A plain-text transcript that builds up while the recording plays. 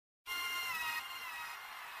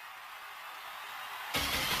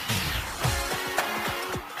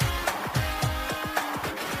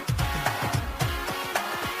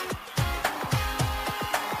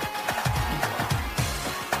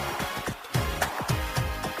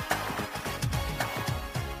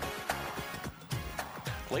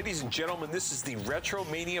Ladies and gentlemen, this is the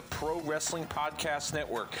Retromania Pro Wrestling Podcast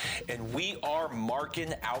Network, and we are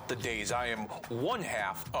marking out the days. I am one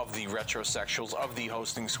half of the Retrosexuals of the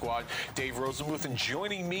hosting squad, Dave Rosenbluth, and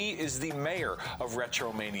joining me is the mayor of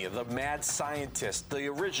Retromania, the mad scientist, the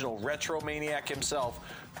original Retromaniac himself,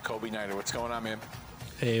 Kobe Nider. What's going on, man?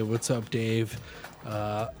 Hey, what's up, Dave?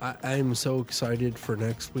 I'm so excited for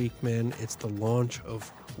next week, man. It's the launch of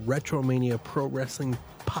Retromania Pro Wrestling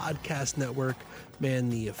Podcast Network.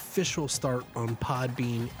 Man, the official start on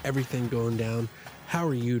Podbean, everything going down. How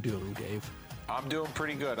are you doing, Dave? I'm doing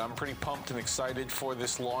pretty good. I'm pretty pumped and excited for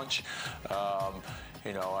this launch.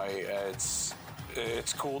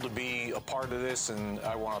 It's cool to be a part of this, and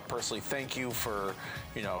I want to personally thank you for,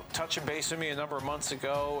 touching base with me a number of months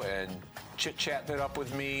ago and chit-chatting it up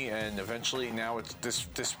with me, and eventually now it's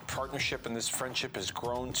this partnership and this friendship has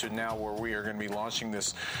grown to now where we are going to be launching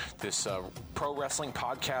this Pro Wrestling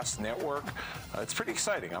Podcast Network. It's pretty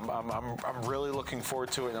exciting. I'm really looking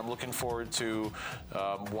forward to it, and I'm looking forward to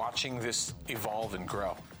watching this evolve and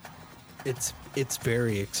grow. It's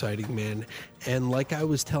very exciting, man. And like I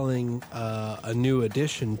was telling a new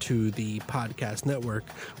addition to the podcast network,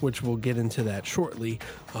 which we'll get into that shortly,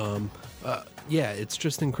 it's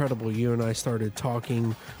just incredible. You and I started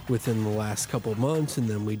talking within the last couple of months, and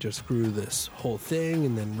then we just grew this whole thing,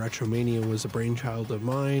 and then Retromania was a brainchild of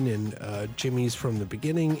mine and Jimmy's from the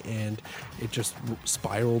beginning, and it just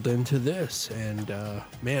spiraled into this. And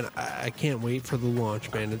man, I can't wait for the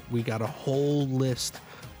launch, man. We got a whole list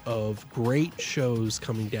of great shows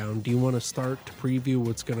coming down. Do you want to start to preview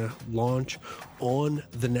what's going to launch on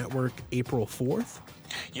the network April 4th?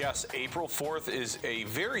 Yes, April 4th is a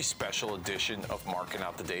very special edition of Marking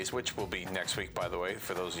Out the Days, which will be next week, by the way,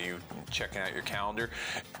 for those of you checking out your calendar.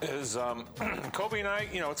 Is Kobe and I,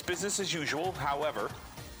 it's business as usual. However,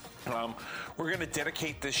 we're going to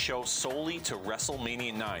dedicate this show solely to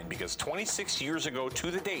WrestleMania 9 because 26 years ago to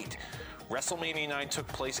the date, WrestleMania 9 took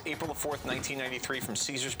place April the 4th, 1993 from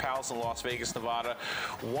Caesars Palace in Las Vegas, Nevada.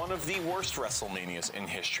 One of the worst WrestleManias in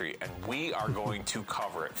history, and we are going to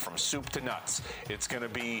cover it from soup to nuts. It's going to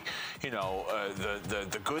be,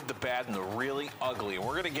 the good, the bad, and the really ugly. And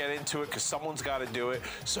we're going to get into it because someone's got to do it.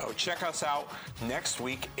 So check us out next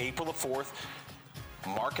week, April the 4th.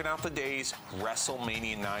 Marking out the days,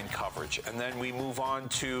 WrestleMania 9 coverage. And then we move on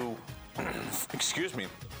to, excuse me,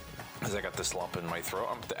 as I got this lump in my throat.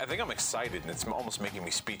 I think I'm excited, and it's almost making me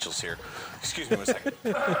speechless here. Excuse me one second.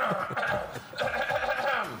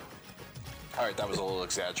 All right, that was a little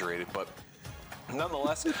exaggerated, but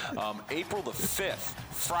nonetheless, April the 5th,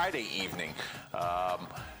 Friday evening,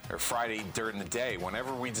 or Friday during the day,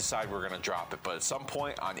 whenever we decide we're going to drop it. But at some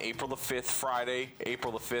point on April the 5th, Friday,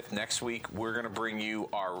 April the 5th, next week, we're going to bring you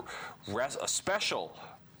a special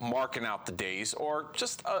Marking Out the Days, or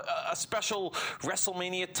just a special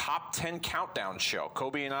WrestleMania Top 10 Countdown show.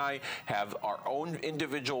 Kobe and I have our own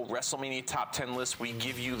individual WrestleMania Top 10 list. We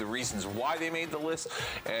give you the reasons why they made the list,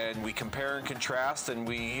 and we compare and contrast, and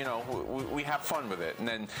we have fun with it. And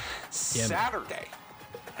then Saturday,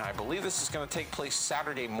 and I believe this is going to take place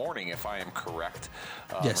Saturday morning, if I am correct.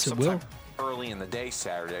 Yes, it will. Early in the day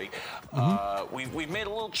Saturday. We've made a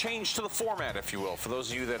little change to the format, if you will, for those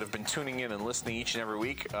of you that have been tuning in and listening each and every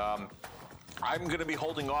week. I'm going to be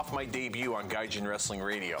holding off my debut on Gaijin Wrestling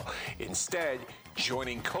Radio. Instead,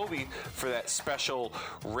 joining Kobe for that special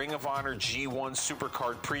Ring of Honor G1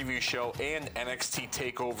 Supercard preview show and NXT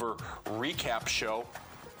TakeOver recap show.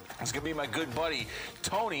 It's going to be my good buddy,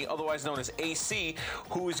 Tony, otherwise known as AC,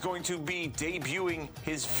 who is going to be debuting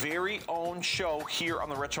his very own show here on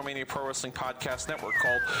the Retromania Pro Wrestling Podcast Network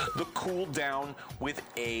called The Cool Down with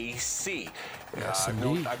AC. Yes, I've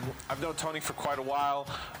known Tony for quite a while.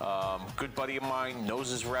 Good buddy of mine,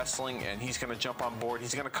 knows his wrestling, and he's going to jump on board.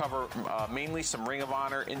 He's going to cover mainly some Ring of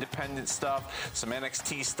Honor independent stuff, some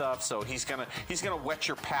NXT stuff. So he's going to whet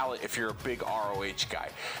your palate if you're a big ROH guy.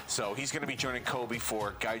 So he's going to be joining Kobe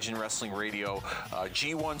for Gaijin Wrestling Radio,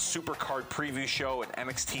 G1 Supercard preview show, and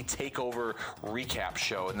NXT TakeOver recap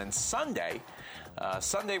show. And then Sunday,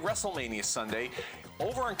 WrestleMania Sunday,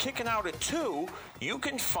 over on Kicking Out at 2, you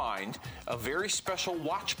can find a very special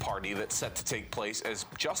watch party that's set to take place, as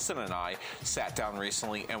Justin and I sat down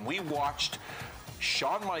recently and we watched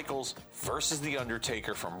Shawn Michaels versus The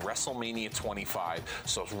Undertaker from WrestleMania 25.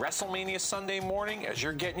 So it's WrestleMania Sunday morning as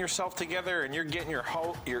you're getting yourself together and you're getting your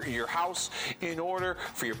house in order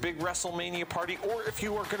for your big WrestleMania party, or if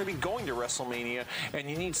you are going to be going to WrestleMania and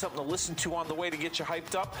you need something to listen to on the way to get you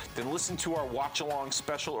hyped up, then listen to our watch-along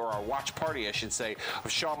special, or our watch party, I should say,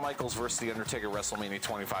 of Shawn Michaels versus The Undertaker WrestleMania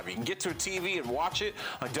 25. You can get to a TV and watch it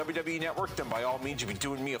on WWE Network, then by all means, you'd be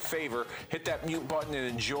doing me a favor. Hit that mute button and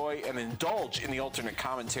enjoy and indulge in the alternate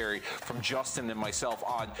commentary from Justin and myself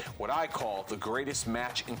on what I call the greatest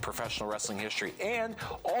match in professional wrestling history. And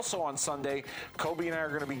also on Sunday, Kobe and I are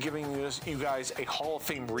going to be giving you guys a Hall of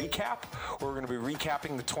Fame recap. We're going to be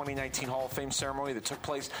recapping the 2019 Hall of Fame ceremony that took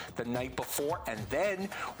place the night before. And then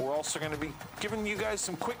we're also going to be giving you guys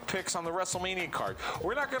some quick picks on the WrestleMania card.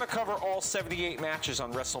 We're not going to cover all 78 matches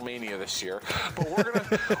on WrestleMania this year, but we're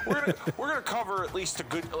gonna cover at least a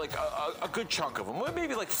good chunk of them.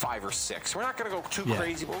 Maybe like 5 or 6. We're not going to go too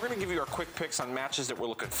crazy, but we're going to give you our quick picks on matches that we're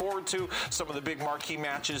looking forward to. Some of the big marquee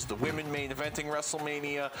matches, the women main eventing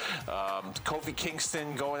WrestleMania, Kofi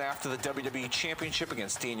Kingston going after the WWE Championship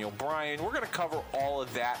against Daniel Bryan. We're going to cover all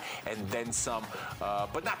of that and then some,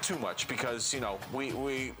 but not too much because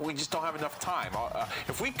we just don't have enough time.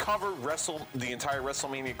 If we cover the entire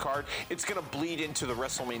WrestleMania card, it's going to bleed into the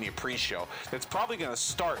WrestleMania pre-show. That's probably going to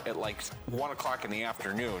start at like 1 o'clock in the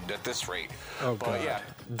afternoon at this rate. Oh, but God. Yeah,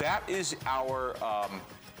 that is our.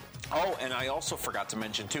 Oh, and I also forgot to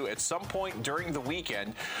mention, too, at some point during the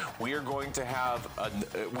weekend, we are going to have,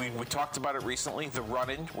 we talked about it recently, the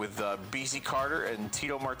run-in with BC Carter and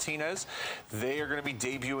Tito Martinez. They are going to be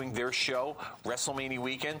debuting their show, WrestleMania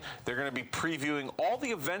Weekend. They're going to be previewing all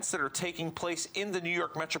the events that are taking place in the New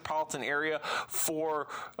York metropolitan area for,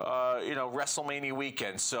 WrestleMania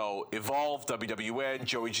Weekend. So, Evolve, WWN,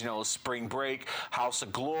 Joey Janela's Spring Break, House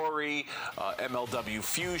of Glory, MLW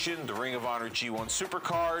Fusion, the Ring of Honor G1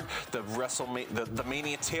 Supercard, the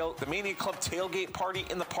Mania Club tailgate party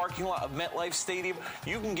in the parking lot of MetLife Stadium.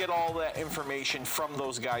 You can get all that information from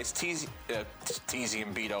those guys, Teasy and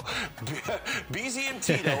Beto, BZ and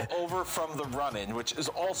Tito over from the Run-In, which is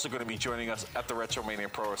also going to be joining us at the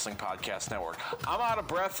Retromania Pro Wrestling Podcast Network. I'm out of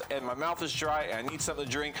breath and my mouth is dry and I need something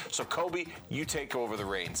to drink, so Kobe, you take over the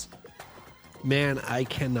reins. Man, I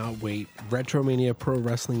cannot wait. Retromania Pro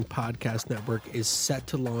Wrestling Podcast Network is set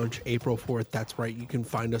to launch April 4th. That's right. You can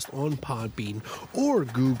find us on Podbean or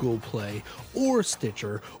Google Play or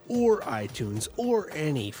Stitcher or iTunes or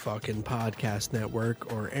any fucking podcast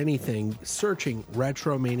network or anything. Searching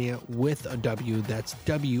Retromania with a W. That's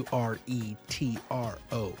WRETROMANIA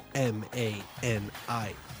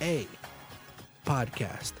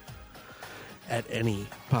podcast at any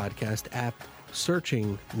podcast app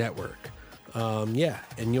searching network.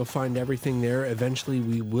 And you'll find everything there. Eventually,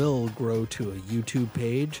 we will grow to a YouTube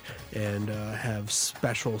page and have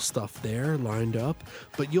special stuff there lined up.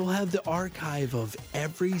 But you'll have the archive of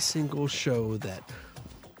every single show that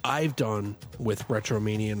I've done with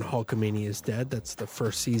Retromania and Hulkamania is Dead. That's the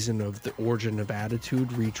first season of The Origin of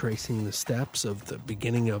Attitude, retracing the steps of the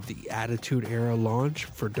beginning of the Attitude Era launch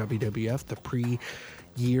for WWF, the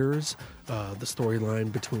pre-years, the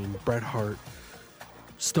storyline between Bret Hart,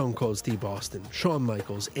 Stone Cold Steve Austin, Shawn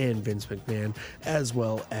Michaels, and Vince McMahon, as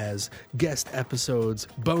well as guest episodes,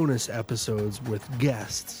 bonus episodes with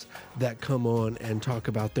guests that come on and talk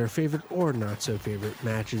about their favorite or not so favorite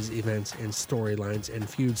matches, events, and storylines and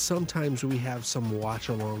feuds. Sometimes we have some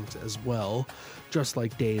watch-alongs as well, just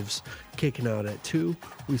like Dave's Kicking Out at 2.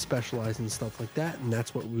 We specialize in stuff like that, and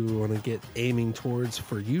that's what we want to get aiming towards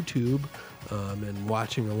for YouTube and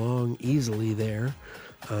watching along easily there.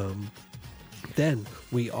 Then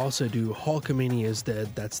we also do Hulkamania is Dead.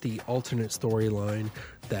 That's the alternate storyline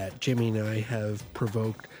that Jimmy and I have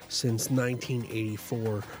provoked since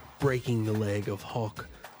 1984, breaking the leg of Hulk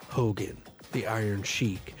Hogan, the Iron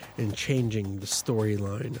Sheik, and changing the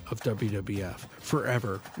storyline of WWF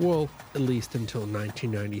forever. Well, at least until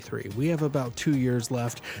 1993. We have about 2 years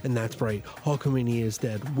left, and that's right, Hulkamania is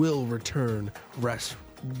Dead will return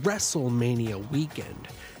WrestleMania weekend,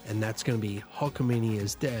 and that's going to be Hulkamania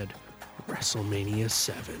is Dead WrestleMania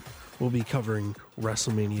 7. We'll be covering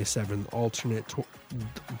WrestleMania 7,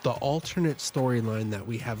 the alternate storyline that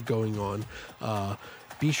we have going on.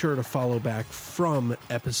 Be sure to follow back from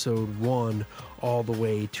episode 1 all the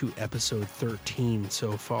way to episode 13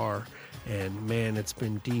 so far. And man, it's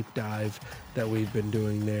been deep dive that we've been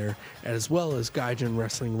doing there, as well as Gaijin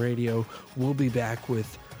Wrestling Radio. We'll be back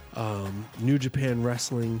with New Japan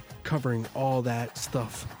Wrestling, covering all that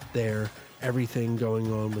stuff there. Everything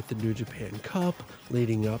going on with the New Japan Cup,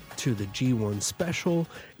 leading up to the G1 special,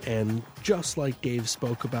 and just like Dave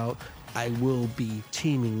spoke about, I will be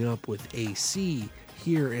teaming up with AC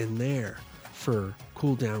here and there for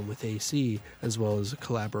Cool Down with AC, as well as a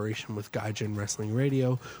collaboration with Gaijin Wrestling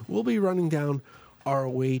Radio. We'll be running down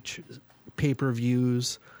ROH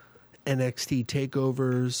pay-per-views, NXT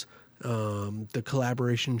takeovers, the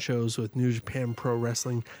collaboration shows with New Japan Pro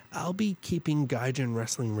Wrestling. I'll be keeping Gaijin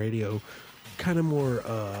Wrestling Radio kind of more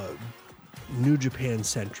New Japan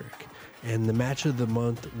centric, and the match of the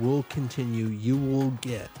month will continue. You will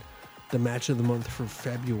get the match of the month for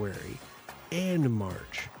February and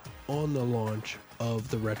March on the launch of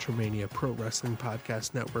the Retromania Pro Wrestling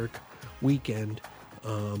Podcast Network weekend.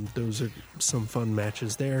 Those are some fun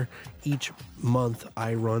matches there. Each month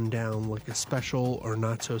I run down like a special or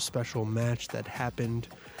not so special match that happened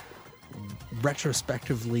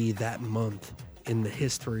retrospectively that month in the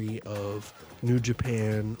history of New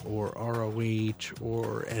Japan or ROH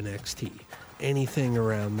or NXT. Anything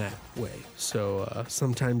around that way. So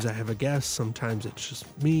sometimes I have a guest, sometimes it's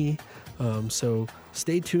just me. So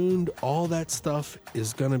stay tuned. All that stuff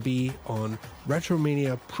is going to be on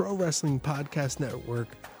Retromania Pro Wrestling Podcast Network,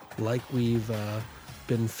 like we've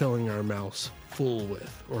been filling our mouths full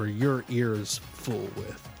with, or your ears full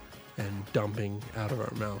with, and dumping out of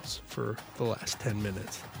our mouths for the last 10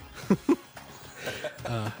 minutes.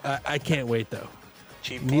 I can't wait, though.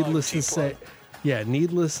 Needless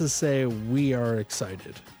to say, we are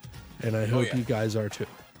excited, and I hope you guys are too.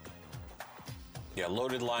 Yeah,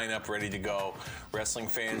 loaded lineup, ready to go. Wrestling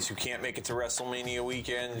fans who can't make it to WrestleMania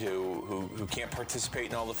weekend, who can't participate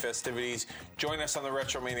in all the festivities, join us on the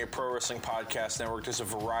Retromania Pro Wrestling Podcast Network. There's a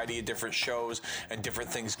variety of different shows and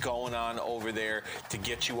different things going on over there to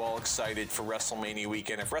get you all excited for WrestleMania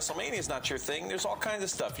weekend. If WrestleMania is not your thing, there's all kinds of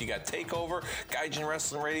stuff. You got TakeOver, Gaijin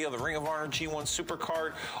Wrestling Radio, the Ring of Honor G1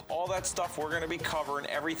 Supercard, all that stuff. We're going to be covering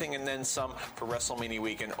everything and then some for WrestleMania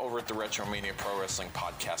weekend over at the Retromania Pro Wrestling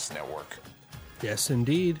Podcast Network. Yes,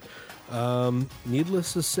 indeed.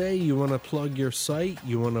 Needless to say, you want to plug your site,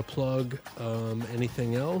 you want to plug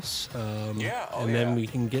anything else, then we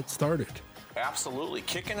can get started. Absolutely.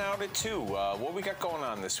 Kicking out at 2. What we got going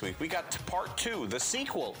on this week? We got part 2, the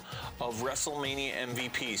sequel of WrestleMania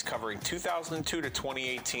MVPs, covering 2002 to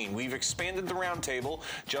 2018. We've expanded the roundtable.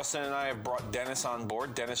 Justin and I have brought Dennis on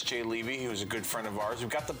board, Dennis J. Levy, who's a good friend of ours. We've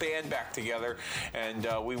got the band back together, and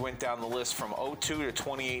we went down the list from 2002 to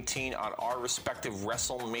 2018 on our respective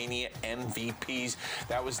WrestleMania MVPs.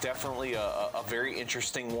 That was definitely a very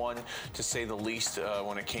interesting one, to say the least,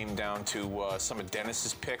 when it came down to some of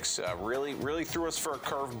Dennis's picks. Really threw us for a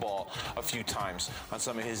curveball a few times on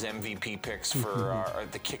some of his MVP picks for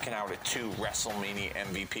the Kicking Out at 2 WrestleMania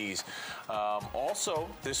MVPs. Also,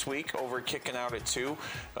 this week over at Kicking Out at 2,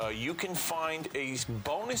 you can find a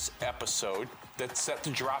bonus episode that's set to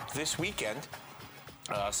drop this weekend.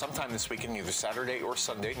 Sometime this weekend, either Saturday or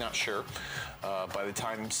Sunday, not sure. By the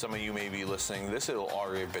time some of you may be listening to this, it'll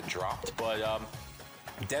already have been dropped. But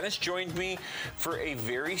Dennis joined me for a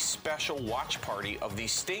very special watch party of the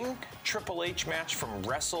Sting Triple H match from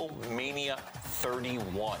WrestleMania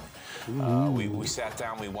 31. We sat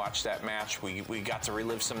down, we watched that match. We got to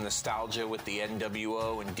relive some nostalgia with the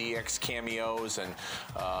NWO and DX cameos, and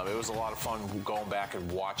it was a lot of fun going back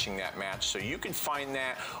and watching that match. So you can find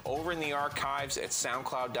that over in the archives at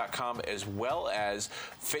SoundCloud.com, as well as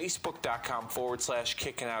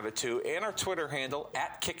Facebook.com/Kicking Out at 2, and our Twitter handle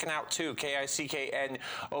at Kicking Out 2, KICKNOUT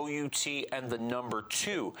and the number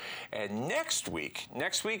 2. And next week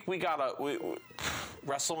we got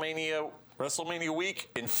WrestleMania week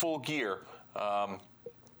in full gear.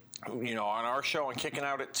 On our show and Kicking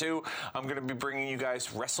Out at 2, I'm going to be bringing you guys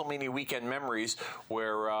WrestleMania weekend memories,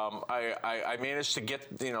 where I managed to get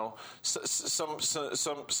some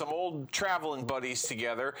old traveling buddies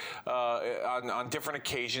together on different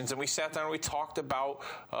occasions, and we sat down and we talked about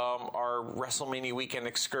our WrestleMania weekend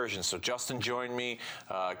excursion. So Justin joined me,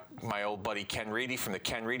 my old buddy Ken Reedy from the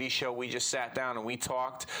Ken Reedy Show. We just sat down and we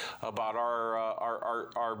talked about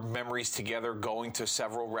our memories together, going to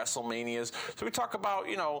several WrestleManias. So we talk about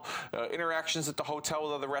interactions at the hotel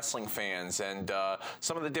with other wrestling fans, and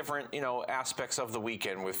some of the different aspects of the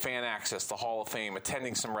weekend with fan access, the Hall of Fame,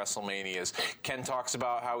 attending some WrestleManias. Ken talks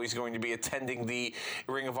about how he's going to be attending the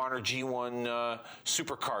Ring of Honor G1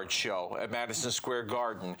 Supercard show at Madison Square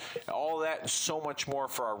Garden. All that and so much more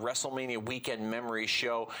for our WrestleMania weekend memory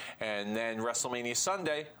show. And then WrestleMania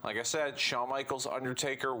Sunday, like I said, Shawn Michaels,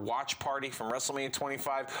 Undertaker watch party from WrestleMania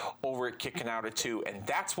 25 over at Kicking Out at 2. And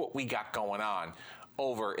that's what we got going on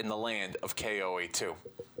over in the land of KOA2.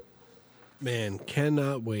 Man,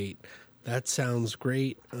 cannot wait. That sounds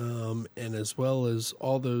great. And as well as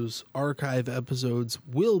all those archive episodes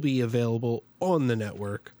will be available on the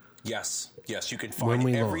network. Yes, you can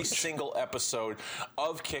find every single episode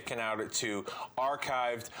of Kicking Out at 2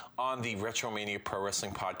 archived on the Retromania Pro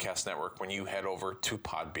Wrestling Podcast Network when you head over to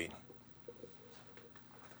Podbean.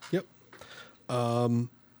 Yep.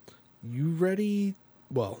 You ready?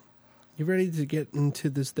 Well, you ready to get into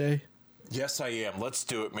this day? Yes, I am. Let's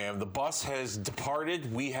do it, man. The bus has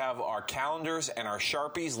departed. We have our calendars and our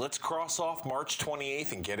Sharpies. Let's cross off March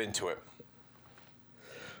 28th and get into it.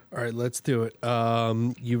 All right, let's do it.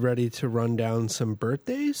 You ready to run down some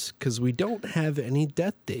birthdays? Because we don't have any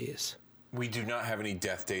death days. We do not have any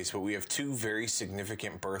death days, but we have two very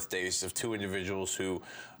significant birthdays of two individuals who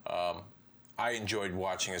I enjoyed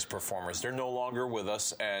watching as performers. They're no longer with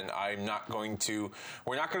us, and we're not going to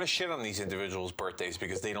shit on these individuals' birthdays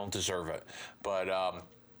because they don't deserve it. But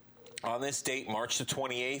on this date, March the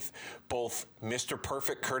 28th, both Mr.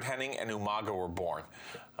 Perfect, Kurt Hennig, and Umaga were born.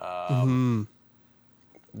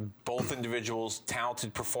 Both individuals,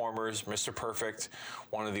 talented performers. Mr. Perfect,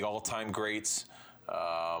 one of the all-time greats.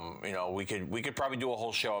 We could probably do a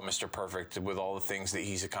whole show on Mr. Perfect with all the things that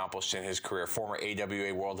he's accomplished in his career. Former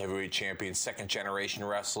AWA World Heavyweight Champion, second-generation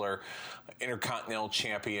wrestler, Intercontinental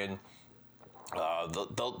Champion.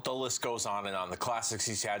 The list goes on and on. The classics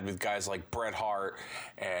he's had with guys like Bret Hart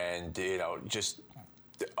and, just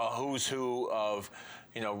a who's who of,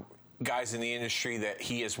 guys in the industry that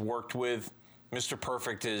he has worked with. Mr.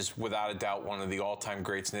 Perfect is, without a doubt, one of the all-time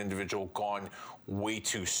greats, an individual gone way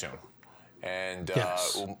too soon. And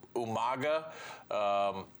Yes. Umaga,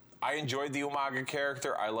 I enjoyed the Umaga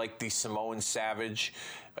character. I liked the Samoan Savage,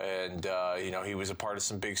 and he was a part of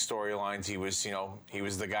some big storylines. He was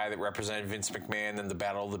the guy that represented Vince McMahon in the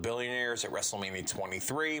Battle of the Billionaires at WrestleMania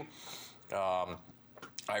 23.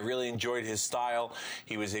 I really enjoyed his style.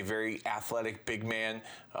 He was a very athletic big man,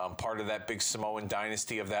 part of that big Samoan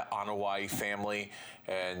dynasty of that Anoa'i family,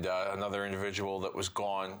 and another individual that was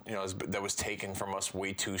gone, that was taken from us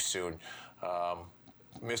way too soon.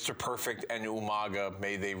 Mr. Perfect and Umaga,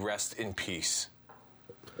 may they rest in peace.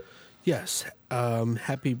 Yes.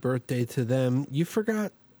 Happy birthday to them. You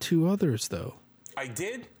forgot two others, though. I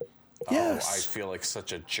did? Yes. Oh, I feel like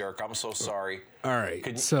such a jerk. I'm so sorry. All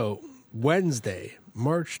right. So, Wednesday,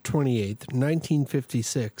 March 28th,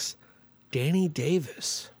 1956, Danny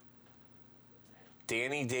Davis.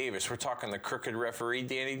 Danny Davis. We're talking the crooked referee,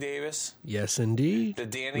 Danny Davis? Yes, indeed. The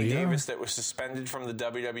Danny Davis that was suspended from the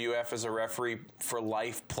WWF as a referee for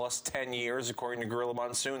life plus 10 years, according to Gorilla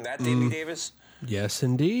Monsoon. That Danny Davis? Yes,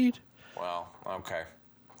 indeed. Well, okay.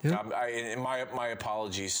 Yeah. My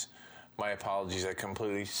apologies. My apologies. I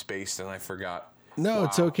completely spaced and I forgot. No,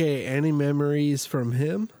 It's okay. Any memories from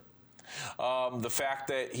him? The fact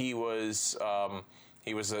that he was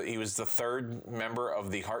the third member of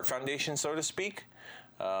the Hart Foundation, so to speak,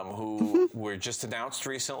 who were just announced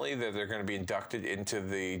recently that they're going to be inducted into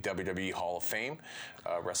the WWE Hall of Fame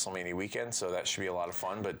WrestleMania weekend. So that should be a lot of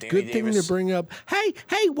fun. But Danny Good Davis, thing to bring up. Hey,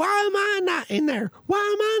 why am I not in there? Why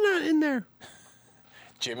am I not in there?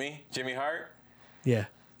 Jimmy Hart. Yeah.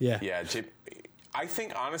 I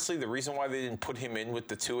think honestly the reason why they didn't put him in with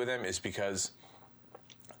the two of them is because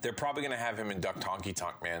they're probably going to have him induct Honky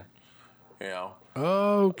Tonk Man.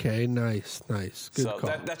 Okay, nice. Good so call.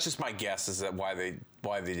 that's just my guess is that why they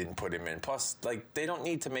didn't put him in. Plus, they don't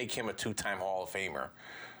need to make him a two-time Hall of Famer.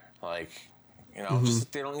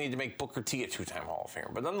 Just they don't need to make Booker T a two-time Hall of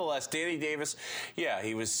Famer. But nonetheless, Danny Davis, yeah,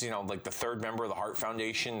 he was the third member of the Hart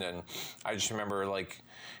Foundation, and I just remember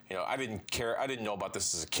I didn't care. I didn't know about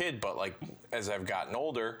this as a kid, but as I've gotten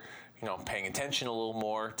older, paying attention a little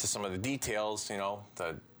more to some of the details,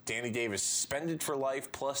 the Danny Davis suspended for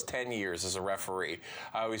life plus 10 years as a referee.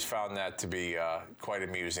 I always found that to be quite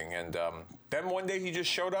amusing. And then one day he just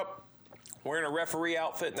showed up wearing a referee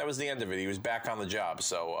outfit, and that was the end of it. He was back on the job.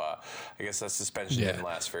 So I guess that suspension didn't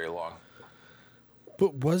last very long.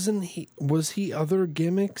 But was he other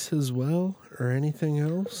gimmicks as well or anything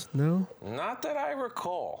else? No? Not that I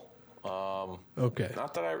recall. Okay.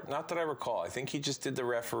 Not that I recall. I think he just did the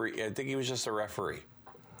referee. I think he was just a referee.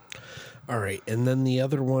 All right, and then the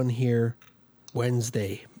other one here,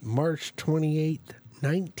 Wednesday, March 28th,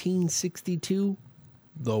 1962,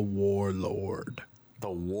 The Warlord.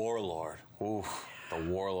 The Warlord. Oof, the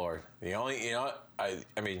Warlord. The only,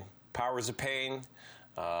 I mean, Powers of Pain,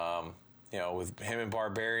 with him and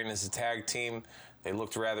Barbarian as a tag team, they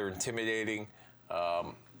looked rather intimidating.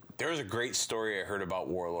 There's a great story I heard about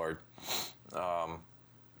Warlord.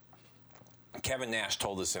 Kevin Nash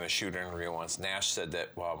told us in a shoot interview once. Nash said that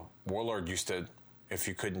Warlord used to, if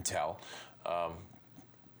you couldn't tell,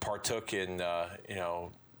 partook in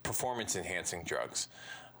performance-enhancing drugs.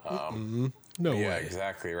 No yeah, way.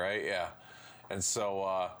 Exactly right. Yeah, and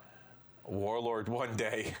so Warlord one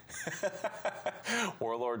day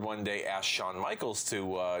asked Shawn Michaels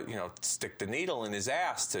to stick the needle in his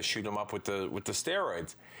ass to shoot him up with the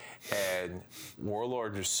steroids, and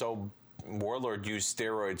Warlord used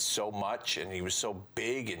steroids so much, and he was so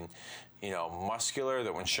big and muscular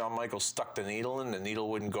that when Shawn Michaels stuck the needle in, the needle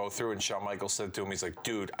wouldn't go through. And Shawn Michaels said to him, he's like,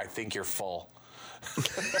 "Dude, I think you're full."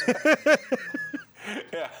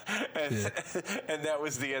 Yeah, and that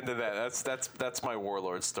was the end of that. That's my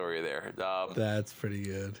Warlord story there. That's pretty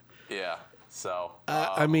good. Yeah. So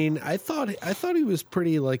I mean, I thought he was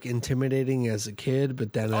pretty like intimidating as a kid,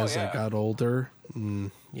 but then as I got older,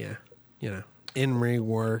 yeah, in ring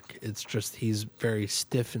work, it's just he's very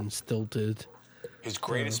stiff and stilted. his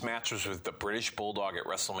greatest match was with the British Bulldog at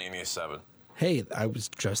WrestleMania 7. Hey, I was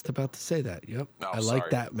just about to say that. Yep, Oh, I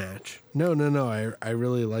like that match. No, I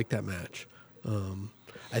really like that match.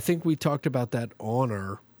 I think we talked about that on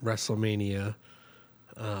our WrestleMania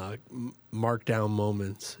markdown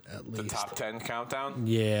moments, at least. The top 10 countdown?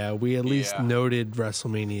 Yeah, we at least noted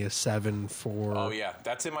WrestleMania 7 for... Oh, yeah.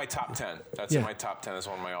 That's in my top 10. That's in my top 10 as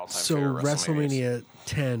one of my all-time so favorite WrestleMania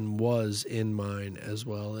 10 was in mine, as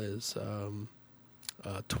well as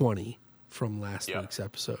 20 from last week's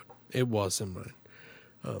episode. It was in mine.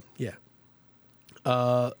 Yeah.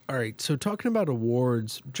 All right, so talking about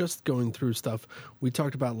awards, just going through stuff, we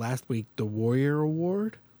talked about last week the Warrior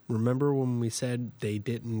Award. Remember when we said they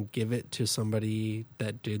didn't give it to somebody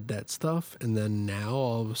that did that stuff, and then now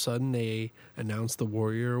all of a sudden they announced the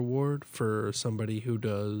Warrior Award for somebody who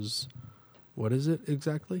does, what is it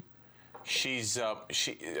exactly? She's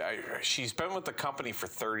been with the company for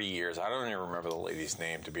 30 years. I don't even remember the lady's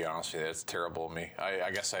name, to be honest with you. That's terrible of me.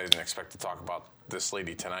 I guess I didn't expect to talk about this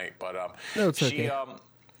lady tonight, but no, it's okay.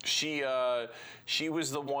 She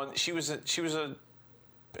was the one. She was an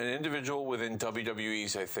individual within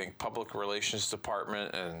WWE's, I think, public relations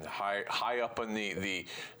department and high up in the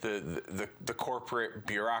corporate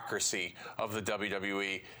bureaucracy of the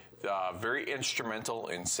WWE. Very instrumental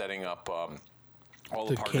in setting up all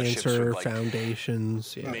the partnerships cancer with, like,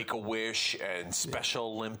 foundations, Make-A-Wish and Special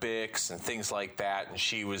Olympics and things like that. And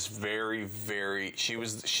she was very, very. She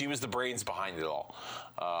was the brains behind it all,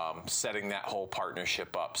 setting that whole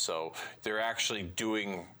partnership up. So they're actually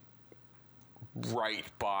doing right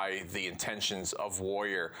by the intentions of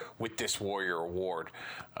Warrior with this Warrior Award,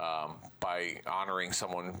 by honoring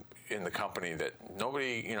someone in the company that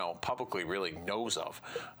nobody publicly really knows of,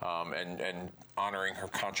 and honoring her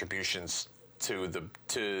contributions to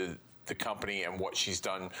the company and what she's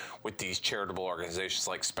done with these charitable organizations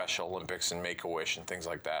like Special Olympics and Make-A-Wish and things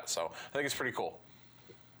like that. So I think it's pretty cool.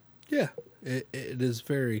 Yeah, it is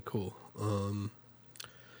very cool.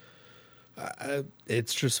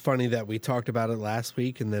 It's just funny that we talked about it last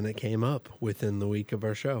week and then it came up within the week of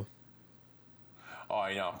our show. Oh,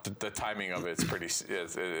 I know. The timing of it's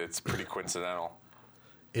pretty coincidental.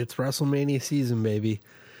 It's WrestleMania season, baby.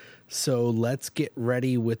 So let's get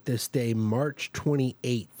ready with this day, March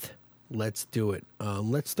 28th. Let's do it.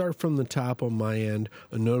 Let's start from the top on my end.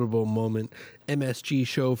 A notable moment, MSG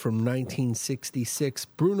show from 1966.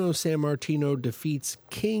 Bruno Sammartino defeats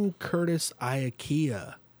King Curtis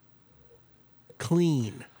Iaukea.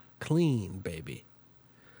 Clean, baby.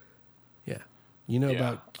 Yeah. You know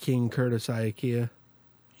about King Curtis Iaukea?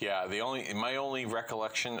 Yeah, my only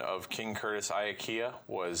recollection of King Curtis Iaukea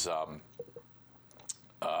was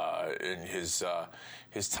in his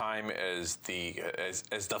time as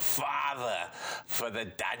the father for the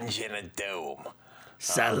Dungeon of Doom.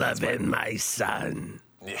 Sullivan, my son.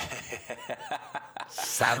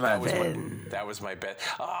 Sullivan. That was my bet.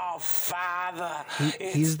 Oh, father!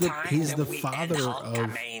 He's the father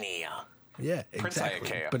of Mania. Yeah, Prince exactly.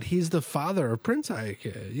 Iaukea. But he's the father of Prince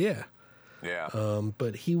Iaukea. Yeah. Yeah.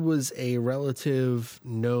 But he was a relative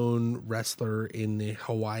known wrestler in the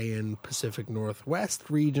Hawaiian Pacific Northwest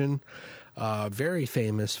region. Very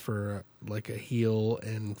famous for like a heel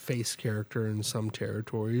and face character in some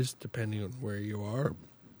territories, depending on where you are.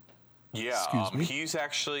 Yeah, he's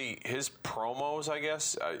actually, his promos, I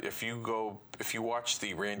guess, if you watch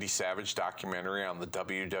the Randy Savage documentary on the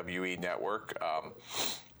WWE Network,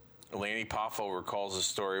 Lanny Poffo recalls a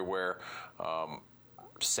story where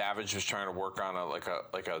Savage was trying to work on a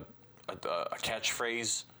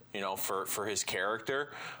catchphrase, for his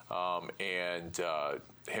character, and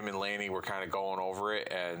him and Lanny were kind of going over it,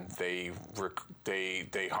 and they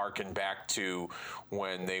harkened back to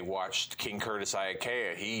when they watched King Curtis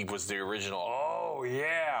Iaukea. He was the original. Oh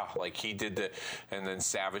yeah, like he did the, and then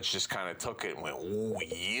Savage just kind of took it and went, oh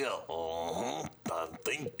yeah, I'm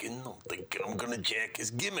thinking I'm gonna jack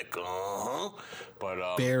his gimmick,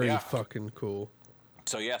 But very fucking cool.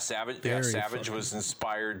 So Savage was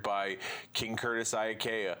inspired by King Curtis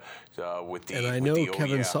Iaukea with the. And I know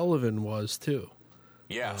Kevin Sullivan was too.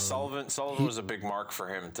 Yeah, Sullivan was a big mark for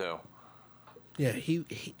him too. Yeah,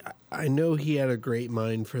 I know he had a great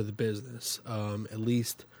mind for the business, at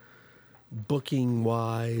least booking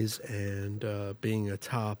wise and being a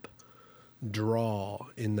top draw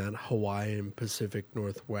in that Hawaiian Pacific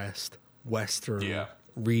Northwest Western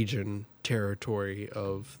region territory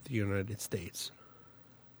of the United States.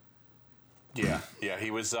 Yeah,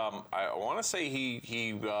 he was. I want to say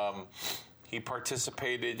he He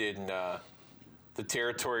participated in the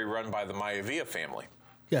territory run by the Maivia family.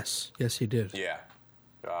 Yes, he did. Yeah.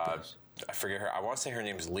 I forget her. I want to say her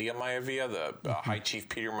name is Leah Maivia, the High Chief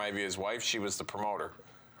Peter Maivia's wife. She was the promoter.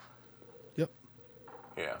 Yep.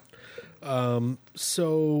 Yeah.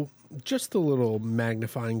 So, just a little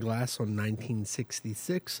magnifying glass on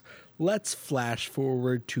 1966. Let's flash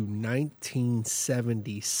forward to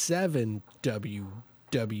 1977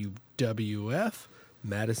 WWF,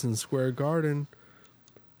 Madison Square Garden.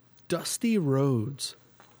 Dusty Rhodes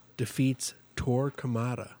defeats Tor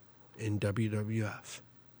Kamada in WWF.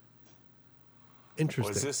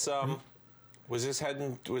 Interesting. Was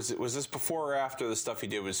this before or after the stuff he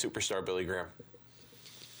did with Superstar Billy Graham?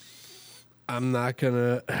 I'm not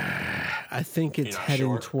gonna. I think it's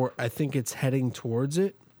heading sure? I think it's heading towards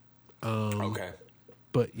it. Okay.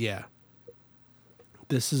 But yeah,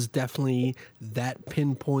 this is definitely that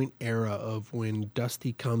pinpoint era of when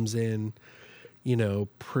Dusty comes in. You know,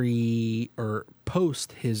 pre or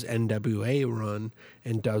post his NWA run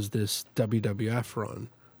and does this WWF run.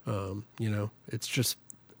 You know, it's just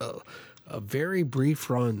a very brief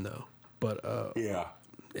run though, but yeah,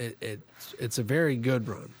 it's a very good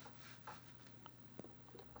run.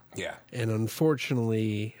 Yeah, and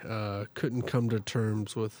unfortunately couldn't come to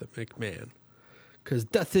terms with McMahon because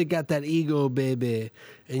Dusty got that ego, baby,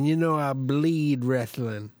 and you know I bleed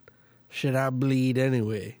wrestling. Should I bleed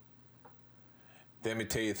anyway? Let me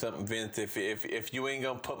tell you something, Vince. If you ain't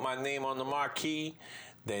gonna put my name on the marquee,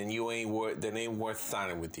 then you ain't worth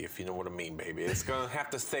signing with you. If you know what I mean, baby. It's gonna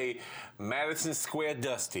have to say Madison Square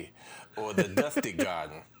Dusty, or the Dusty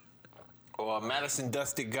Garden, or Madison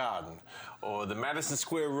Dusty Garden, or the Madison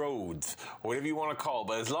Square Roads, or whatever you want to call it.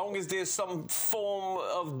 But as long as there's some form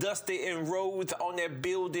of Dusty and Rhodes on that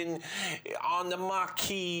building, on the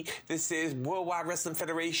marquee that says Worldwide Wrestling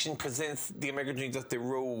Federation presents the American Dream Dusty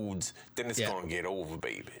Rhodes, then it's going to get over,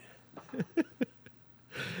 baby.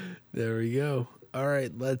 There we go. All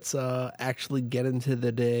right, let's actually get into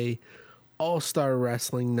the day. All-Star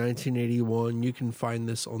Wrestling 1981. You can find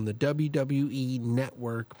this on the WWE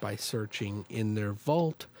Network by searching in their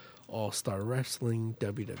vault, All-Star Wrestling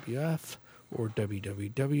WWF or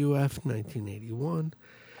WWF 1981.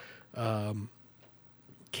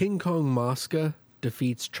 King Kong Mosca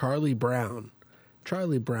defeats Charlie Brown.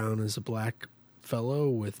 Charlie Brown is a black fellow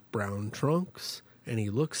with brown trunks, and he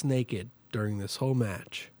looks naked during this whole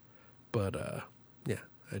match. But, yeah,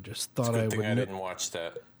 I just thought I would... I didn't watch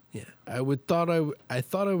that. Yeah, I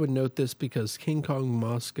thought I would note this because King Kong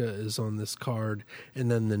Mosca is on this card,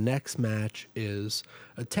 and then the next match is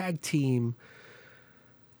a tag team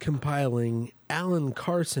compiling Alan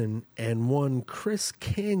Carson and one Chris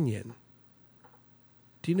Kanyon.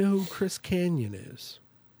 Do you know who Chris Kanyon is?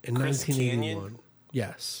 In Chris 1981. Kanyon?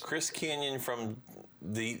 Yes. Chris Kanyon from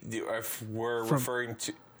referring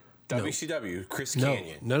to WCW. Chris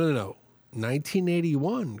Kanyon. No.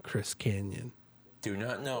 1981 Chris Kanyon. Do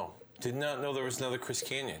not know. Did not know there was another Chris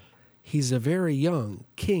Kanyon. He's a very young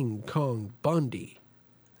King Kong Bundy.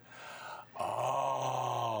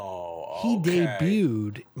 Oh, He okay.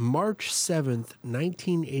 debuted March 7th,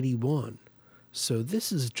 1981. So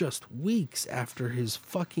this is just weeks after his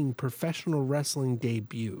fucking professional wrestling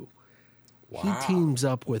debut. Wow. He teams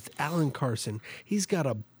up with Alan Carson. He's got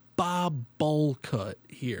a bob bowl cut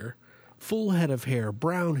here. Full head of hair,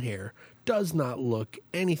 brown hair. Does not look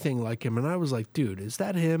anything like him. And I was like, dude, is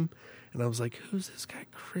that him? And I was like, who's this guy,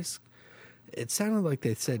 Chris? It sounded like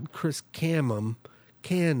they said Chris Cannon.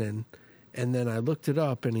 And then I looked it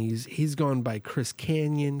up, and he's gone by Chris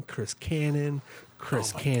Canyon, Chris Cannon,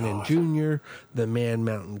 Chris Cannon Jr., the Man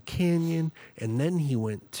Mountain Canyon. And then he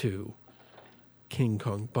went to King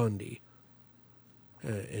Kong Bundy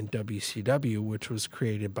in WCW, which was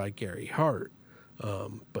created by Gary Hart.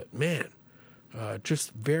 But man,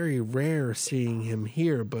 just very rare seeing him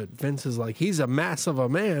here. But Vince is like, he's a mass of a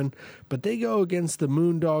man. But they go against the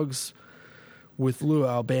Moondogs with Lou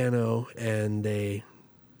Albano, and they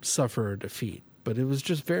suffer a defeat. But it was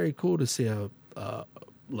just very cool to see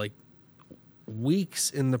like weeks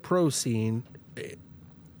in the pro scene,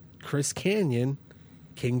 Chris Kanyon,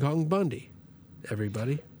 King Kong Bundy,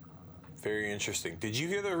 everybody. Very interesting. Did you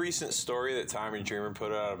hear the recent story that Tommy Dreamer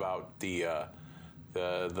put out about the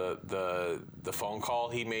phone call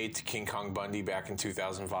he made to King Kong Bundy back in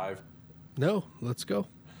 2005? No, let's go.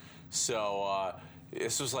 So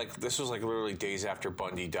this was like literally days after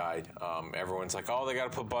Bundy died. Everyone's like, oh, they got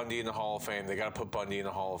to put Bundy in the Hall of Fame. They got to put Bundy in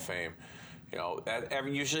the Hall of Fame.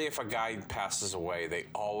 usually if a guy passes away,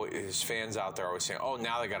 his fans out there always saying, "Oh,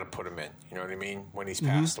 now they got to put him in." You know what I mean? When he's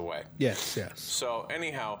passed away. Yes. So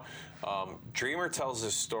anyhow, Dreamer tells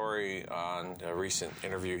this story on a recent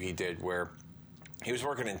interview he did where he was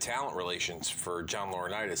working in talent relations for John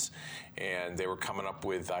Laurinaitis, and they were coming up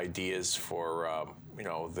with ideas for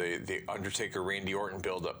the Undertaker Randy Orton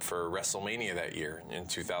build-up for WrestleMania that year in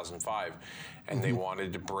 2005, and they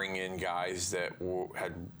wanted to bring in guys that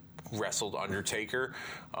had wrestled Undertaker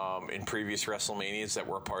in previous WrestleManias that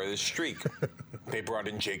were a part of this streak. They brought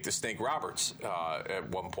in Jake the Snake Roberts at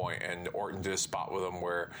one point, and Orton did a spot with him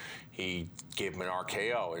where he gave him an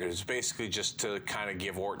RKO. And it was basically just to kind of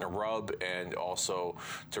give Orton a rub and also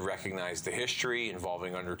to recognize the history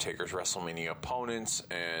involving Undertaker's WrestleMania opponents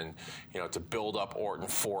and, to build up Orton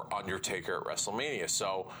for Undertaker at WrestleMania.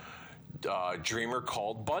 So Dreamer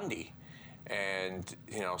called Bundy and,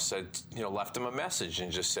 said, left him a message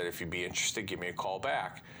and just said, if you'd be interested, give me a call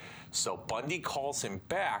back. So Bundy calls him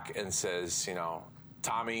back and says,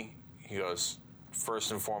 Tommy, he goes,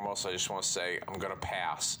 first and foremost, I just want to say I'm going to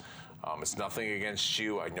pass. It's nothing against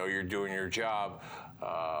you. I know you're doing your job,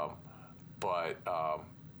 but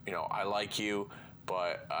I like you,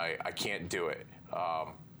 but I can't do it.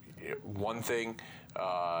 One thing,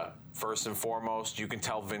 first and foremost, you can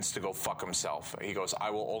tell Vince to go fuck himself. He goes, I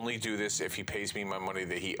will only do this if he pays me my money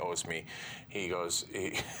that he owes me. He goes,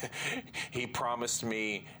 he promised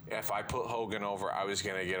me if I put Hogan over, I was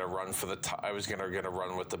going to get a run I was going to get a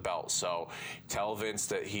run with the belt. So tell Vince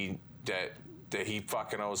that he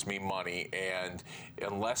fucking owes me money, and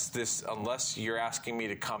unless you're asking me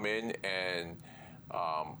to come in and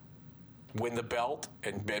win the belt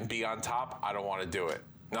and be on top, I don't want to do it.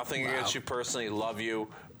 Nothing against you personally, love you,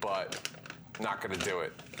 but not going to do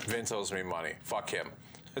it. Vince owes me money. Fuck him.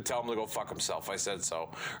 Tell him to go fuck himself. I said so,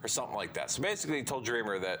 or something like that. So basically, he told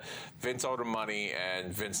Dreamer that Vince owed him money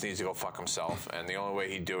and Vince needs to go fuck himself, and the only way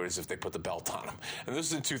he'd do it is if they put the belt on him. And this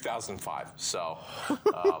is in 2005. So,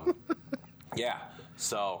 yeah.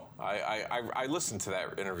 So I listened to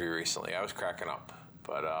that interview recently. I was cracking up.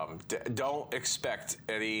 But don't expect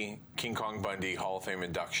any King Kong Bundy Hall of Fame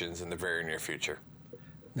inductions in the very near future.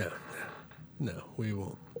 No, we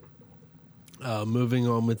won't. Moving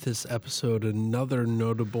on with this episode, another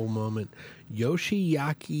notable moment.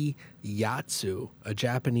 Yoshiaki Yatsu, a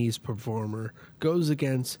Japanese performer, goes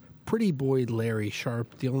against Pretty Boy Larry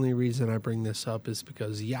Sharp. The only reason I bring this up is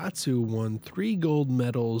because Yatsu won 3 gold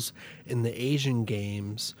medals in the Asian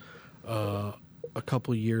Games a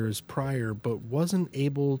couple years prior, but wasn't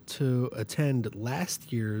able to attend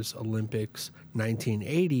last year's Olympics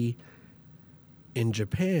 1980 in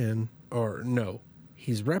Japan. Or no,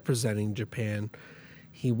 he's representing Japan.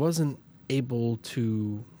 He wasn't able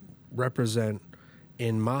to represent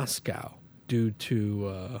in Moscow due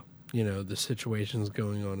to the situations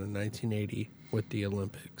going on in 1980 with the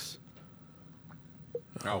Olympics.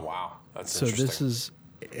 Oh wow, that's so interesting. This is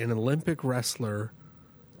an Olympic wrestler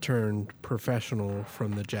turned professional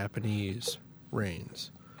from the Japanese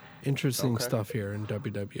reigns. Interesting stuff here in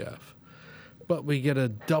WWF. But we get a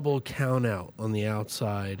double count out on the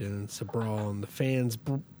outside, and it's a brawl, and the fans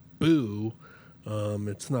boo.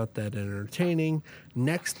 It's not that entertaining.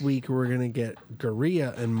 Next week, we're going to get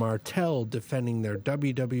Gurria and Martel defending their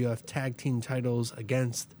WWF Tag Team titles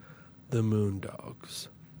against the Moondogs.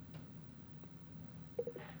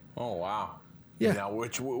 Oh, wow. Yeah. Now,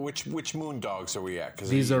 which Moondogs are we at? Because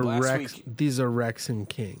these are Rex and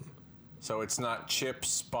King. So it's not Chip,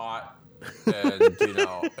 Spot, and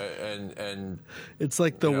and it's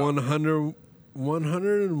like the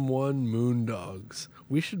 101 Moondogs.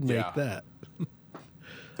 We should make that.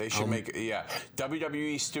 They should make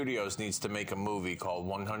WWE Studios needs to make a movie called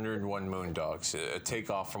 101 Moondogs, a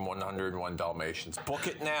takeoff from 101 Dalmatians. Book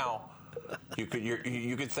it now. You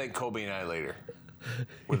could thank Kobe and I later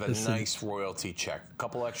with a nice royalty check, a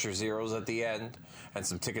couple extra zeros at the end, and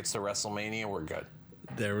some tickets to WrestleMania. We're good.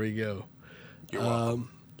 There we go. You're welcome.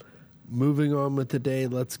 Moving on with the day,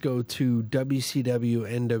 let's go to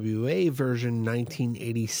WCW NWA version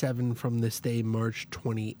 1987 from this day, March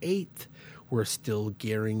 28th. We're still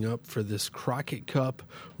gearing up for this Crockett Cup.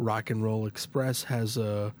 Rock and Roll Express has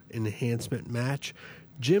an enhancement match.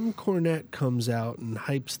 Jim Cornette comes out and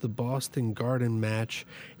hypes the Boston Garden match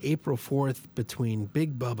April 4th between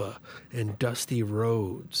Big Bubba and Dusty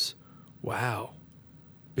Rhodes. Wow.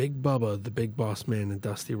 Big Bubba, the Big Boss Man, and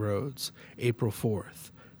Dusty Rhodes, April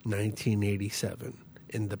 4th, 1987,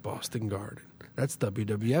 in the Boston Garden. That's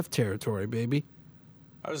WWF territory, baby.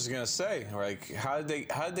 I was gonna say, like, how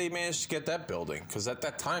did they manage to get that building? Because at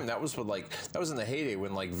that time, that was in the heyday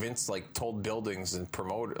when Vince told buildings and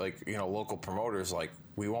local promoters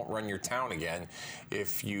we won't run your town again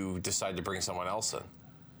if you decide to bring someone else in.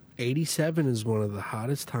 87 is one of the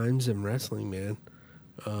hottest times in wrestling, man.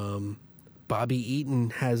 Bobby Eaton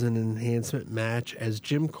has an enhancement match as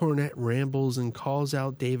Jim Cornette rambles and calls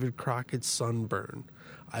out David Crockett's sunburn.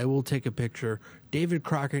 I will take a picture. David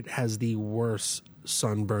Crockett has the worst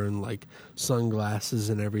sunburn, like sunglasses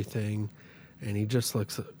and everything, and he just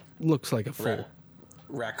looks like a fool.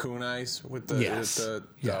 Raccoon eyes with the... Yes.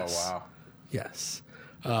 Yes. Oh, wow. Yes.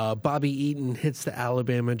 Bobby Eaton hits the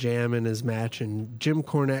Alabama Jam in his match, and Jim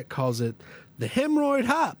Cornette calls it the hemorrhoid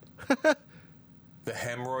hop. The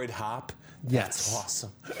hemorrhoid hop? Yes. That's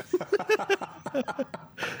awesome.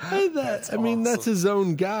 I mean, that's his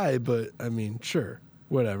own guy, but I mean, sure,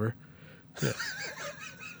 whatever. Yeah.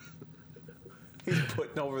 He's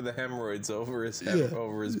putting over the hemorrhoids over his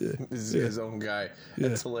his own guy.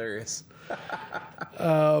 That's hilarious.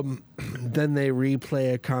 Then they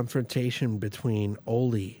replay a confrontation between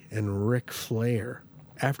Ole and Ric Flair.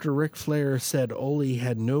 After Ric Flair said Ole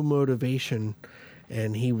had no motivation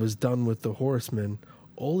and he was done with the Horsemen,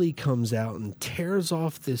 Ole comes out and tears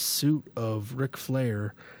off this suit of Ric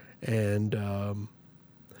Flair, and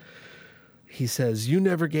he says, "You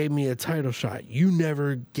never gave me a title shot. You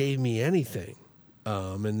never gave me anything."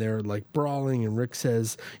 And they're like brawling, and Rick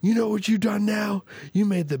says, "You know what you done now? You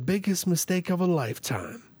made the biggest mistake of a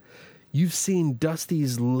lifetime. You've seen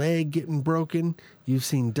Dusty's leg getting broken. You've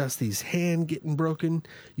seen Dusty's hand getting broken.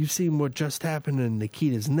 You've seen what just happened in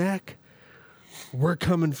Nikita's neck. We're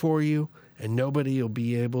coming for you, and nobody will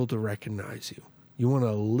be able to recognize you. You want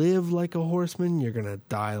to live like a horseman, you're going to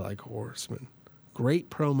die like a horseman." Great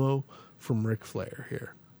promo from Ric Flair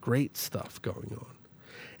here. Great stuff going on.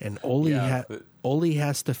 And Ole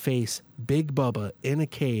has to face Big Bubba in a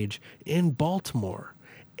cage in Baltimore.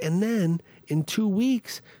 And then in 2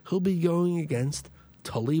 weeks, he'll be going against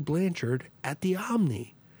Tully Blanchard at the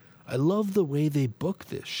Omni. I love the way they book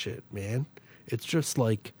this shit, man. It's just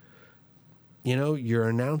like, you know, you're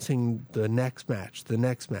announcing the next match, the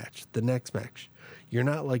next match, the next match. You're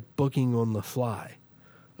not like booking on the fly.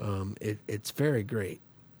 It's very great.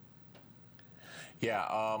 Yeah,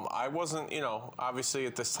 I wasn't, obviously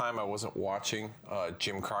at this time I wasn't watching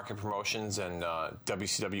Jim Crockett Promotions and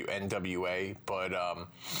WCW NWA, but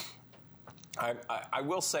I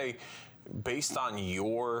will say, based on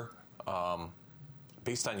your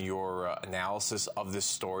analysis of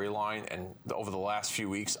this storyline and over the last few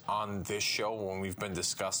weeks on this show when we've been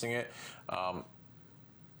discussing it,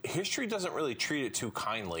 history doesn't really treat it too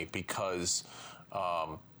kindly because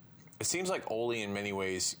it seems like Ole in many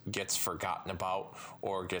ways gets forgotten about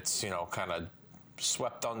or gets, kind of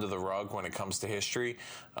swept under the rug when it comes to history.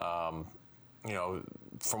 From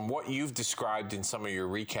what you've described in some of your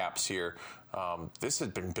recaps here, this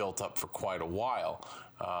had been built up for quite a while.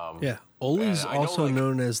 Yeah, Ole's also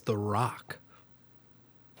known as The Rock.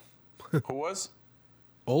 Who was?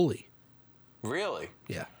 Ole. Really?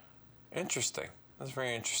 Yeah. Interesting. That's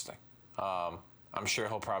very interesting. I'm sure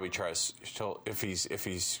he'll probably try if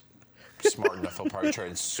he's smart enough. He'll probably try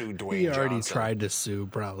and sue Dwayne Johnson. He already tried to sue,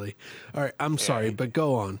 probably. All right, I'm sorry, but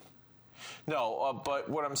go on. No, but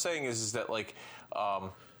what I'm saying is that I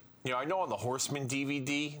know on the Horseman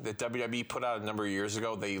DVD that WWE put out a number of years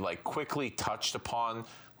ago, they quickly touched upon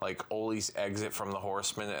Ole's exit from the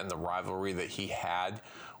Horsemen and the rivalry that he had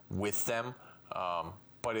with them.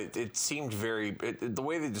 But it seemed the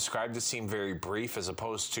way they described it seemed very brief as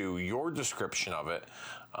opposed to your description of it,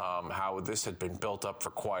 how this had been built up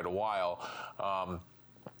for quite a while.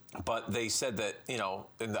 But they said that, on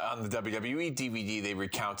the WWE DVD, they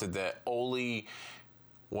recounted that Ole,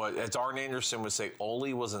 as Arn Anderson would say,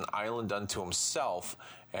 Ole was an island unto himself,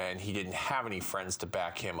 and he didn't have any friends to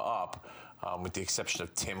back him up, with the exception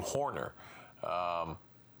of Tim Horner. At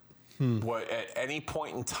any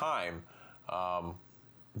point in time,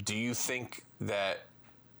 do you think that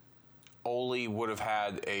Ole would have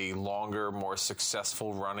had a longer, more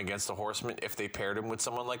successful run against the Horsemen if they paired him with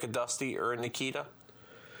someone like a Dusty or a Nikita?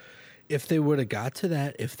 If they would have got to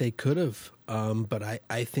that, if they could have. But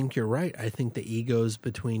I think you're right. I think the egos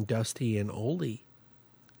between Dusty and Ole,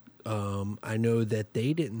 I know that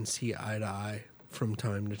they didn't see eye to eye from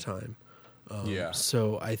time to time.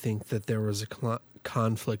 So I think that there was a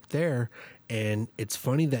conflict there. And it's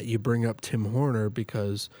funny that you bring up Tim Horner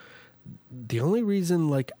because the only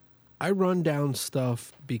reason, I run down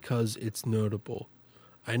stuff because it's notable.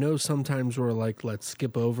 I know sometimes we're let's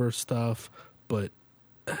skip over stuff, but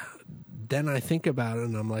then I think about it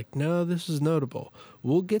and I'm like, no, this is notable.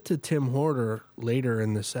 We'll get to Tim Horner later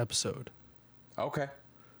in this episode. Okay.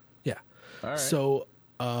 Yeah. All right. So,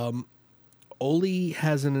 Oli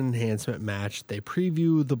has an enhancement match. They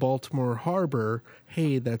preview the Baltimore Harbor.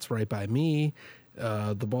 Hey, that's right by me.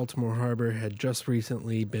 The Baltimore Harbor had just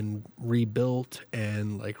recently been rebuilt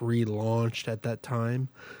and like relaunched at that time.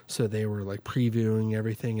 So they were like previewing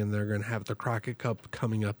everything, and they're going to have the Crockett Cup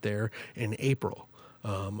coming up there in April.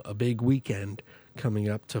 A big weekend coming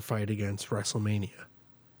up to fight against WrestleMania.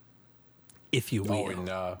 If you will.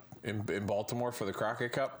 Oh, in Baltimore for the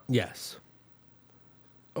Crockett Cup? Yes.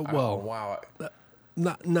 Well, wow.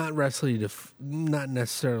 Not wrestling not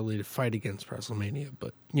necessarily to fight against WrestleMania,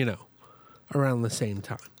 but around the same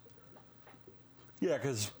time. Yeah,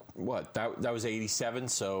 because that was 87,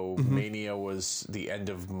 so Mania was the end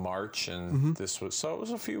of March, and it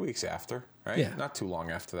was a few weeks after, right? Yeah, not too long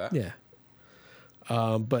after that. Yeah.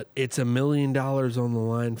 But it's $1 million on the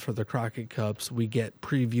line for the Crockett Cups. We get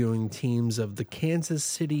previewing teams of the Kansas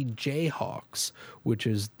City Jayhawks, which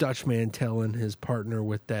is Dutch Mantel and his partner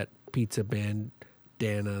with that pizza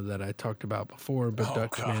bandana that I talked about before.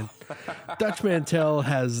 But Dutch Mantel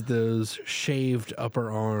has those shaved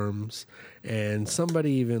upper arms, and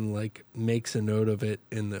somebody even like makes a note of it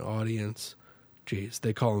in the audience. Jeez,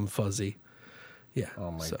 they call him Fuzzy. Yeah.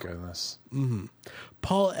 Oh, my goodness.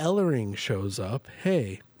 Paul Ellering shows up.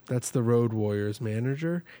 Hey, that's the Road Warriors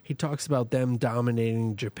manager. He talks about them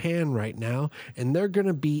dominating Japan right now, and they're going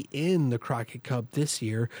to be in the Crockett Cup this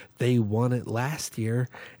year. They won it last year,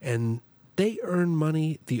 and they earn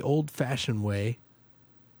money the old-fashioned way.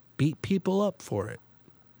 Beat people up for it.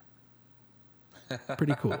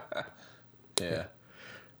 Pretty cool. Yeah.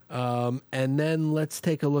 And then let's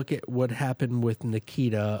take a look at what happened with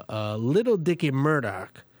Nikita. Little Dickie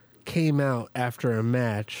Murdoch came out after a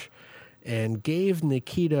match and gave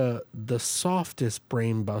Nikita the softest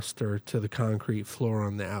brain buster to the concrete floor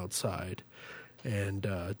on the outside. And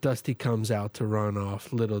Dusty comes out to run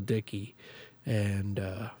off Little Dickie.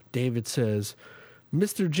 And David says,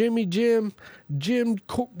 Mr. Jim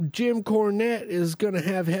Cornette is going to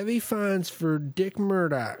have heavy fines for Dick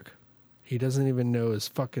Murdoch. He doesn't even know his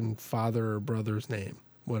fucking father or brother's name.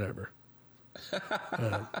 Whatever.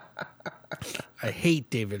 I hate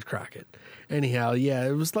David Crockett. Anyhow, yeah,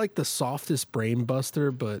 it was like the softest brain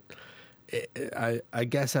buster, but I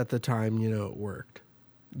guess at the time, it worked.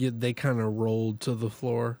 They kind of rolled to the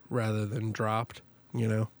floor rather than dropped,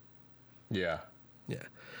 Yeah. Yeah.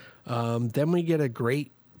 Then we get a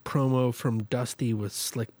great promo from Dusty with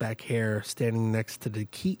slick back hair standing next to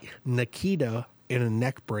Nikita in a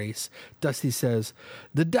neck brace. Dusty says,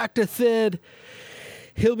 the doctor said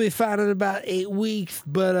he'll be fine in about 8 weeks,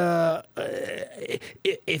 but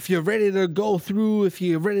if you're ready to go through with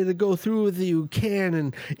it, you can,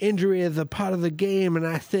 and injury is a part of the game. And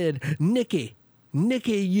I said, Nikki,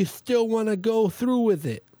 you still want to go through with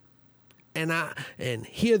it? And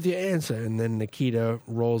here's your answer. And then Nikita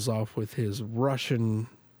rolls off with his Russian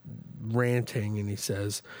ranting, and he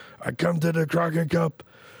says, I come to the Crockett Cup,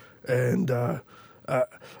 and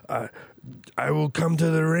I will come to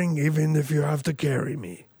the ring even if you have to carry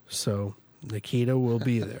me. So Nikita will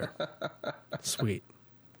be there. Sweet.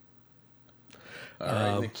 All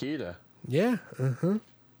right, Nikita. Yeah.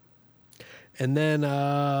 And then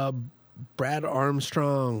Brad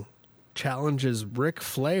Armstrong challenges Ric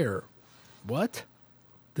Flair. What?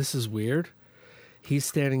 This is weird. He's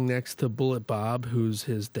standing next to Bullet Bob, who's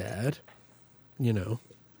his dad.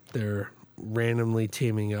 They're randomly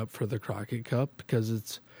teaming up for the Crockett Cup because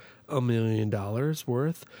it's $1 million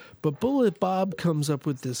worth. But Bullet Bob comes up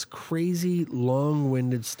with this crazy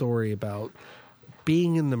long-winded story about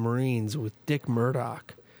being in the Marines with Dick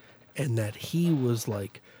Murdoch, and that he was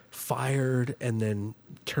like fired and then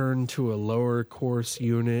turned to a lower course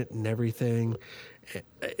unit and everything.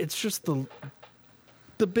 It's just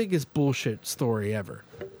the biggest bullshit story ever.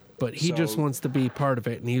 But he just wants to be part of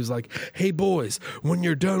it. And he was like, hey, boys, when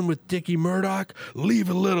you're done with Dickie Murdoch, leave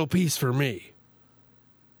a little piece for me.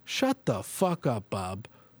 Shut the fuck up, Bob.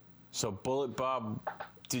 So Bullet Bob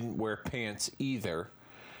didn't wear pants either.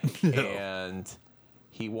 No. And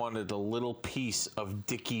he wanted a little piece of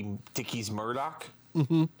Dickie's Murdoch?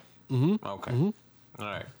 Mm-hmm. Okay. Mm-hmm. All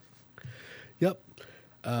right. Yep.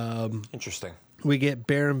 Interesting. We get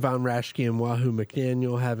Baron Von Raschke and Wahoo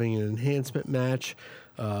McDaniel having an enhancement match,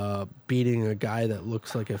 beating a guy that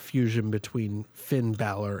looks like a fusion between Finn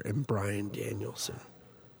Balor and Bryan Danielson.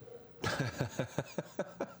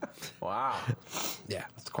 Wow. Yeah.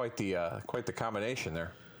 It's quite the combination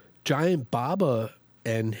there. Giant Baba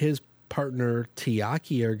and his partner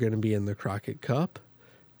Tiaki are going to be in the Crockett Cup.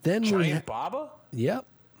 Then Giant Baba? Yep.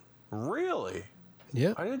 Really?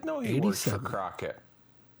 Yep. I didn't know he worked for Crockett.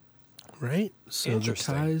 Right? So the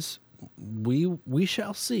guys, we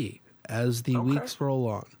shall see as the weeks roll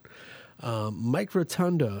on. Mike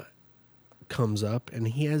Rotunda comes up, and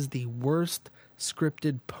he has the worst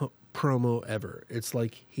scripted promo ever. It's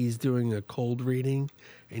like he's doing a cold reading,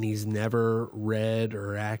 and he's never read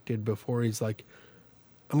or acted before. He's like,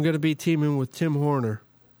 I'm going to be teaming with Tim Horner,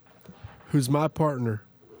 who's my partner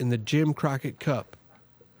in the Jim Crockett Cup,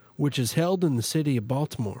 which is held in the city of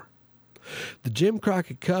Baltimore. The Jim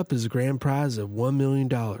Crockett Cup is a grand prize of $1 million.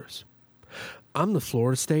 I'm the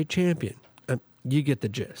Florida State champion. You get the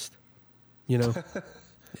gist. You know?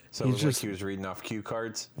 So it was like he was reading off cue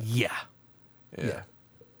cards? Yeah.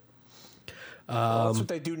 Well, that's what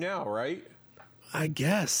they do now, right? I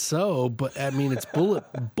guess so, but I mean, it's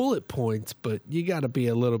bullet points, but you got to be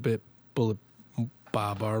a little bit bullet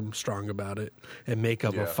Bob Armstrong about it and make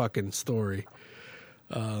up a fucking story.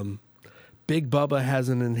 Big Bubba has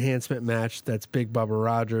an enhancement match. That's Big Bubba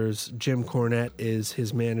Rogers. Jim Cornette is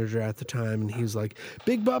his manager at the time, and he's like,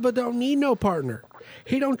 Big Bubba don't need no partner.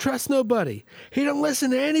 He don't trust nobody. He don't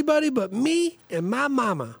listen to anybody but me and my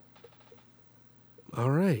mama.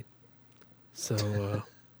 All right. So,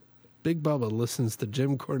 Big Bubba listens to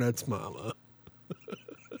Jim Cornette's mama.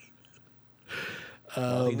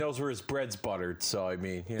 Well, he knows where his bread's buttered, so I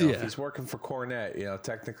mean, if he's working for Cornette,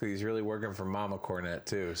 technically he's really working for Mama Cornette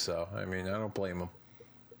too. So I mean, I don't blame him.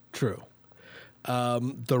 True.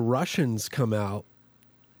 The Russians come out,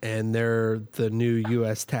 and they're the new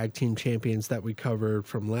U.S. Tag Team Champions that we covered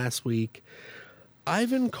from last week.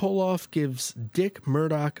 Ivan Koloff gives Dick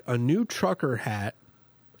Murdoch a new trucker hat,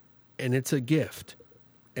 and it's a gift,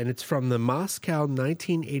 and it's from the Moscow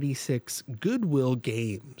 1986 Goodwill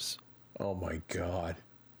Games. Oh, my God.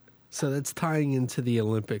 So that's tying into the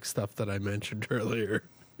Olympic stuff that I mentioned earlier.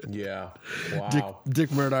 Yeah. Wow.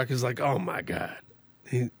 Dick Murdoch is like, oh, my God.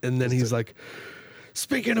 And then he's like,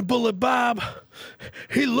 speaking of Bullet Bob,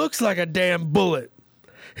 he looks like a damn bullet.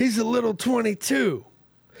 He's a little 22.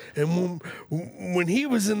 And when he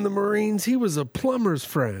was in the Marines, he was a plumber's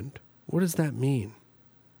friend. What does that mean?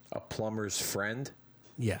 A plumber's friend?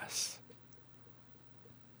 Yes.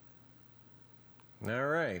 All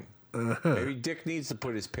right. Maybe Dick needs to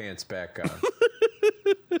put his pants back on.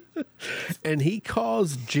 And he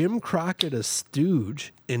calls Jim Crockett a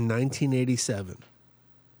stooge in 1987.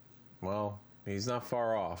 Well, he's not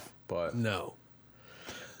far off, but... No.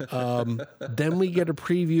 Then we get a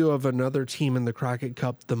preview of another team in the Crockett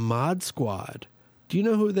Cup, the Mod Squad. Do you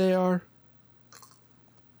know who they are?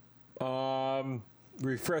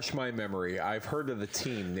 Refresh my memory. I've heard of the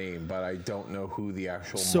team name, but I don't know who the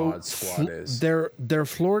actual Mod Squad is. They're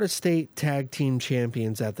Florida State Tag Team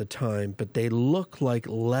Champions at the time, but they look like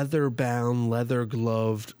leather-bound,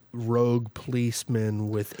 leather-gloved rogue policemen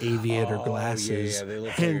with aviator glasses. Yeah, they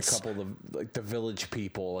look like a couple of the Village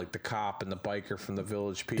People, like the cop and the biker from the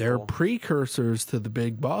Village People. They're precursors to the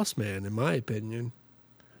Big Boss Man, in my opinion.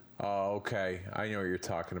 Oh, okay. I know what you're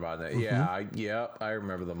talking about now. Yeah, I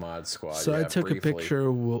remember the Mod Squad. So I took briefly. a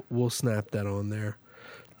picture. We'll snap that on there.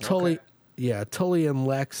 Tully and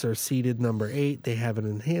Lex are seeded number 8. They have an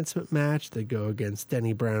enhancement match. They go against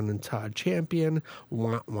Denny Brown and Todd Champion.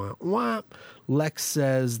 Wah, wah, wah. Lex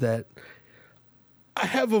says that I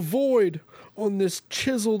have a void on this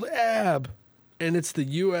chiseled ab, and it's the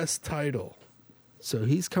U.S. title. So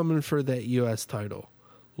he's coming for that U.S. title.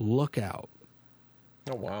 Look out.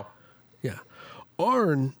 Oh, wow. Yeah.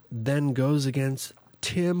 Arn then goes against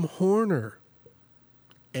Tim Horner.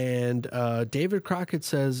 And David Crockett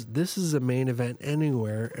says, this is a main event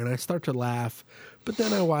anywhere. And I start to laugh, but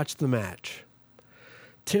then I watch the match.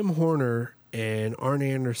 Tim Horner and Arn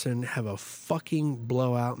Anderson have a fucking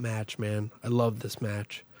blowout match, man. I love this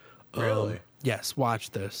match. Really? Yes, watch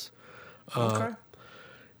this. Okay.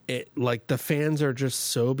 The fans are just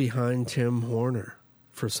so behind Tim Horner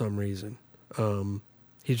for some reason.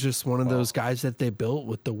 He's just one of those guys that they built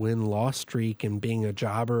with the win-loss streak and being a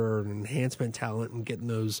jobber or an enhancement talent and getting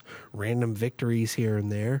those random victories here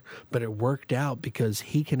and there. But it worked out because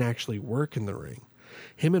he can actually work in the ring.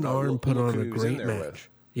 Him and Arn put on a great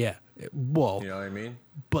match. Yeah. Well, you know what I mean?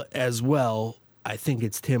 But as well, I think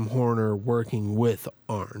it's Tim Horner working with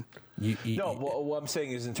Arn. What I'm saying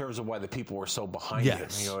is in terms of why the people were so behind him.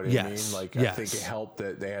 You know what I mean? Like, I think it helped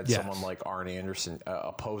that they had someone like Arn Anderson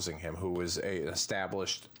opposing him, who was an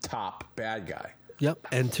established top bad guy. Yep.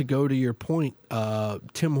 And to go to your point,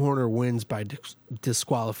 Tim Horner wins by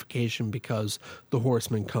disqualification because the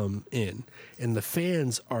Horsemen come in. And the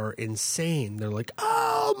fans are insane. They're like,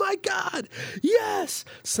 oh, my God, yes,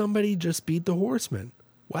 somebody just beat the Horsemen.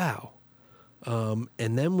 Wow.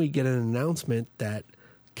 And then we get an announcement that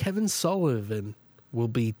Kevin Sullivan will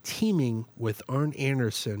be teaming with Arn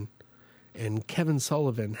Anderson, and Kevin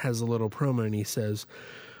Sullivan has a little promo, and he says,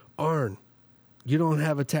 Arn, You don't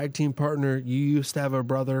have a tag team partner. You used to have a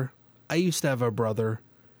brother. I used to have a brother.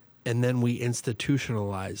 And then we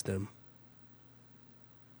institutionalized him.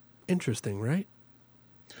 Interesting, right?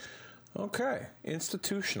 Okay,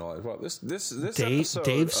 institutionalized. Well, this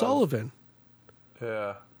Dave Sullivan.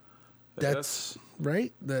 Yeah, That's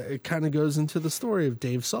right. It kind of goes into the story of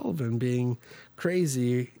Dave Sullivan being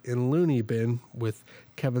crazy in Looney Bin with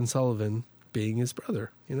Kevin Sullivan being his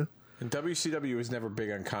brother. You know. And WCW was never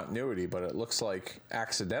big on continuity, but it looks like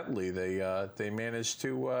accidentally they managed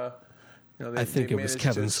to. I think it was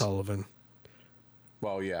Kevin Sullivan.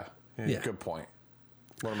 Well, yeah. Good point.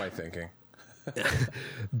 What am I thinking?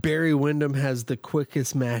 Barry Windham has the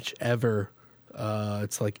quickest match ever.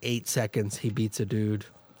 It's like 8 seconds. He beats a dude.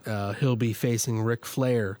 He'll be facing Ric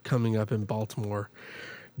Flair coming up in Baltimore.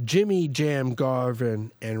 Jimmy Jam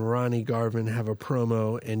Garvin and Ronnie Garvin have a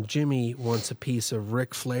promo, and Jimmy wants a piece of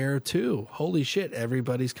Ric Flair too. Holy shit,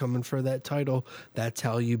 everybody's coming for that title. That's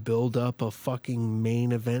how you build up a fucking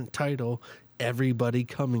main event title. Everybody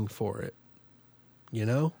coming for it. You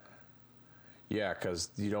know? Yeah, because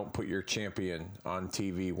you don't put your champion on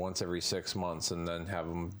TV once every 6 months and then have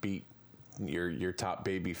them beat your top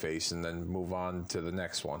babyface and then move on to the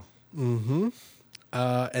next one. Mm-hmm.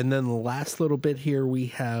 And then the last little bit here, we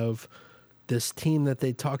have this team that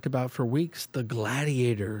they talked about for weeks, the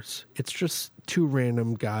Gladiators. It's just two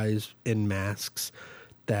random guys in masks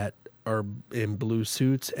that are in blue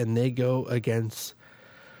suits, and they go against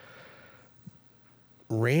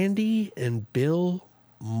Randy and Bill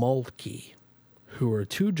Mulkey, who are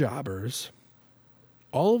two jobbers.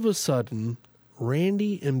 All of a sudden,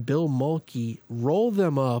 Randy and Bill Mulkey roll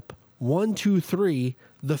them up 1, 2, 3.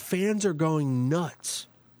 The fans are going nuts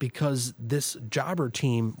because this jobber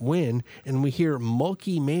team win, and we hear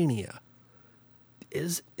Mulkey Mania.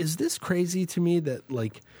 Is this crazy to me that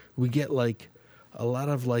like we get like a lot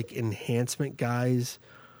of like enhancement guys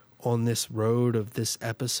on this road of this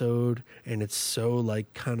episode, and it's so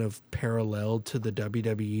like kind of parallel to the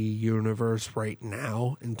WWE universe right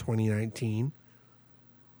now in 2019?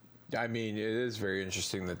 I mean, it is very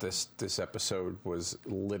interesting that this episode was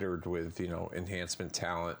littered with, enhancement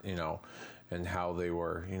talent, and how they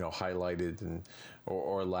were, highlighted and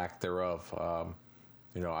or lack thereof.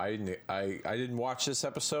 I didn't watch this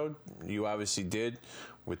episode. You obviously did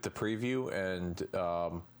with the preview, and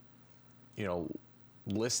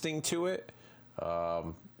listening to it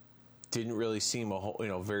didn't really seem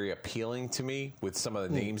very appealing to me with some of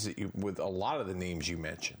the names with a lot of the names you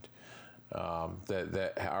mentioned.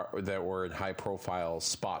 That were in high profile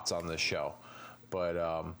spots on this show, but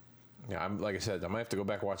like I said, I might have to go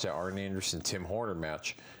back and watch that Arn Anderson Tim Horner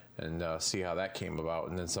match and see how that came about,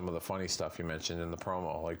 and then some of the funny stuff you mentioned in the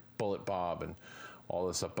promo, like Bullet Bob and all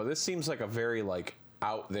this stuff. But this seems like a very like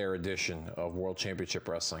out there edition of World Championship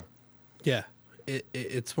Wrestling. Yeah,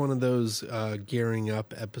 it's one of those gearing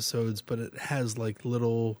up episodes, but it has like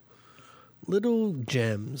little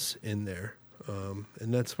gems in there.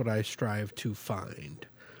 And that's what I strive to find.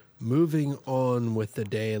 Moving on with the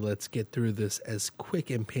day, let's get through this as quick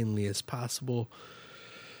and painlessly as possible.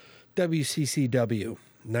 WCCW,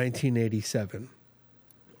 1987.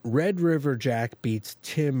 Red River Jack beats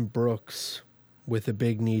Tim Brooks with a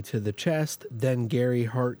big knee to the chest. Then Gary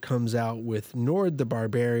Hart comes out with Nord the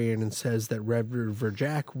Barbarian and says that Red River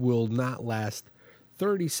Jack will not last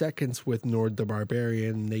 30 seconds with Nord the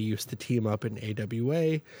Barbarian. They used to team up in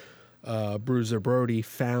AWA. Bruiser Brody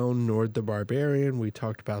found Nord the Barbarian. We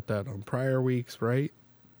talked about that on prior weeks, right?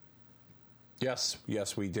 Yes,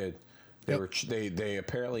 we did. They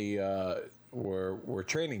apparently were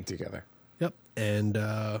training together. Yep, and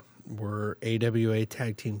were AWA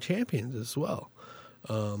Tag Team Champions as well.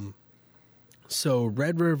 So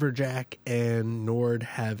Red River Jack and Nord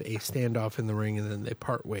have a standoff in the ring, and then they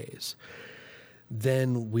part ways.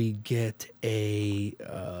 Then we get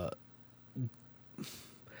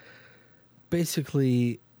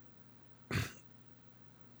basically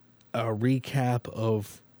a recap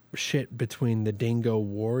of shit between the Dingo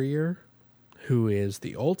Warrior, who is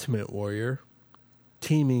the Ultimate Warrior,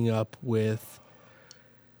 teaming up with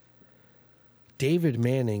David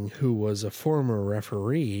Manning, who was a former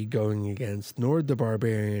referee, going against Nord the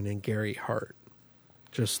Barbarian and Gary Hart.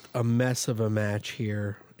 Just a mess of a match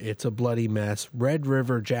here. It's a bloody mess. Red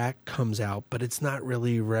River Jack comes out, but it's not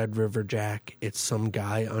really Red River Jack. It's some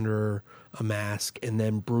guy under a mask. And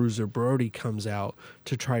then Bruiser Brody comes out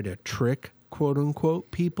to try to trick, quote unquote,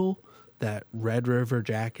 people that Red River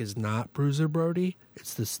Jack is not Bruiser Brody.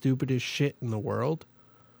 It's the stupidest shit in the world.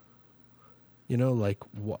 Like,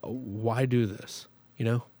 why do this?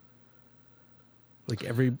 Like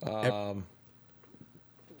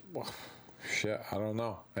Shit, I don't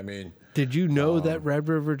know. I mean, did you know that Red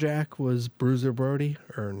River Jack was Bruiser Brody,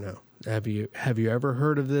 or no? Have you ever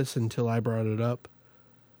heard of this until I brought it up?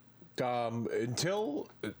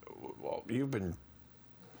 You've been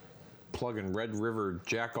plugging Red River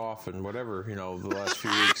Jack off and whatever, the last few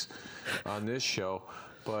weeks on this show,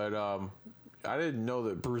 but I didn't know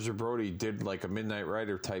that Bruiser Brody did like a Midnight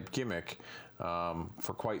Rider type gimmick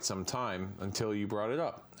for quite some time until you brought it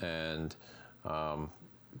up. And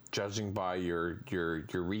judging by your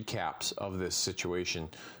recaps of this situation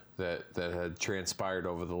that had transpired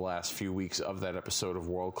over the last few weeks of that episode of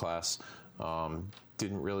World Class,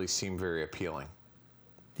 didn't really seem very appealing.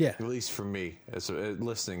 Yeah, at least for me, as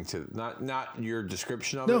listening to not your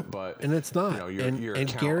description of it, but and it's not. Your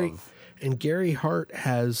And Gary Hart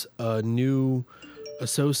has a new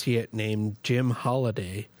associate named Jim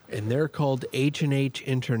Holiday, and they're called H&H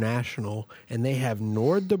International, and they have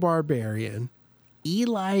Nord the Barbarian,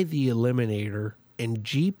 Eli the Eliminator, and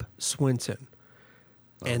Jeep Swinson.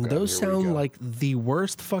 And those sound like the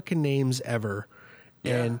worst fucking names ever.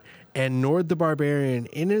 Yeah. And Nord the Barbarian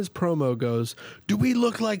in his promo goes, "Do we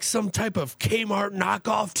look like some type of Kmart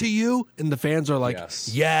knockoff to you?" And the fans are like, Yes.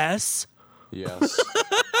 Yes.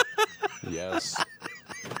 Yes.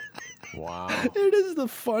 Wow. It is the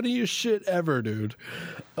funniest shit ever, dude.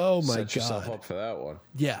 Oh my God. Set yourself up for that one.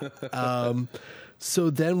 Yeah. So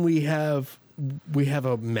then we have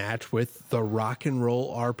a match with the Rock and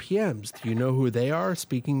Roll RPMs. Do you know who they are?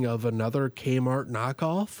 Speaking of another Kmart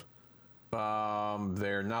knockoff.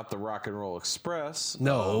 They're not the Rock and Roll Express.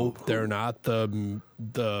 No, they're not the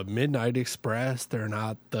Midnight Express. They're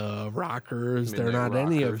not the Rockers. They're not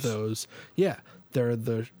any of those. Yeah, they're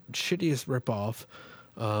the shittiest ripoff.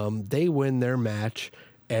 They win their match,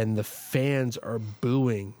 and the fans are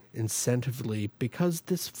booing incentively because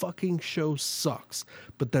this fucking show sucks.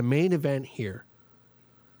 But the main event here,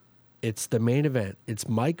 it's the main event. It's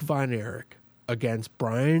Mike Von Erich against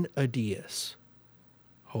Brian Adias.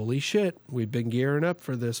 Holy shit, we've been gearing up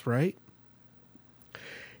for this, right?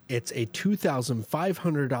 It's a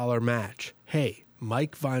 $2,500 match. Hey,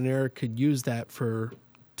 Mike Von Erich could use that to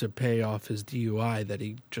pay off his DUI that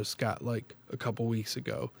he just got like a couple weeks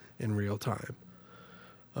ago in real time.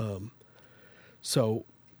 So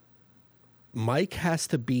Mike has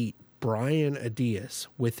to beat Brian Adias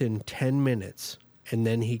within 10 minutes, and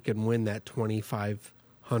then he can win that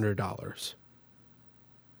 $2,500.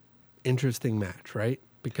 Interesting match, right?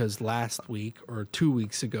 Because last week or 2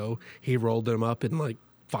 weeks ago, he rolled him up in like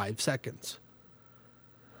 5 seconds.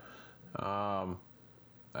 I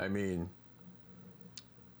mean,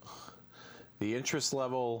 the interest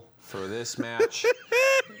level for this match,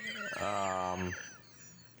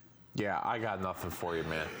 yeah, I got nothing for you,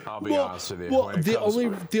 man. I'll be honest with you. Well,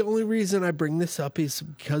 the only reason I bring this up is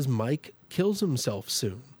because Mike kills himself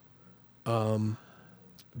soon.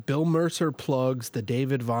 Bill Mercer plugs the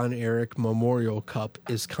David Von Erich Memorial Cup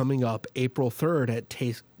is coming up April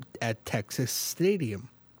 3rd at Texas Stadium.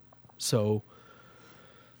 So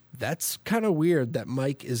that's kind of weird that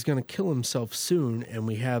Mike is going to kill himself soon, and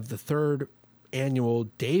we have the 3rd annual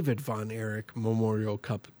David Von Erich Memorial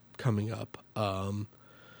Cup coming up.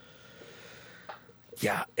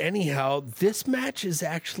 Yeah, anyhow, this match is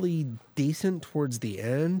actually decent towards the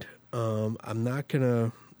end. I'm not going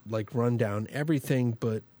to run down everything,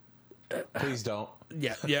 but please don't.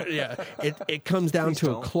 Yeah. It comes down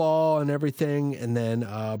to a claw and everything, and then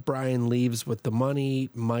Brian leaves with the money.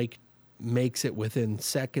 Mike makes it within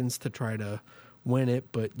seconds to try to win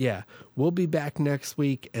it, but yeah, we'll be back next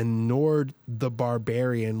week, and Nord the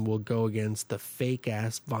Barbarian will go against the fake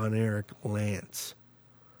ass Von Erich Lance.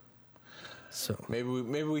 So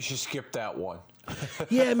maybe we should skip that one.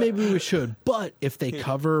 Yeah, maybe we should. But if they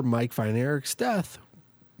cover Mike Von Erich's death,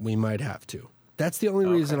 we might have to. That's the only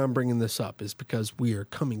reason I'm bringing this up, is because we are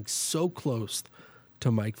coming so close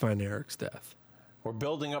to Mike Von Erich's death. We're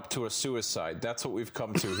building up to a suicide. That's what we've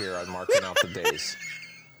come to here on Marking Out the Days.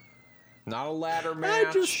 Not a ladder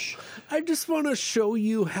match. I just want to show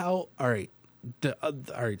you how. All right. All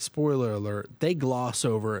right, spoiler alert. They gloss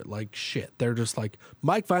over it like shit. They're just like,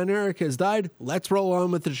 Mike Von Erich has died. Let's roll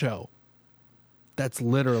on with the show. That's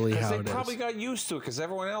literally how it is. They probably got used to it because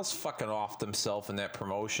everyone else fucking offed themselves in that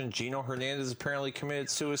promotion. Gino Hernandez apparently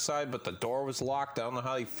committed suicide, but the door was locked. I don't know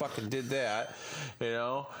how he fucking did that. The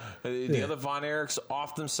other Von Erichs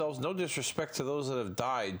offed themselves. No disrespect to those that have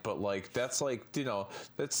died, but that's the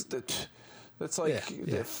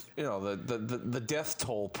death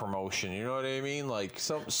toll promotion. You know what I mean?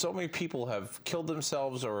 So many people have killed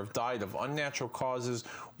themselves or have died of unnatural causes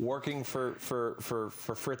working for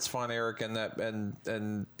Fritz Von Erich and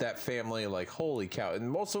that family. Holy cow!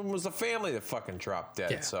 And most of them was the family that fucking dropped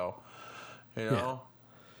dead. Yeah. So You know?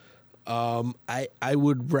 I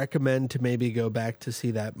would recommend to maybe go back to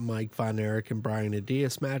see that Mike Von Erich and Brian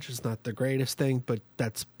Adias match. It's not the greatest thing, but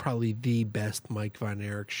that's probably the best Mike Von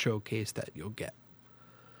Erich showcase that you'll get.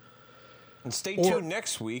 And stay tuned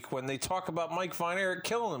next week when they talk about Mike Von Erich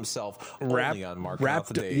killing himself only on Marking Out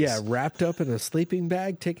the Days. Yeah, wrapped up in a sleeping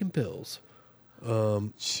bag, taking pills.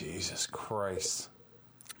 Jesus Christ.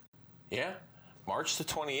 Yeah, March the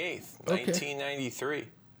 28th, 1993.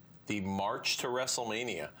 The March to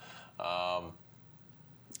WrestleMania. Not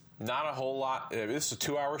a whole lot. This is a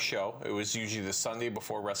 2-hour show. It was usually the Sunday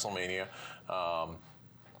before WrestleMania.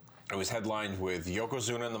 It was headlined with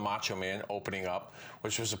Yokozuna and the Macho Man opening up,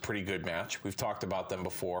 which was a pretty good match. We've talked about them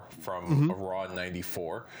before from Raw in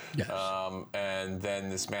 '94. Yes. And then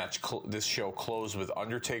this show closed with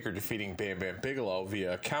Undertaker defeating Bam Bam Bigelow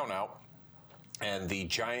via countout. And the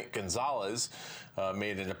Giant Gonzalez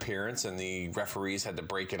made an appearance, and the referees had to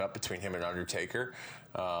break it up between him and Undertaker.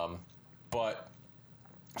 But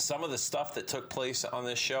some of the stuff that took place on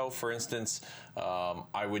this show, for instance,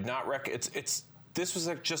 I would not recommend. This was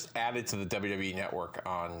just added to the WWE Network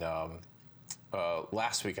on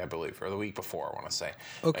last week, I believe, or the week before, I want to say.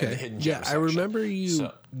 Okay. Yeah, I remember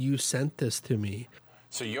you sent this to me.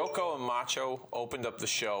 So Yoko and Macho opened up the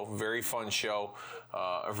show. Very fun show.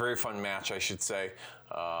 A very fun match, I should say.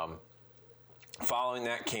 Following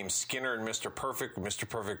that came Skinner and Mr. Perfect. Mr.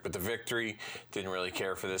 Perfect with the victory. Didn't really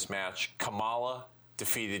care for this match. Kamala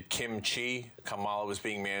defeated Kim Chi. Kamala was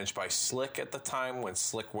being managed by Slick at the time when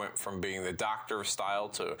Slick went from being the Doctor style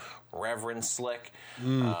to Reverend Slick.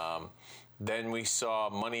 Then we saw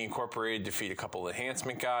Money Incorporated defeat a couple of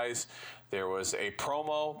enhancement guys. There was a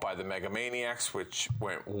promo by the Megamaniacs, which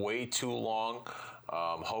went way too long.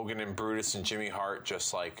 Hogan and Brutus and Jimmy Hart,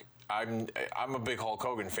 just like I'm a big Hulk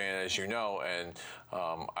Hogan fan, as you know, and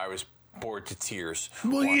I was bored to tears.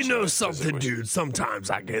 Well, you know something, dude. Sometimes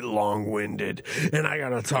I get long-winded, and I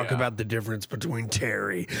gotta talk about the difference between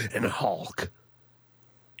Terry and Hulk.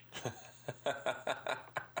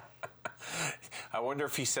 I wonder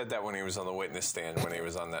if he said that when he was on the witness stand, when he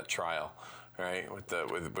was on that trial, right, with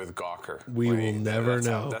Gawker. We will never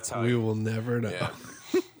know. We will never know. Yeah.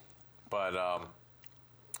 But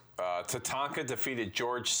Tatanka defeated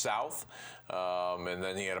George South, and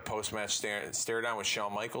then he had a post-match stare down with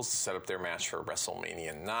Shawn Michaels to set up their match for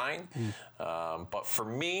WrestleMania 9. But for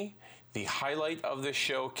me, the highlight of this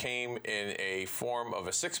show came in a form of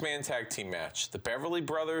a 6-man tag team match. The Beverly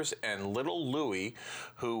Brothers and Little Louie,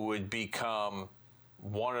 who would become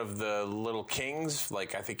one of the Little Kings,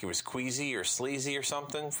 like I think it was Queasy or Sleazy or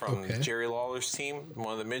something from Jerry Lawler's team,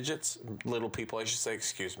 one of the midgets, little people, I should say,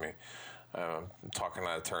 excuse me. I'm talking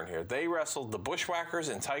out of turn here. They wrestled the Bushwhackers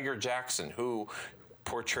and Tiger Jackson, who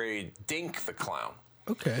portrayed Dink the Clown.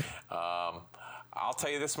 Okay. I'll tell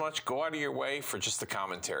you this much. Go out of your way for just the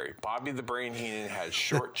commentary. Bobby the Brain Heenan had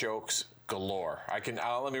short jokes galore.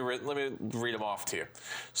 Let me read them off to you.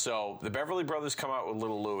 So the Beverly Brothers come out with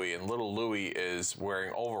Little Louie, and Little Louie is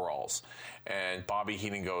wearing overalls. And Bobby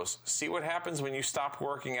Heenan goes, "See what happens when you stop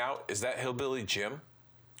working out? Is that Hillbilly Jim?"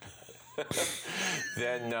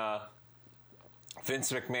 Then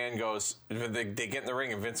Vince McMahon goes, they get in the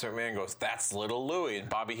ring, and Vince McMahon goes, "That's Little Louie." And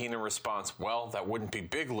Bobby Heenan responds, "Well, that wouldn't be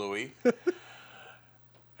Big Louie."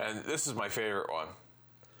 And this is my favorite one.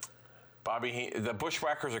 The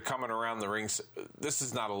Bushwhackers are coming around the ring. This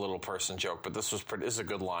is not a little person joke, but this is a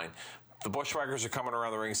good line. The Bushwhackers are coming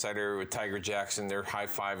around the ringside area with Tiger Jackson. They're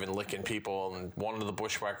high-fiving, licking people, and one of the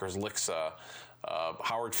Bushwhackers licks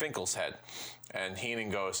Howard Finkel's head. And Heenan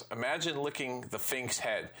goes, "Imagine licking the Fink's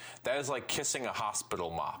head. That is like kissing a hospital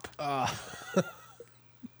mop."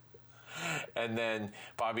 And then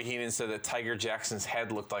Bobby Heenan said that Tiger Jackson's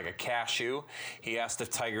head looked like a cashew. He asked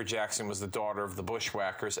if Tiger Jackson was the daughter of the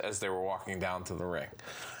Bushwhackers as they were walking down to the ring.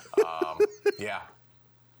 Yeah.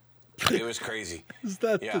 It was crazy. Is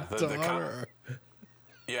that the daughter?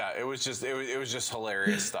 Yeah, it was just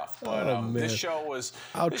hilarious stuff. But this show was.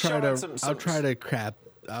 I'll try to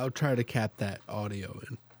cap that audio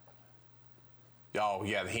in. Oh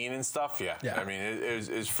yeah, the Heenan stuff. Yeah. I mean, it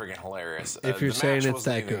was freaking hilarious. If you're saying it's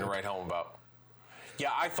that good, to write home about.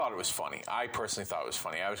 Yeah, I thought it was funny. I personally thought it was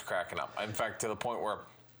funny. I was cracking up. In fact, to the point where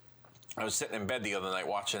I was sitting in bed the other night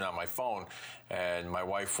watching it on my phone, and my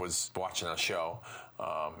wife was watching a show,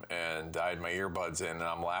 and I had my earbuds in, and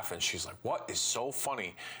I'm laughing. She's like, "What is so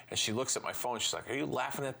funny?" And she looks at my phone. She's like, "Are you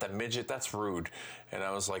laughing at the midget? That's rude." And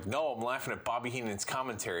I was like, "No, I'm laughing at Bobby Heenan's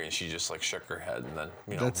commentary." And she just like shook her head, and then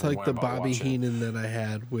that's like the Bobby Heenan that I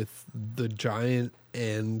had with the Giant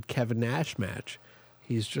and Kevin Nash match.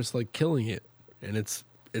 He's just like killing it, and it's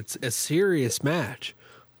a serious match,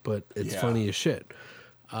 but it's funny as shit.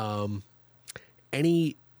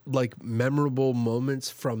 any like memorable moments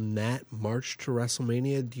from that March to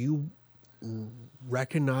WrestleMania? Do you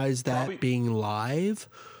recognize that Probably. being live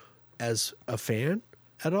as a fan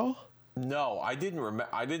at all? No, I didn't remember.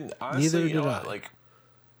 I didn't. Honestly, Neither you know did what, I. like,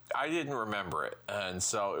 I didn't remember it, and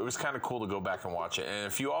so it was kind of cool to go back and watch it. And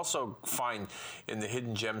if you also find in the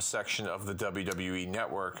hidden gems section of the WWE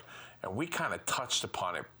Network, and we kind of touched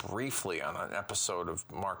upon it briefly on an episode of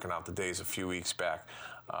Marking Out the Days a few weeks back.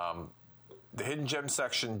 The hidden gems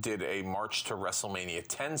section did a March to WrestleMania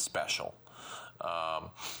 10 special.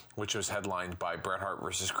 Which was headlined by Bret Hart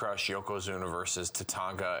versus Crush, Yokozuna versus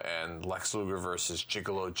Tatanka, and Lex Luger versus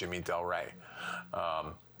Gigolo Jimmy Del Rey,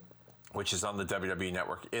 which is on the WWE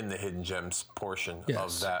Network in the Hidden Gems portion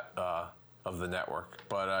of that of the network.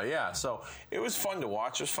 But yeah, so it was fun to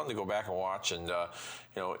watch. It was fun to go back and watch, and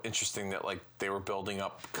interesting that like they were building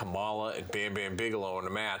up Kamala and Bam Bam Bigelow in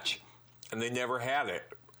a match, and they never had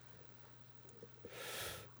it.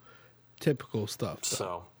 Typical stuff. Though.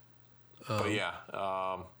 So. But yeah,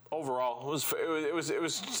 overall, it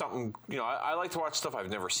was something. I like to watch stuff I've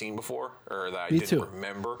never seen before or that I didn't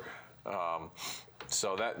remember.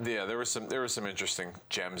 So that there was some interesting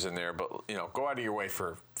gems in there. But go out of your way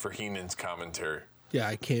for Heenan's commentary. Yeah,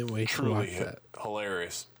 I can't wait to watch that.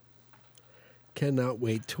 Hilarious. Cannot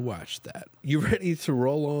wait to watch that. You ready to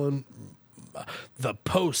roll on the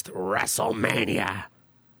post WrestleMania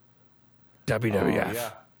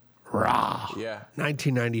WWF Raw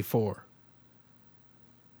 1994?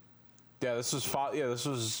 Yeah, this was following.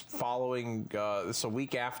 This is a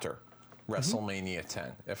week after WrestleMania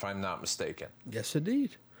 10, if I'm not mistaken. Yes,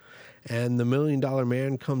 indeed. And the $1 Million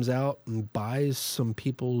Man comes out and buys some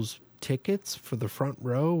people's tickets for the front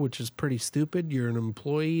row, which is pretty stupid. You're an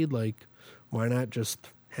employee, like, why not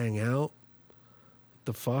just hang out?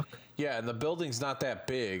 The fuck? Yeah, and the building's not that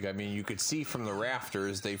big. I mean, you could see from the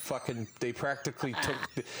rafters. They practically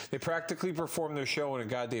performed their show in a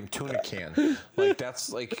goddamn tuna can. Like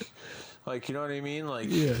that's like you know what I mean? Like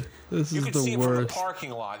yeah, this you is could the see worst. it from the parking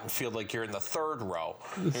lot and feel like you're in the third row.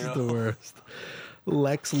 This is the worst.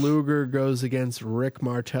 Lex Luger goes against Rick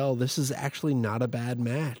Martel. This is actually not a bad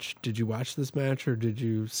match. Did you watch this match, or did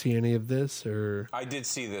you see any of this? Or I did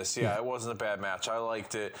see this. Yeah, it wasn't a bad match. I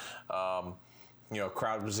liked it.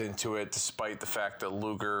 Crowd was into it, despite the fact that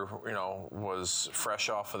Luger, was fresh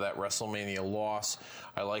off of that WrestleMania loss.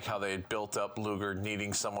 I like how they had built up Luger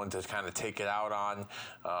needing someone to kind of take it out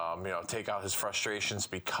on, take out his frustrations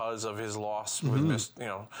because of his loss with,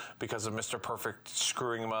 because of Mr. Perfect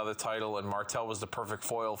screwing him out of the title, and Martel was the perfect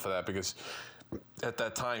foil for that because at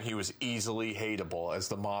that time he was easily hateable as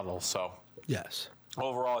the model. So yes,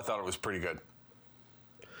 overall, I thought it was pretty good.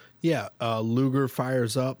 Yeah, Luger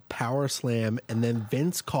fires up, power slam, and then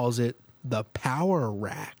Vince calls it the power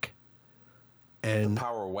rack. And the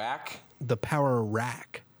power whack? The power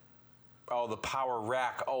rack. Oh, the power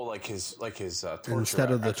rack. Oh, like his torture Instead rack.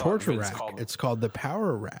 of the torture rack, it's called the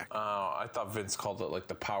power rack. Oh, I thought Vince called it like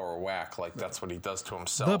the power whack, like that's what he does to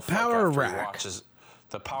himself. The power rack.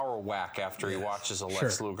 The power whack after he watches a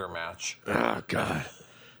Lex Luger match. Oh, God.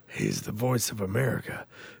 He's the voice of America.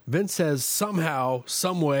 Vince says somehow,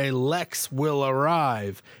 someway, Lex will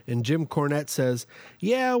arrive. And Jim Cornette says,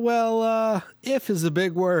 yeah, well, if is a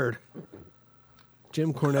big word.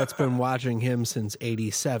 Jim Cornette's been watching him since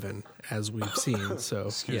 87, as we've seen. So,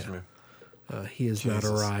 Excuse me. He has not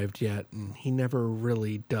arrived yet, and he never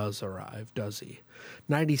really does arrive, does he?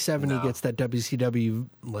 97, he gets that WCW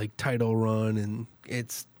title run, and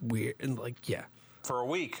it's weird. And for a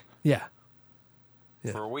week. Yeah.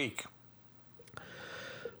 For a week.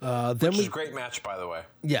 Then Which is a great match, by the way.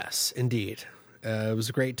 Yes, indeed. It was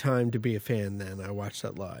a great time to be a fan then. I watched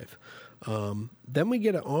that live. Then we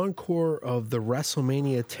get an encore of the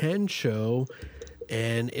WrestleMania 10 show,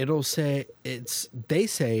 and they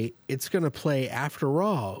say it's going to play after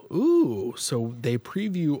Raw. Ooh, so they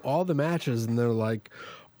preview all the matches, and they're like,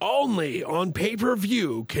 only on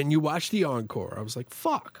pay-per-view can you watch the encore. I was like,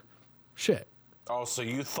 fuck. Shit. Oh, so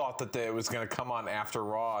you thought that it was going to come on after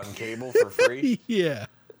Raw on cable for free? Yeah.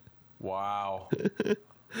 Wow.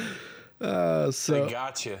 So they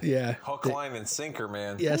got you. Yeah. Hook, line, and sinker,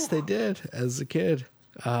 man. Yes, they did as a kid.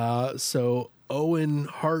 So Owen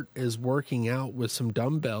Hart is working out with some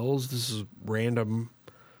dumbbells. This is random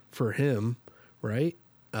for him, right?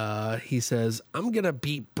 He says, I'm going to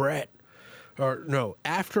beat Bret. Or no,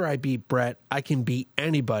 after I beat Bret, I can beat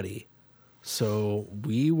anybody. So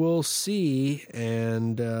we will see.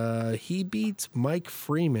 And he beats Mike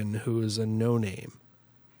Freeman, who is a no-name.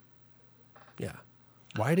 Yeah.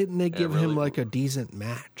 Why didn't they give him a decent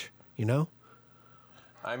match,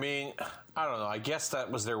 I mean, I don't know. I guess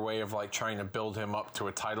that was their way of like trying to build him up to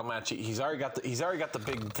a title match. He's already got the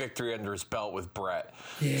big victory under his belt with Brett.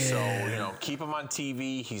 Yeah. So keep him on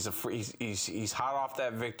TV. He's hot off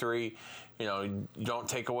that victory. You don't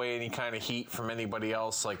take away any kind of heat from anybody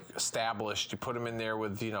else like established. You put him in there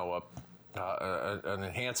with an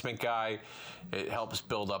enhancement guy. It helps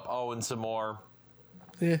build up Owen some more.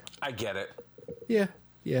 Yeah, I get it. Yeah.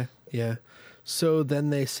 So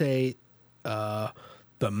then they say,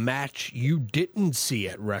 the match you didn't see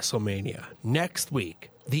at WrestleMania next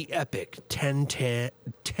week, the epic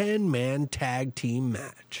 10-man tag team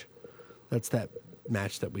match. That's that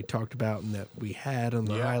match that we talked about and that we had on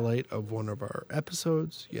the highlight of one of our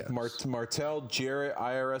episodes. Yes. Martel, Jarrett,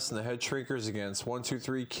 IRS, and the Head Shrinkers against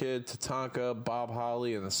 1-2-3 Kid, Tatanka, Bob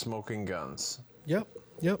Holly, and the Smoking Guns. Yep.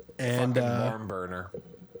 And barn burner.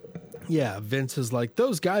 Yeah, Vince is like,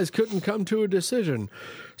 those guys couldn't come to a decision.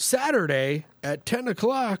 Saturday at 10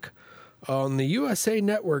 o'clock on the USA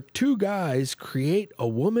Network, 2 guys create a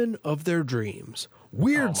woman of their dreams.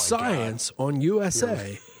 Weird Science on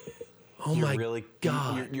USA.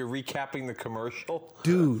 God. You're recapping the commercial?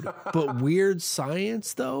 Dude, but Weird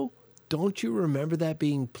Science, though, don't you remember that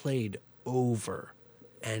being played over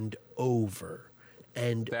and over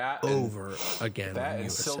and over again that on and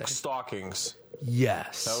USA? Silk Stockings.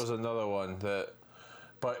 Yes. That was another one.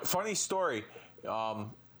 But funny story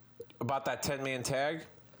about that 10-man tag.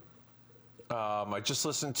 I just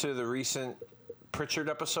listened to the recent Pritchard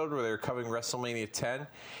episode where they were covering WrestleMania 10,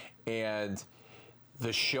 and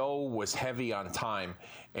the show was heavy on time.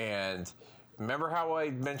 And remember how I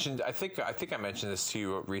mentioned? I think I mentioned this to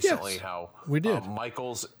you recently. Yes, how we did.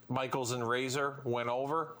 Michaels and Razor went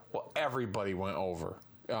over. Well, everybody went over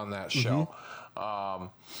on that show. Mm-hmm.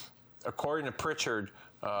 According to Pritchard,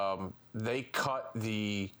 they cut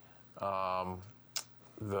the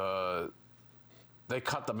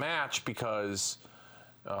match because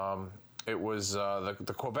it was the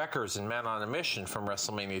Quebecers and Men on a Mission from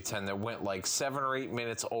WrestleMania 10 that went like 7 or 8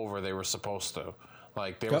 minutes over they were supposed to.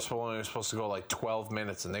 Like they were supposed to go like 12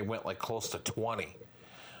 minutes, and they went like close to 20.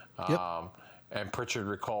 And Pritchard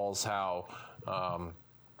recalls how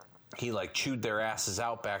he like chewed their asses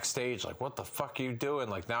out backstage, like, what the fuck are you doing?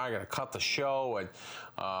 Like, now I got to cut the show, and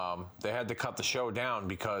they had to cut the show down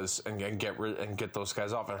because and get those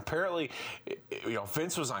guys off. And apparently,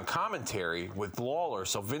 Vince was on commentary with Lawler,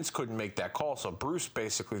 so Vince couldn't make that call. So Bruce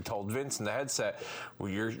basically told Vince in the headset, "Well,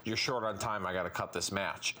 you're short on time. I got to cut this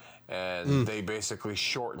match." And they basically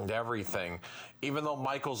shortened everything, even though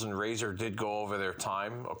Michaels and Razor did go over their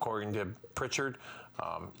time, according to Pritchard.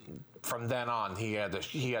 From then on, he had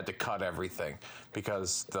to cut everything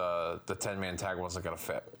because the 10-man tag wasn't going to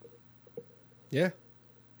fit. Yeah,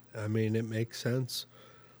 I mean, it makes sense,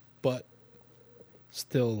 but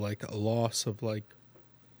still, like, a loss of like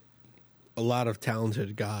a lot of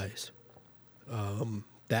talented guys.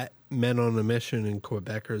 That Men on a Mission and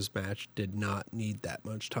Quebecers match did not need that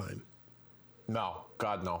much time. No,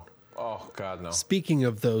 God no. Oh, God, no. Speaking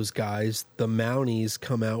of those guys, the Mounties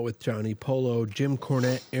come out with Johnny Polo. Jim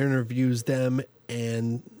Cornette interviews them,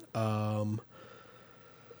 and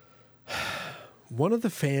one of the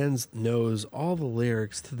fans knows all the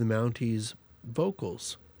lyrics to the Mounties'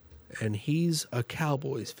 vocals, and he's a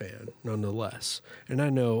Cowboys fan, nonetheless. And I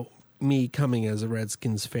know, me coming as a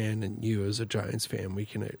Redskins fan and you as a Giants fan, we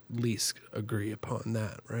can at least agree upon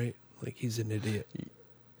that, right? Like, he's an idiot.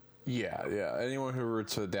 Yeah. Anyone who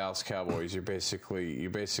roots for the Dallas Cowboys, you're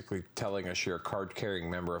basically telling us you're a card-carrying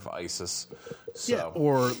member of ISIS. So. Yeah,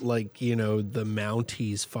 or like, the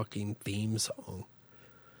Mounties fucking theme song.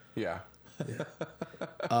 Yeah.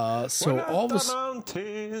 So we're all not of the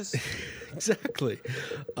Mounties. Exactly.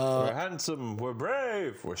 We're handsome, we're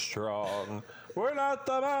brave, we're strong. We're not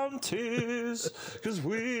the Mounties, because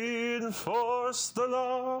we enforce the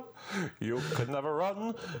law. You could never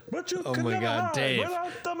run, but you can never hide. Dave. We're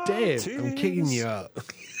not the Dave, Mounties. I'm kicking you up.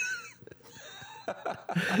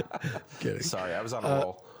 Kidding. Sorry, I was on a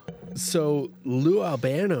roll. So Lou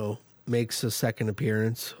Albano makes a second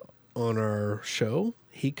appearance on our show.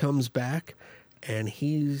 He comes back and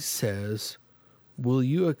he says, "Will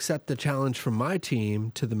you accept the challenge from my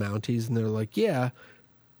team to the Mounties?" And they're like, "Yeah."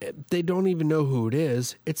 They don't even know who it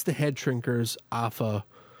is. It's the Head Shrinkers, Afa,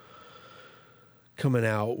 coming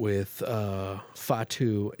out with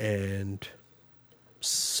Fatu and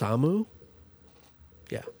Samu.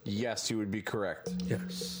 Yeah. Yes, you would be correct.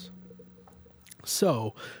 Yes.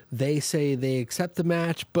 So they say they accept the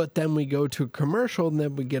match, but then we go to a commercial, and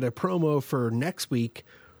then we get a promo for next week,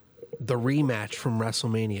 the rematch from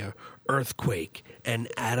WrestleMania, Earthquake and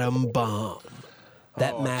Adam Bomb.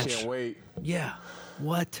 That match. I can't wait. Yeah.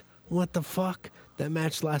 What the fuck? That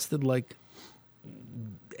match lasted like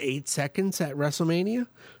 8 seconds at WrestleMania.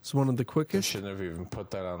 It's one of the They quickest. shouldn't have even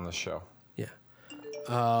put that on the show.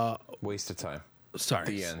 Yeah. Waste of time. Sorry.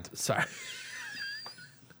 The end. Sorry.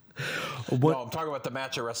 No, I'm talking about the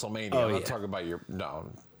match at WrestleMania. I'm not talking about your...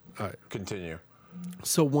 No. All right. Continue.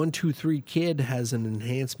 So 1-2-3 Kid has an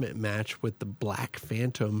enhancement match with the Black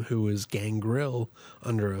Phantom, who is Gangrel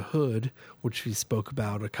under a hood, which we spoke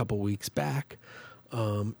about a couple weeks back.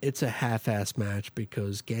 It's a half-ass match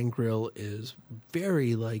because Gangrel is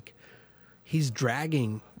very he's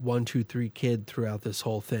dragging 1-2-3 Kid throughout this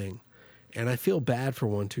whole thing, and I feel bad for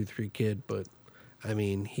 1-2-3 Kid, but I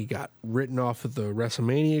mean, he got written off of the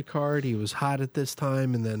WrestleMania card. He was hot at this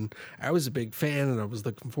time, and then I was a big fan, and I was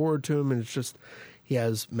looking forward to him. And it's just he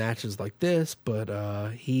has matches like this,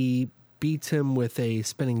 but he beats him with a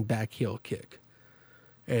spinning back heel kick.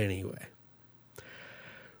 Anyway,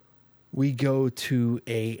 we go to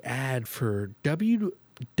a ad for WWF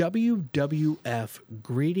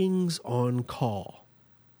Greetings on Call.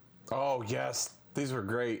 Oh, yes. These were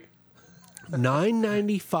great.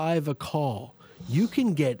 $9.95 a call. You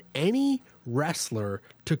can get any wrestler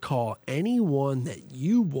to call anyone that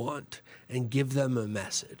you want and give them a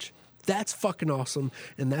message. That's fucking awesome,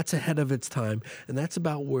 and that's ahead of its time, and that's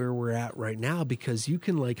about where we're at right now because you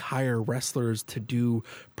can hire wrestlers to do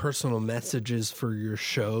personal messages for your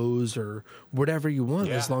shows or whatever you want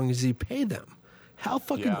as long as you pay them. How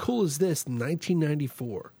fucking cool is this in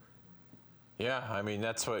 1994? Yeah, I mean,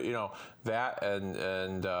 that's what, that and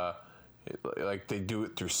they do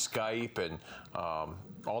it through Skype and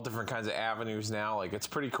all different kinds of avenues now. It's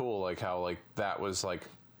pretty cool, how that was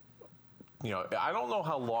I don't know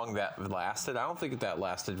how long that lasted. I don't think that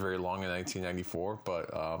lasted very long in 1994,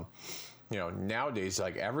 but nowadays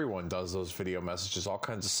everyone does those video messages, all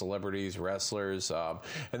kinds of celebrities, wrestlers,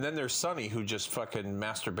 and then there's Sunny who just fucking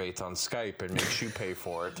masturbates on Skype and makes you pay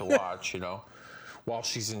for it to watch, while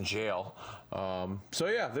she's in jail. So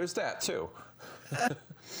yeah, there's that too.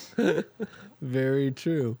 Very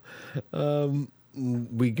true.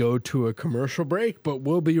 We go to a commercial break, but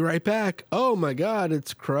we'll be right back. Oh my God,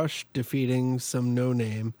 it's Crush defeating some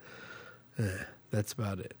no-name. That's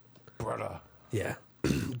about it. Brother. Yeah.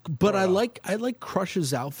 But I like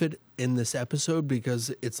Crush's outfit in this episode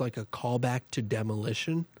because it's like a callback to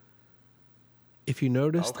Demolition. If you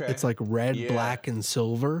noticed, it's red, black, and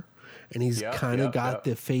silver. And he's kind of got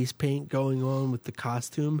the face paint going on with the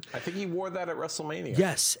costume. I think he wore that at WrestleMania.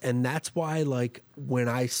 Yes, and that's why, when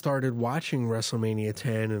I started watching WrestleMania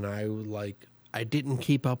 10, and I didn't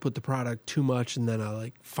keep up with the product too much, and then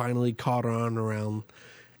I finally caught on around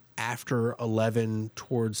after 11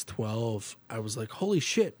 towards 12. I was like, holy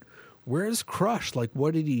shit, where's Crush?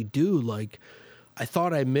 What did he do? I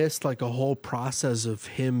thought I missed a whole process of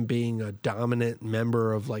him being a dominant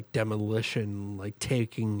member of Demolition,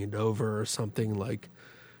 taking it over or something I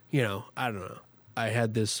don't know. I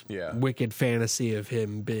had this wicked fantasy of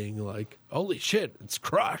him being holy shit, it's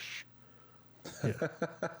Crush. Yeah.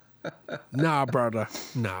 Nah, brother.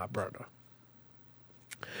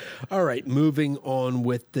 All right, moving on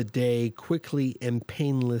with the day quickly and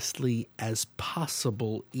painlessly as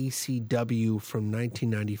possible. ECW from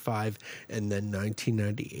 1995 and then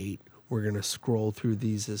 1998. We're going to scroll through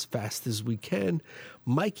these as fast as we can.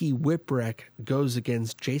 Mikey Whipwreck goes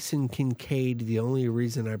against Jason Kincaid. The only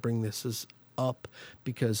reason I bring this is up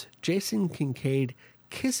because Jason Kincaid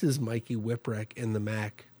kisses Mikey Whipwreck in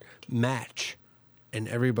the match, and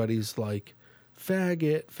everybody's like,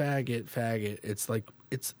 faggot, faggot, faggot.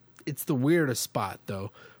 It's the weirdest spot,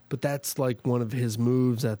 though. But that's one of his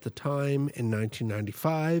moves at the time in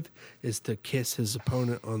 1995 is to kiss his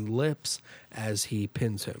opponent on the lips as he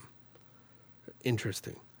pins him.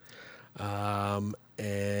 Interesting. And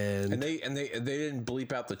they didn't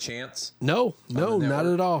bleep out the chants? No, not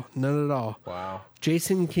at all. None at all. Wow.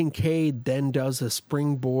 Jason Kincaid then does a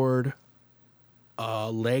springboard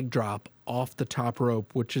leg drop off the top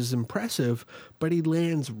rope, which is impressive, but he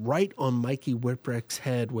lands right on Mikey Whipwreck's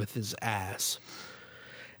head with his ass.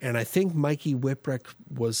 And I think Mikey Whipwreck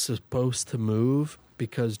was supposed to move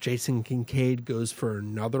because Jason Kincaid goes for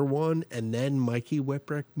another one, and then Mikey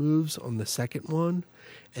Whipwreck moves on the second one,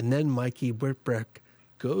 and then Mikey Whipwreck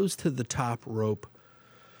goes to the top rope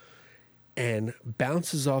and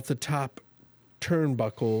bounces off the top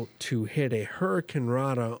turnbuckle to hit a Hurricane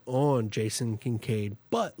Rana on Jason Kincaid,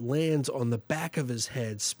 but lands on the back of his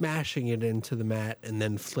head, smashing it into the mat, and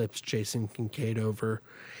then flips Jason Kincaid over.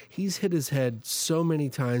 He's hit his head so many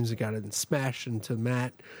times and got it smashed into the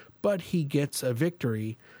mat, but he gets a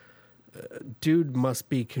victory. Dude must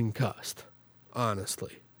be concussed,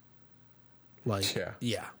 honestly.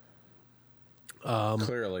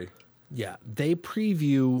 Clearly. Yeah, they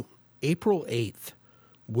preview April 8th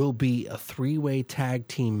will be a 3-way tag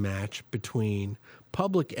team match between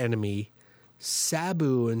Public Enemy,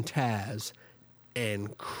 Sabu and Taz,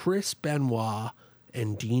 and Chris Benoit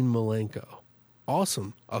and Dean Malenko.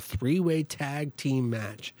 Awesome. A 3-way tag team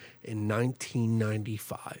match in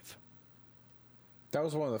 1995. That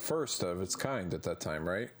was one of the first of its kind at that time,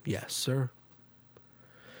 right? Yes, sir.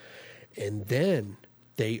 And then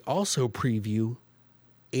they also preview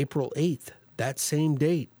April 8th, that same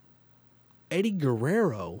date, Eddie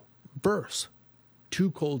Guerrero versus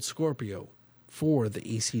Too Cold Scorpio for the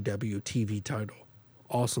ECW TV title.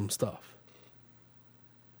 Awesome stuff.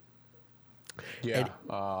 Yeah.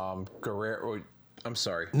 Guerrero, I'm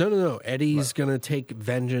sorry. No. Eddie's going to take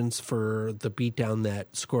vengeance for the beatdown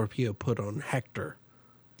that Scorpio put on Hector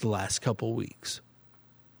the last couple weeks.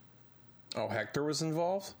 Oh, Hector was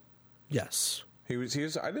involved? Yes. He was.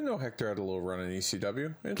 I didn't know Hector had a little run in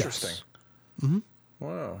ECW. Interesting. Yes. Mm-hmm.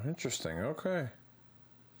 Wow, interesting. Okay.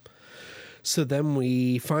 So then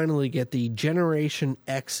we finally get the Generation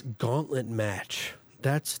X Gauntlet match.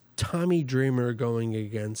 That's Tommy Dreamer going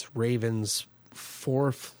against Raven's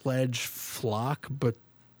four-fledged flock, but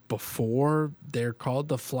before they're called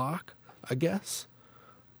the flock, I guess.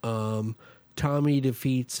 Tommy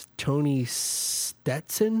defeats Tony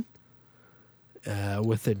Stetson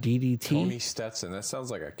with a DDT. Tony Stetson. That sounds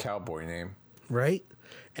like a cowboy name. Right?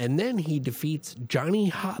 And then he defeats Johnny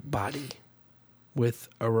Hotbody with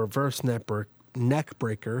a reverse neck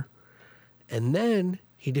breaker. And then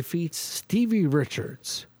he defeats Stevie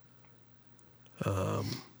Richards.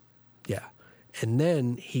 Yeah. And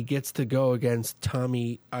then he gets to go against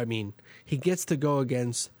he gets to go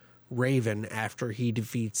against Raven after he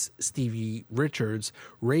defeats Stevie Richards.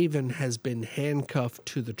 Raven has been handcuffed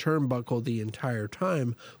to the turnbuckle the entire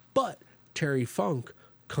time, but Terry Funk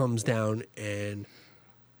comes down and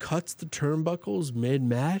cuts the turnbuckles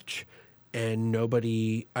mid-match, and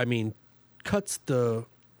cuts the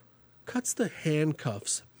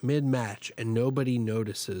handcuffs mid-match, and nobody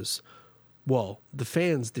notices. Well, the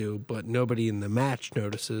fans do, but nobody in the match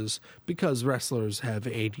notices because wrestlers have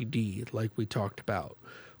ADD, like we talked about.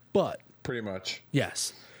 But pretty much,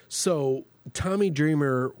 yes. So Tommy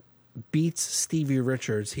Dreamer beats Stevie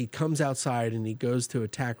Richards. He comes outside and he goes to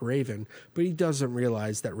attack Raven, but he doesn't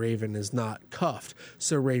realize that Raven is not cuffed.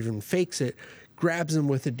 So Raven fakes it, grabs him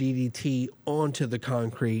with a DDT onto the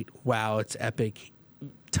concrete. Wow, it's epic.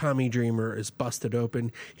 Tommy Dreamer is busted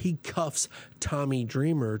open. He cuffs Tommy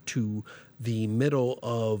Dreamer to the middle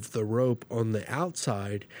of the rope on the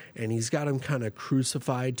outside, and he's got him kind of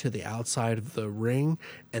crucified to the outside of the ring,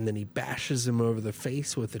 and then he bashes him over the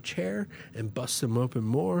face with a chair and busts him open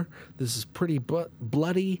more. This is pretty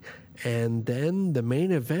bloody, and then the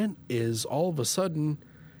main event is all of a sudden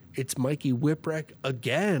it's Mikey Whipwreck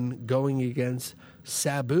again going against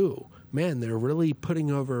Sabu. Man, they're really putting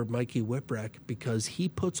over Mikey Whipwreck because he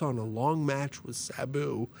puts on a long match with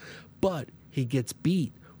Sabu, but he gets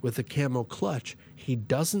beat with a camel clutch. He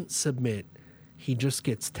doesn't submit. He just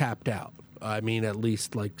gets tapped out. I mean, at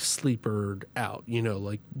least like sleepered out,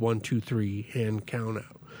 like 1, 2, 3 hand count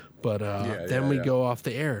out. But then we go off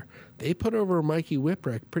the air. They put over Mikey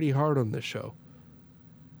Whipwreck pretty hard on this show.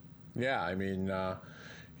 Yeah, I mean,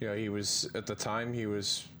 he was at the time he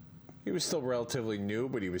was still relatively new,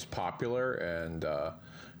 but he was popular, and the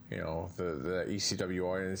ECW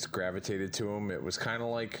audience gravitated to him. It was kind of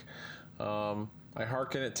like I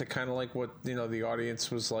hearken it to kind of like what the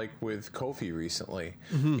audience was like with Kofi recently.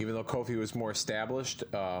 Mm-hmm. Even though Kofi was more established,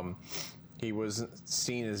 he wasn't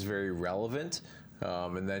seen as very relevant,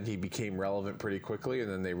 and then he became relevant pretty quickly,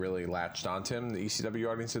 and then they really latched onto him. The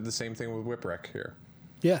ECW audience did the same thing with Whipwreck here.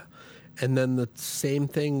 Yeah, and then the same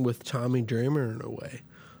thing with Tommy Dreamer in a way.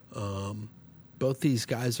 Both these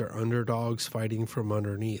guys are underdogs fighting from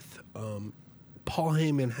underneath. Paul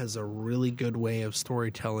Heyman has a really good way of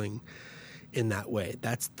storytelling in that way.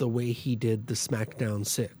 That's the way he did the SmackDown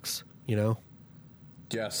 6,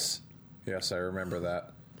 Yes, I remember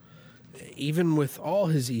that. Even with all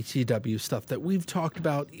his ECW stuff that we've talked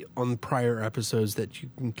about on prior episodes that you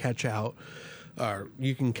can catch up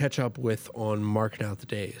with on Marking Out the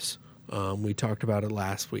Days. We talked about it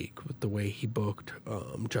last week with the way he booked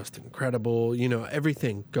Just Incredible,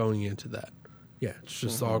 everything going into that. Yeah, it's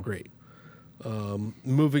just all great.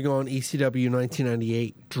 Moving on, ECW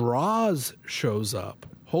 1998, Droz shows up.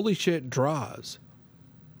 Holy shit, Droz.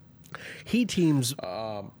 He teams...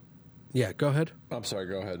 yeah, go ahead. I'm sorry,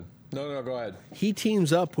 go ahead. No, go ahead. He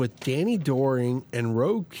teams up with Danny Doring and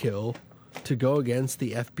Roadkill to go against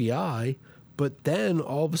the FBI, but then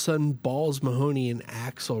all of a sudden Balls Mahoney and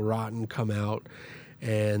Axel Rotten come out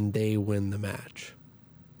and they win the match.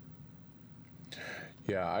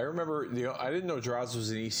 Yeah, I remember. I didn't know Droz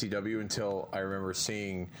was in ECW until I remember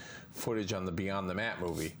seeing footage on the Beyond the Mat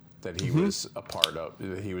movie that he was a part of.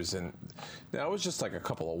 That he was in. That was just like a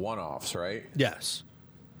couple of one-offs, right? Yes.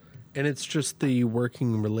 And it's just the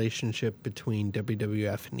working relationship between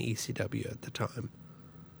WWF and ECW at the time.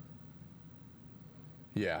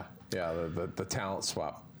 Yeah, the talent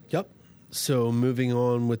swap. Yep. So moving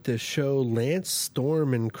on with this show, Lance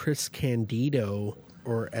Storm and Chris Candido,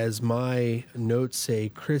 or as my notes say,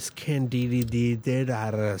 Chris Candididaris.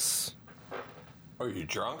 Are you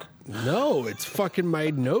drunk? No, it's fucking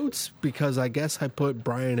my notes because I guess I put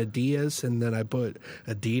Brian Adias and then I put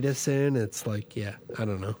Adidas in. It's like, yeah, I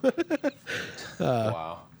don't know.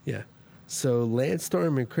 Wow. Yeah. So Lance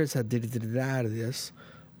Storm and Chris Adidas,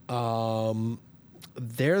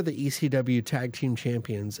 they're the ECW Tag Team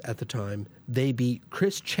Champions at the time. They beat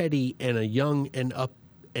Chris Chetty and a young and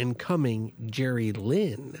up-and-coming Jerry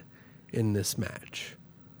Lynn in this match.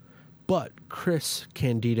 But Chris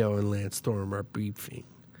Candido and Lance Storm are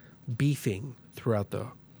beefing throughout the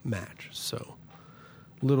match. So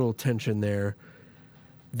little tension there.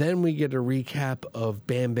 Then we get a recap of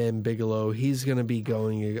Bam Bam Bigelow. He's going to be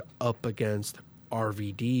going up against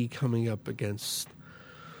RVD, coming up against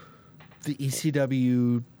the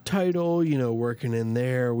ECW title, working in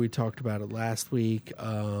there. We talked about it last week.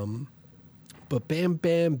 But Bam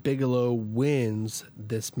Bam Bigelow wins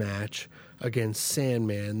this match against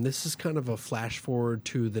Sandman. This is kind of a flash forward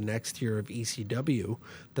to the next year of ECW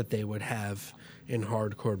that they would have in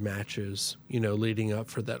hardcore matches, leading up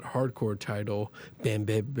for that hardcore title, Bam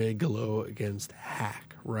Bam Bigelow against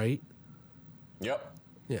Hack, right? Yep.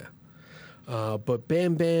 Yeah. But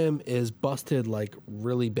Bam Bam is busted like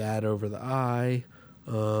really bad over the eye.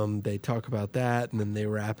 They talk about that, and then they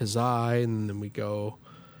wrap his eye, and then we go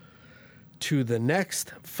to the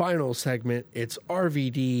next final segment. It's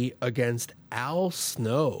RVD against Al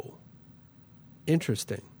Snow.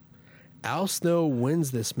 Interesting. Al Snow wins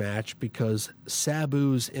this match because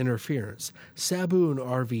Sabu's interference. Sabu and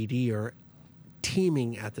RVD are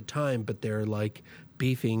teaming at the time, but they're like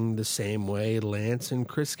beefing the same way Lance and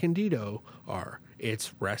Chris Candido are.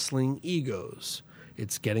 It's wrestling egos.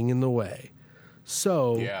 It's getting in the way.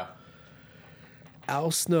 So yeah.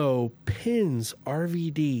 Al Snow pins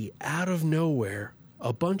RVD out of nowhere.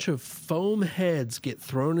 A bunch of foam heads get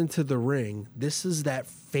thrown into the ring. This is that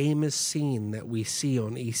famous scene that we see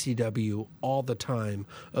on ECW all the time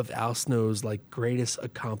of Al Snow's like greatest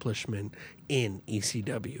accomplishment in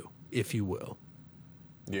ECW, if you will.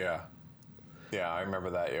 Yeah. Yeah, I remember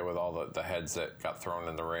that, with all the heads that got thrown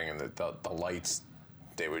in the ring and the lights,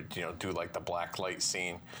 they would, do like the black light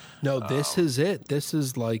scene. No, this is it. This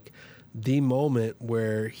is like the moment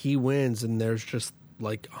where he wins and there's just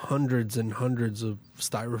like hundreds and hundreds of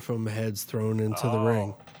styrofoam heads thrown into the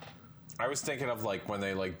ring. I was thinking of like when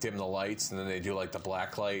they like dim the lights and then they do like the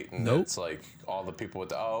black light and Nope. it's like all the people with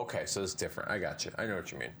the, okay, so it's different. I got you. I know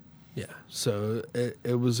what you mean. Yeah, so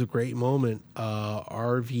it was a great moment.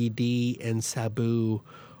 RVD and Sabu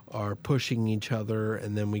are pushing each other,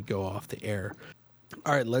 and then we go off the air.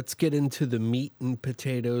 All right, let's get into the meat and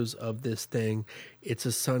potatoes of this thing. It's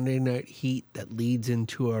a Sunday Night Heat that leads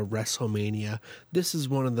into a WrestleMania. This is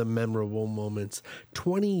one of the memorable moments.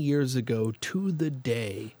 20 years ago to the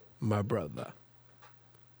day, my brother.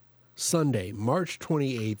 Sunday, March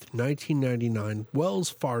 28th, 1999, Wells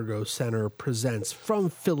Fargo Center presents from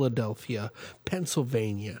Philadelphia,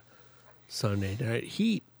 Pennsylvania, Sunday Night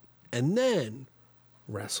Heat, and then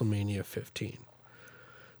WrestleMania 15.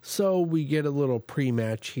 So we get a little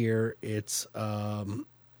pre-match here. It's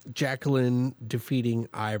Jacqueline defeating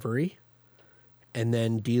Ivory, and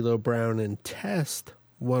then D'Lo Brown and Test,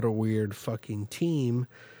 what a weird fucking team,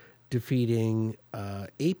 defeating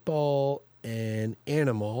 8-Ball and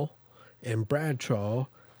Animal, and Bradshaw,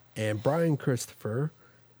 and Brian Christopher,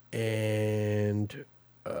 and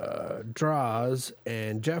Droz,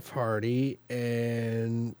 and Jeff Hardy,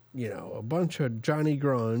 and, a bunch of Johnny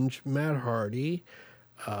Grunge, Matt Hardy,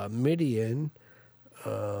 Midian,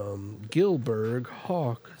 Gilbert,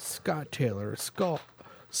 Hawk, Scott Taylor,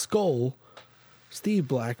 Skull, Steve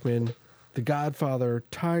Blackman, The Godfather,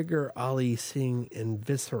 Tiger Ali Singh, and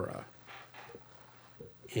Viscera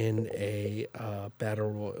in a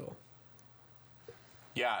battle royal.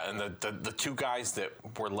 Yeah, and the two guys that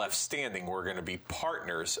were left standing were going to be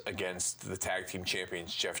partners against the tag team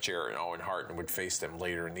champions, Jeff Jarrett and Owen Hart, and would face them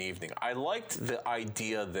later in the evening. I liked the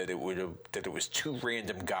idea that it was two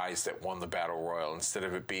random guys that won the battle royal instead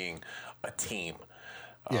of it being a team.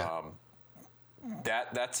 Yeah.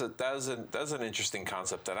 That's an interesting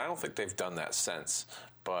concept, and I don't think they've done that since.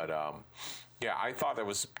 But yeah, I thought it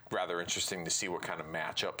was rather interesting to see what kind of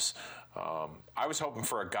matchups I was hoping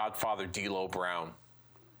for a Godfather D'Lo Brown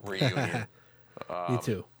reunion. Me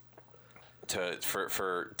too. To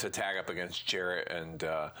tag up against Jarrett and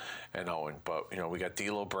Owen, but we got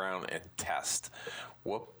D'Lo Brown and Test.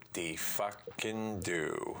 Whoop de fucking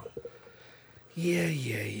do.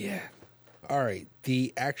 Yeah. All right,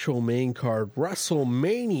 the actual main card,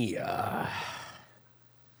 WrestleMania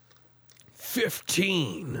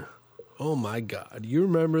 15. Oh my God, you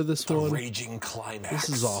remember this one? The Raging Climax.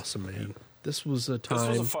 This is awesome, man. This was a time.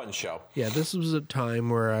 This was a fun show. Yeah, this was a time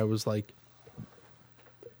where I was like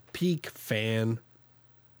peak fan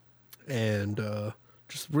and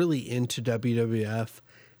just really into WWF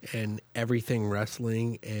and everything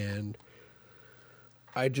wrestling, and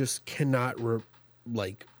I just cannot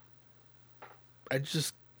I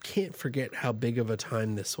just can't forget how big of a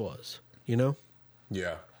time this was,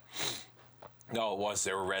 Yeah. No, it was.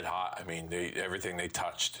 They were red hot. I mean, everything they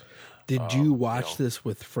touched. Did you watch this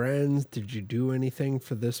with friends? Did you do anything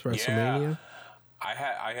for this WrestleMania?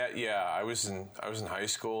 Yeah. I was in high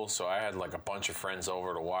school, so I had like a bunch of friends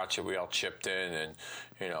over to watch it. We all chipped in, and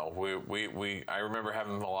I remember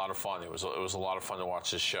having a lot of fun. It was a lot of fun to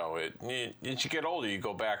watch this show. As you get older, you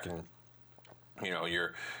go back and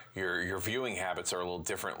your viewing habits are a little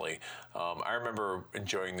differently. I remember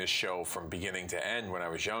enjoying this show from beginning to end when I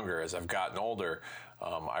was younger. As I've gotten older,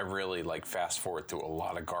 I really fast forward through a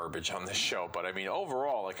lot of garbage on this show. But I mean,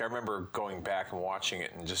 overall, I remember going back and watching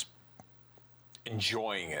it and just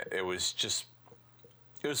enjoying it. It was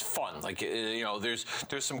fun.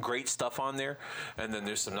 There's some great stuff on there, and then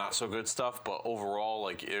there's some not so good stuff. But overall,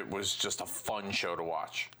 it was just a fun show to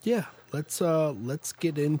watch. Yeah, let's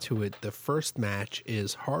get into it. The first match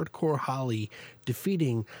is Hardcore Holly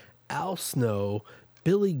defeating Al Snow,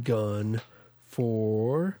 Billy Gunn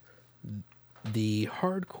for the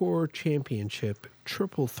Hardcore Championship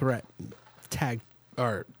triple threat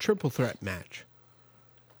match.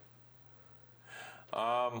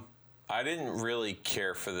 I didn't really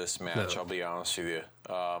care for this match, No. I'll be honest with you.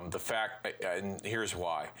 The fact, and here's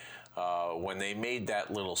why. When they made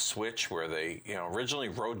that little switch where they, originally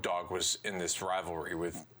Road Dogg was in this rivalry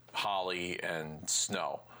with Holly and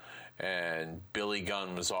Snow, and Billy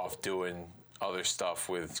Gunn was off doing other stuff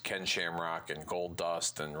with Ken Shamrock and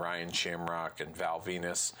Goldust and Ryan Shamrock and Val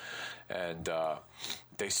Venus, and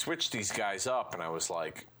they switched these guys up, and I was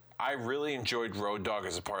like, I really enjoyed Road Dogg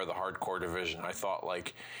as a part of the hardcore division. I thought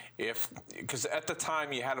because at the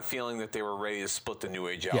time you had a feeling that they were ready to split the New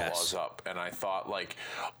Age Outlaws up, and I thought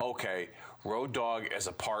okay, Road Dogg as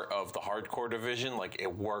a part of the hardcore division,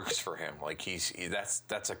 it works for him.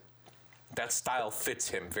 That style fits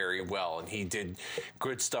him very well, and he did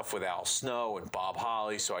good stuff with Al Snow and Bob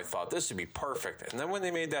Holly, so I thought this would be perfect. And then when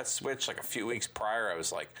they made that switch a few weeks prior, I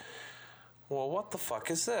was like, well, what the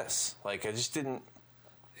fuck is this? I just didn't.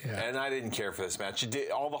 Yeah. And I didn't care for this match. It did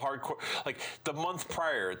all the hardcore, the month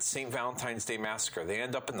prior at St. Valentine's Day Massacre, they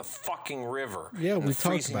end up in the fucking river. Yeah, in we the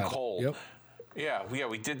freezing talked about cold. It. Yep. Yeah,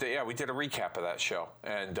 we did we did a recap of that show,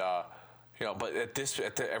 and but at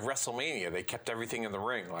WrestleMania, they kept everything in the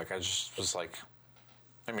ring. I just was I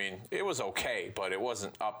mean, it was okay, but it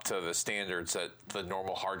wasn't up to the standards that the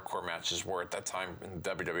normal hardcore matches were at that time in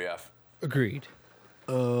WWF. Agreed.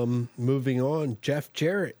 Moving on, Jeff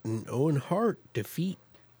Jarrett and Owen Hart defeat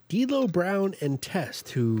D'Lo Brown and Test,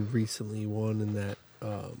 who recently won in that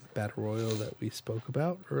Battle Royal that we spoke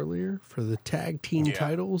about earlier for the tag team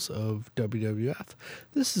titles of WWF.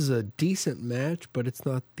 This is a decent match, but it's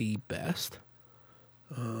not the best.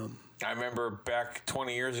 I remember back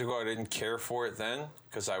 20 years ago, I didn't care for it then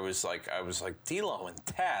because I was like D'Lo and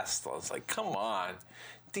Test. I was like, come on,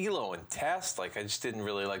 D'Lo and Test. I just didn't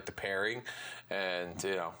really like the pairing, and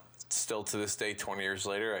still to this day, 20 years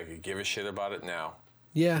later, I could give a shit about it now.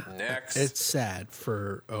 Yeah, next. It's sad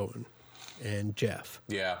for Owen and Jeff.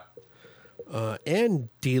 Yeah. And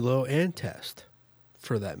D'Lo and Test,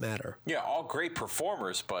 for that matter. Yeah, all great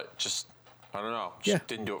performers, but just, I don't know,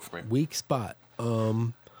 didn't do it for me. Weak spot.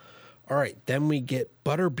 All right, then we get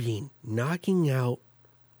Butterbean knocking out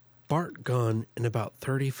Bart Gunn in about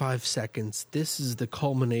 35 seconds. This is the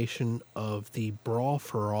culmination of the Brawl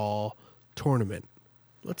for All tournament.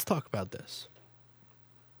 Let's talk about this.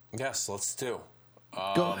 Yes, let's do.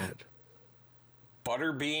 Go ahead.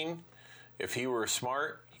 Butterbean, if he were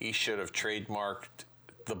smart, he should have trademarked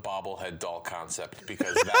the bobblehead doll concept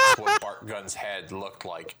because that's what Bart Gunn's head looked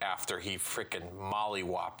like after he freaking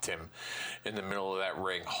mollywopped him in the middle of that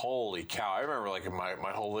ring. Holy cow. I remember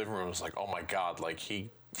my whole living room was like, oh my God, he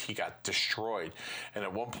got destroyed. And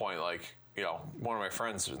at one point, one of my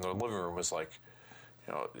friends in the living room was like,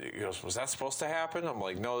 he goes, was that supposed to happen? I'm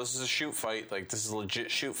like, no, this is a shoot fight. This is a legit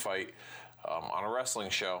shoot fight. on a wrestling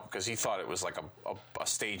show because he thought it was like a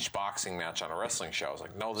staged boxing match on a wrestling show. I was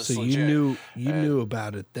like, no, this is legit. So you knew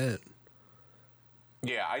about it then.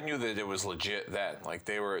 Yeah, I knew that it was legit then. Like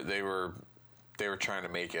they were trying to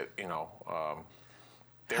make it, they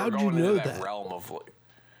were going into that realm of like,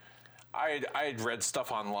 I had read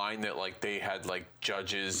stuff online that like they had like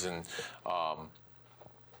judges and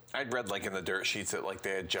I'd read like in the dirt sheets that like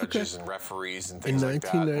they had judges and referees and things like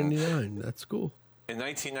that. In 1999, that's cool. In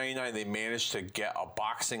 1999, they managed to get a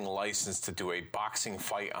boxing license to do a boxing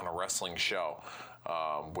fight on a wrestling show,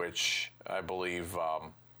 which I believe,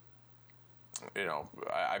 I'm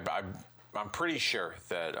pretty sure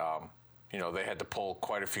that, they had to pull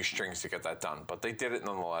quite a few strings to get that done. But they did it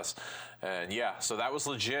nonetheless. And, yeah, so that was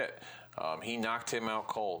legit. He knocked him out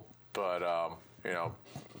cold. But,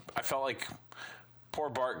 I felt like poor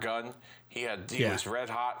Bart Gunn. He was red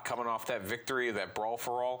hot coming off that victory, that brawl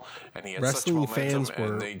for all, and he had wrestling such momentum.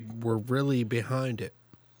 Fans were really behind it.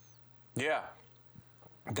 Yeah,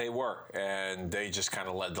 they were, and they just kind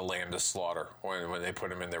of led the lamb to slaughter when they put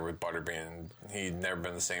him in there with Butterbean. He'd never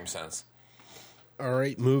been the same since. All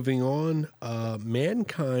right, moving on.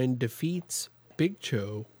 Mankind defeats Big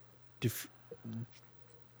Show.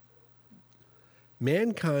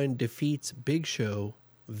 Mankind defeats Big Show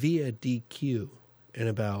via DQ in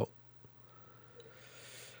about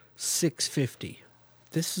 650.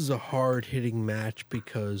 This is a hard-hitting match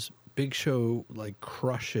because Big Show like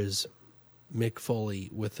crushes Mick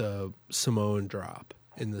Foley with a Samoan drop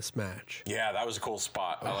in this match. Yeah, that was a cool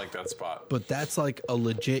spot. I like that spot. But that's like a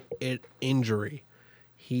legit injury.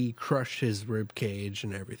 He crushed his rib cage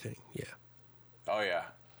and everything. Yeah. Oh yeah.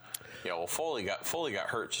 Yeah, well, Foley got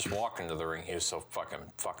hurt just walking to the ring. He was so fucking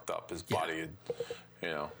fucked up. His body,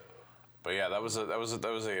 But yeah, that was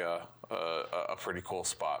a pretty cool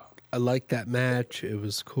spot. I liked that match. It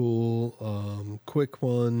was cool. Quick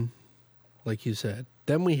one, like you said.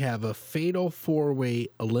 Then we have a fatal 4-way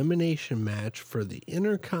elimination match for the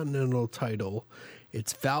Intercontinental title.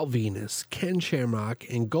 It's Val Venus, Ken Shamrock,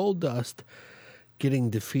 and Goldust getting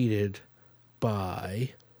defeated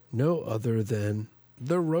by no other than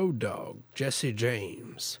the Road Dogg, Jesse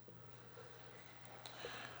James.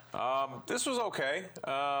 This was okay.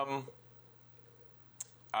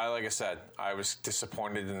 Like I said, I was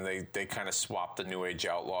disappointed, and they kind of swapped the New Age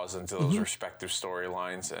Outlaws into those respective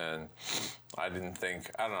storylines, and I don't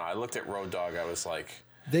know. I looked at Road Dogg, I was like,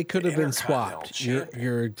 they could have been swapped.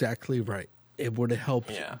 You're exactly right. It would have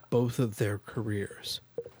helped both of their careers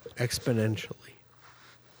exponentially.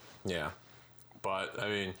 Yeah. But, I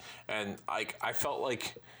mean, and I felt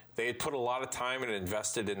like they had put a lot of time and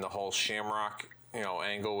invested in the whole Shamrock,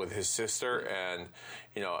 angle with his sister. And,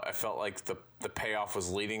 I felt like the payoff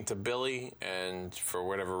was leading to Billy. And for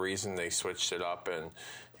whatever reason, they switched it up. And,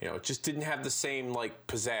 it just didn't have the same, like,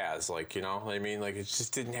 pizzazz. Like, what I mean? Like, it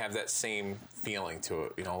just didn't have that same feeling to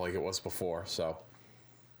it, like it was before. So.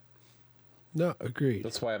 No, agreed.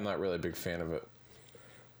 That's why I'm not really a big fan of it.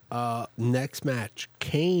 Next match,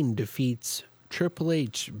 Kane defeats Triple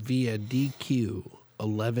H via DQ,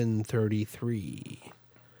 11:33.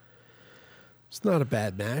 It's not a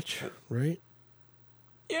bad match, right?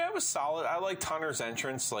 Yeah, it was solid. I liked Hunter's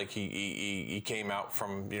entrance. Like he came out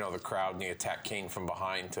from the crowd and he attacked Kane from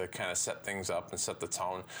behind to kind of set things up and set the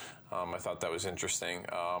tone. I thought that was interesting.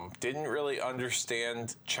 Didn't really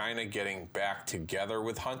understand Chyna getting back together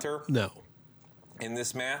with Hunter. No. In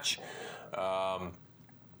this match.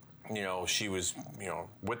 She was,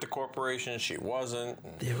 with the corporation. She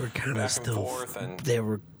wasn't. They were kind of still. They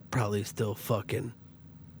were probably still fucking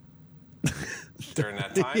during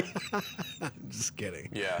that time. I'm just kidding.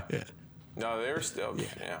 Yeah. No, they were still.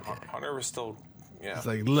 Yeah. Hunter was still. Yeah. It's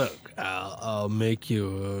like, look, I'll make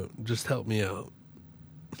you. Just help me out.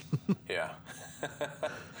 Yeah.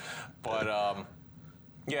 But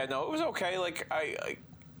yeah, no, it was okay. Like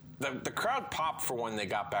The crowd popped for when they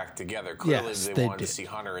got back together. Clearly, they wanted to see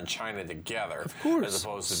Hunter and Chyna together, of course, as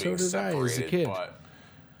opposed to being separated. As a kid. But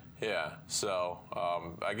yeah, so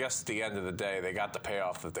I guess at the end of the day, they got the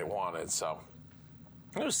payoff that they wanted. So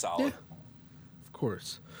it was solid. Yeah, of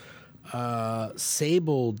course.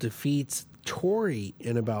 Sable defeats Tori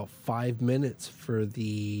in about 5 minutes for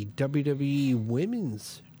the WWE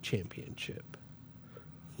Women's Championship.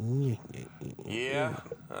 Yeah.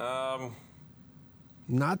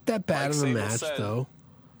 Not that bad of a match, though.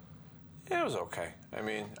 Yeah, it was okay. I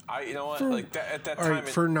mean, you know what? At that time,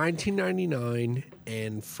 for 1999,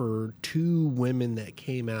 and for two women that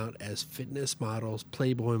came out as fitness models,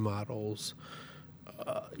 Playboy models,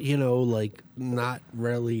 not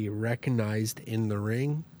really recognized in the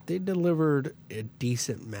ring, they delivered a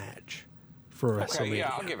decent match for WrestleMania. Okay,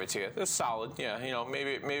 yeah, I'll give it to you. It's solid. Yeah,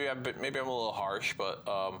 maybe I'm a little harsh, but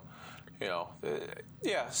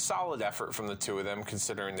yeah, solid effort from the two of them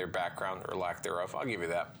considering their background or lack thereof. I'll give you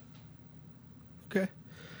that. Okay.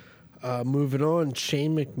 Moving on,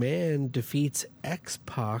 Shane McMahon defeats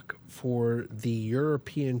X-Pac for the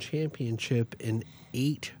European Championship in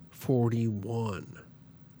 8:41.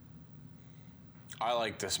 I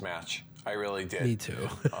like this match. I really did. Me too.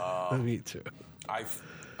 Me too.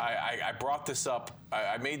 I brought this up.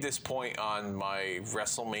 I made this point on my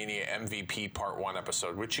WrestleMania MVP Part 1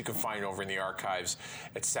 episode, which you can find over in the archives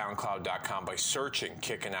at SoundCloud.com by searching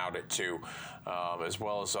Kicking Out at 2, as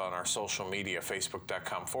well as on our social media,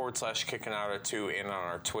 Facebook.com/Kicking Out at 2, and on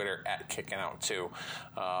our Twitter at Kicking Out 2.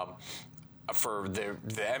 For the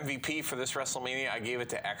MVP for this WrestleMania, I gave it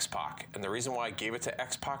to X-Pac. And the reason why I gave it to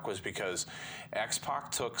X-Pac was because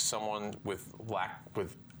X-Pac took someone with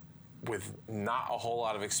not a whole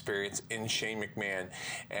lot of experience in Shane McMahon,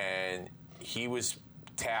 and he was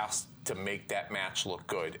tasked to make that match look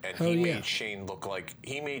good. And he made Shane look like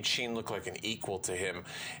an equal to him.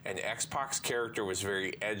 And X-Pac's character was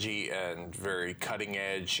very edgy and very cutting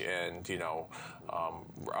edge, and a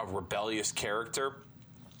rebellious character.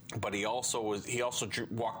 But he also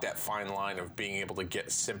walked that fine line of being able to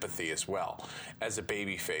get sympathy as well as a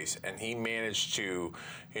babyface, and he managed to,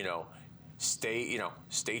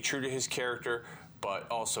 stay true to his character, but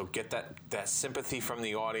also get that sympathy from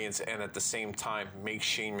the audience, and at the same time make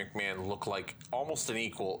Shane McMahon look like almost an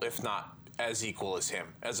equal, if not as equal as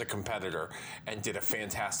him, as a competitor, and did a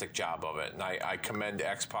fantastic job of it. And I commend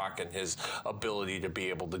X-Pac and his ability to be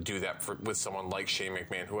able to do that with someone like Shane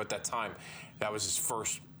McMahon, who at that time, that was his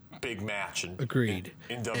first big match in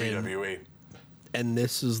WWE. And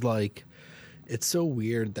this is like, it's so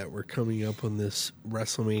weird that we're coming up on this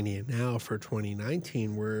WrestleMania now for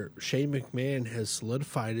 2019 where Shane McMahon has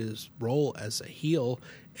solidified his role as a heel,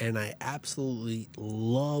 and I absolutely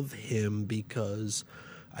love him because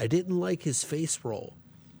I didn't like his face role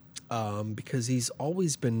because he's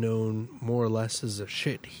always been known more or less as a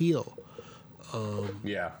shit heel.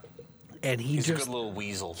 Yeah. And he's a good little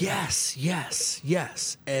weasel. Yes.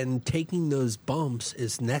 And taking those bumps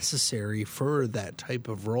is necessary for that type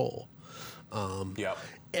of role.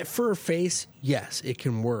 For a face, yes, it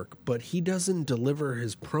can work, but he doesn't deliver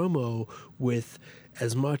his promo with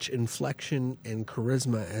as much inflection and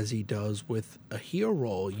charisma as he does with a heel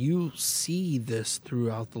role. You see this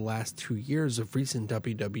throughout the last 2 years of recent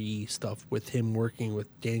WWE stuff with him working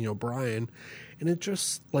with Daniel Bryan, and it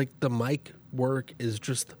just, like, the mic work is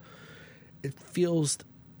just... It feels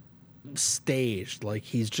staged, like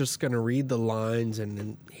he's just going to read the lines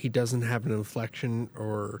and he doesn't have an inflection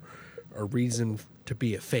or a reason to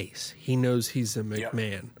be a face. He knows he's a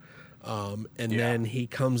McMahon. Then he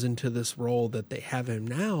comes into this role that they have him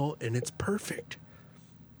now, and it's perfect.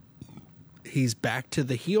 He's back to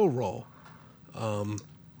the heel role.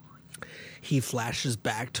 He flashes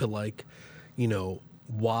back to, like,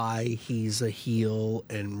 why he's a heel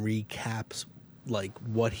and recaps like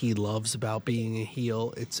what he loves about being a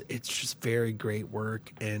heel. It's just very great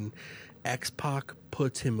work, and X-Pac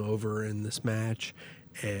puts him over in this match,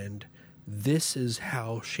 and this is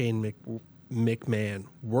how Shane McMahon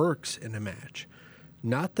works in a match.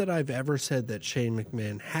 Not that I've ever said that Shane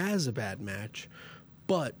McMahon has a bad match,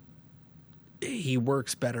 but he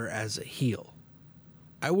works better as a heel.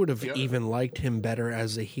 I would have even liked him better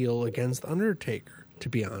as a heel against Undertaker, to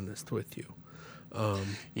be honest with you.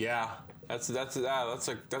 That's a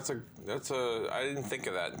I didn't think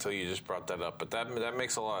of that until you just brought that up, but that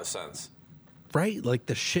makes a lot of sense. Right? Like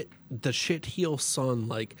the shit heel son,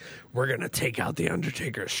 like, we're going to take out the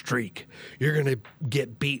Undertaker's streak. You're going to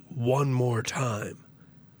get beat one more time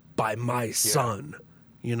by my son.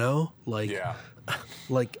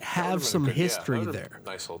 Like have some history there.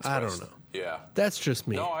 Nice little twist. I don't know. Yeah. That's just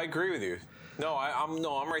me. No, I agree with you. No,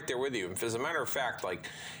 I'm right there with you. As a matter of fact, like,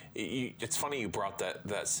 it's funny you brought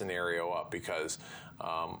that scenario up because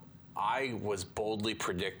I was boldly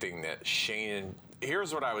predicting that Shane.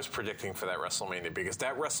 Here's what I was predicting for that WrestleMania, because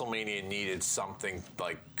that WrestleMania needed something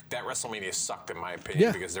like that. WrestleMania sucked in my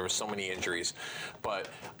opinion because there were so many injuries. But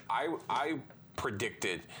I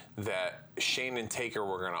predicted that Shane and Taker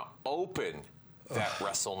were going to open that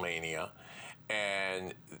WrestleMania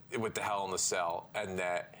and with the Hell in the Cell, and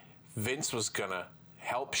that Vince was going to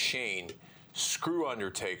help Shane screw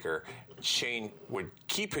Undertaker. Shane would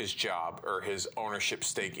keep his job or his ownership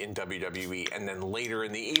stake in WWE, and then later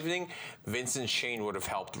in the evening, Vince and Shane would have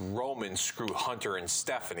helped Roman screw Hunter and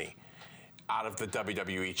Stephanie. out of the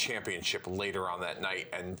WWE Championship later on that night,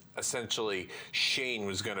 and essentially Shane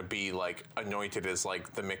was going to be like anointed as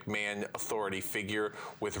like the McMahon authority figure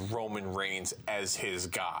with Roman Reigns as his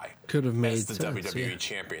guy. Could have made as the sense, WWE yeah.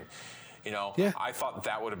 champion. You know, Yeah. I thought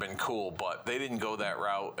that would have been cool, but they didn't go that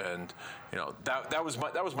route, and you know that was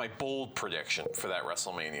my bold prediction for that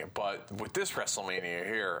WrestleMania. But with this WrestleMania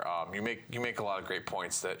here, you make a lot of great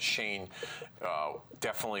points that Shane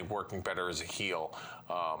definitely working better as a heel.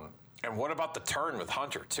 And what about the turn with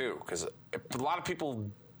Hunter too? Because a lot of people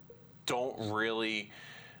don't really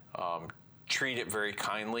treat it very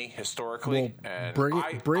kindly historically, and bring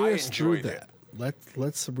I us through enjoyed it. that.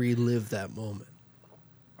 Let's relive that moment.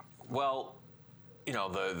 Well, you know,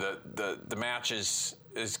 the match is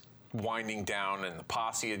winding down, and the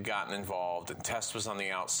posse had gotten involved, and Test was on the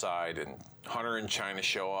outside, and Hunter and China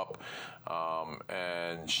show up,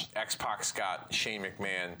 and X-Pac's got Shane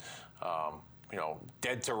McMahon, you know,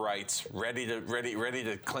 dead to rights, ready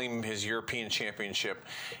to claim his European championship,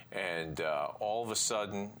 and all of a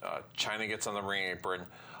sudden, China gets on the ring apron,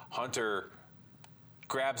 Hunter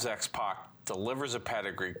grabs X-Pac, delivers a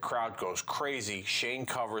pedigree, crowd goes crazy, Shane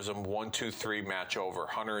covers him, 1, 2, 3, match over.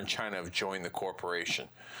 Hunter and China have joined the corporation,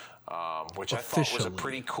 which I thought was a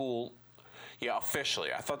pretty cool, officially.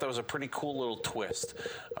 I thought that was a pretty cool little twist,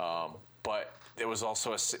 but it was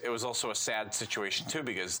also a sad situation too,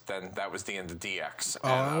 because then that was the end of DX,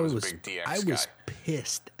 and I was a big DX guy. I was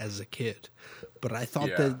pissed as a kid, but I thought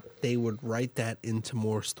Yeah. that they would write that into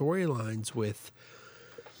more storylines with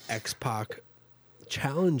X-Pac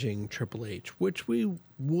challenging Triple H, which we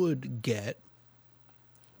would get,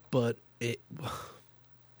 but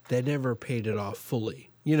they never paid it off fully,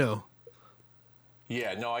 you know.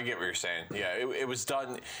 Yeah, no, I get what you're saying. Yeah, it was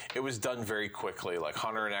done. It was done very quickly. Like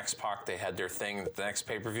Hunter and X-Pac, they had their thing at the next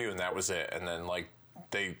pay-per-view, and that was it. And then like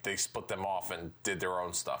they split them off and did their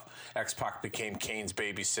own stuff. X-Pac became Kane's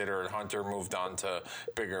babysitter, and Hunter moved on to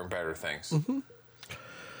bigger and better things. Mm-hmm.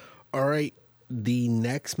 All right, the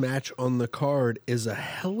next match on the card is a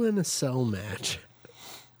Hell in a Cell match.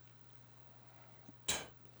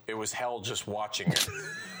 It was hell just watching it.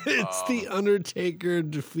 It's The Undertaker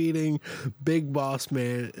defeating Big Boss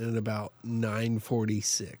Man in about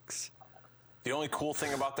 9:46. The only cool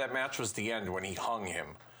thing about that match was the end when he hung him.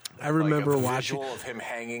 I remember like, watching visual of him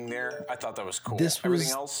hanging there. I thought that was cool. This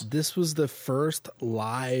Everything else, was the first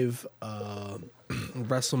live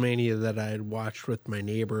WrestleMania that I had watched with my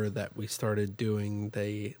neighbor. That we started doing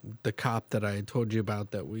the cop that I had told you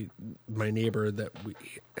about. My neighbor that we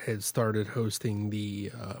had started hosting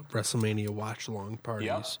the WrestleMania watch along parties.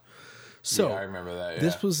 Yep. So yeah, I remember that. Yeah.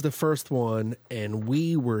 This was the first one, and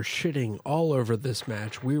we were shitting all over this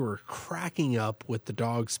match. We were cracking up with the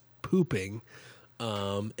dogs pooping.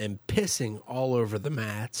 And pissing all over the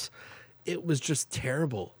mats. It was just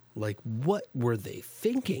terrible. Like, what were they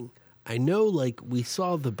thinking? I know, like, we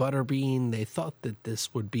saw the Butterbean. They thought that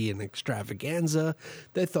this would be an extravaganza.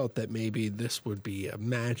 They thought that maybe this would be a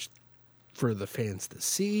match for the fans to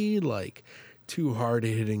see. Like, two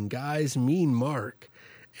hard-hitting guys, Mean Mark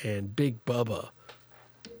and Big Bubba,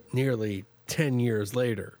 nearly 10 years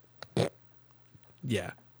later.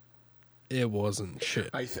 Yeah, it wasn't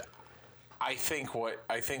shit. I think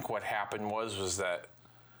what happened was that,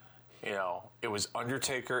 you know, it was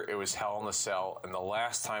Undertaker, it was Hell in a Cell, and the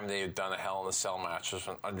last time they had done a Hell in a Cell match was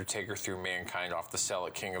when Undertaker threw Mankind off the cell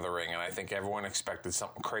at King of the Ring, and I think everyone expected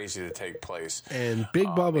something crazy to take place. And Big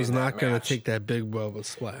Bubba's not going to match. take that Big Bubba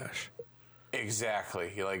splash.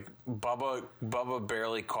 Exactly. Like Bubba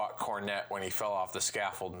barely caught Cornette when he fell off the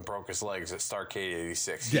scaffold and broke his legs at Starrcade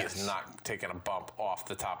 '86. Yes. He has not taken a bump off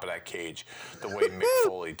the top of that cage the way Mick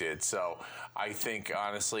Foley did. So I think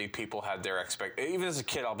honestly, people had their even as a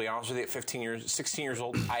kid, I'll be honest with you, at 16 years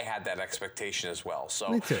old, I had that expectation as well.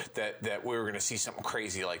 So that we were going to see something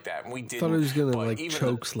crazy like that, and we didn't. I thought he was going to like even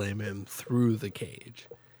choke slam him through the cage.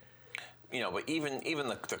 You know, but even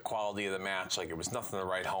the quality of the match, like, it was nothing to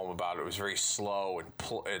write home about. It was very slow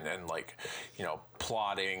and like, you know,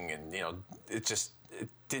 plotting, and, you know, it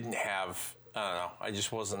didn't have, I don't know, I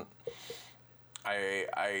just wasn't,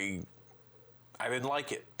 I didn't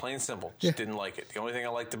like it, plain and simple. Just didn't like it. The only thing I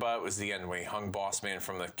liked about it was the end when he hung Boss Man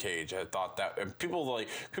from the cage. I thought that, and people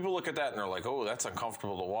look at that and they're like, "Oh, that's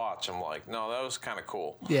uncomfortable to watch." I'm like, "No, that was kind of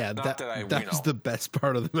cool." Yeah, that was the best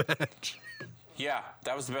part of the match. Yeah,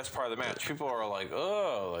 that was the best part of the match. People are like,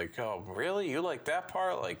 "Oh, really? You like that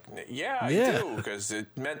part?" Like, yeah, I do, because it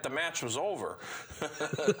meant the match was over.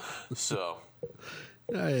 So,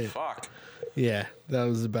 fuck. Yeah, that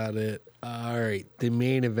was about it. All right, the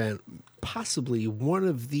main event, possibly one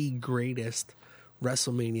of the greatest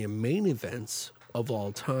WrestleMania main events of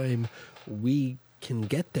all time. We can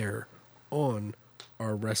get there on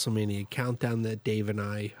our WrestleMania countdown that Dave and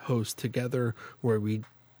I host together, where we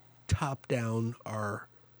top down our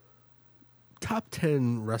top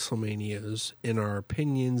 10 WrestleManias in our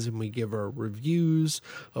opinions, and we give our reviews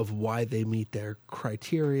of why they meet their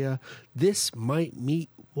criteria. This might meet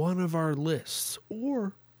one of our lists,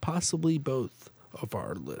 or possibly both of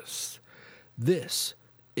our lists. This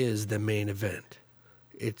is the main event.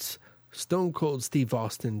 It's Stone Cold Steve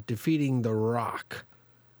Austin defeating The Rock,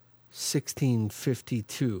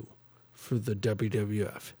 1652, for the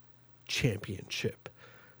WWF Championship.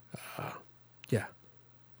 Yeah.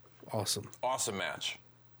 Awesome. Awesome match.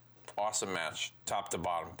 Top to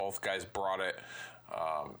bottom. Both guys brought it.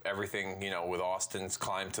 Everything, with Austin's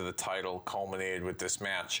climb to the title culminated with this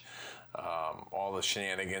match. All the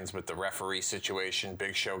shenanigans with the referee situation.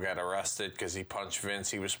 Big Show got arrested because he punched Vince.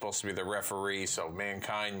 He was supposed to be the referee, so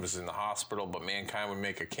Mankind was in the hospital, but Mankind would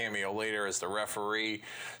make a cameo later as the referee.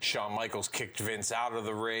 Shawn Michaels kicked Vince out of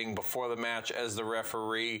the ring before the match as the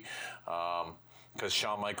referee, because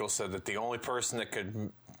Shawn Michaels said that the only person that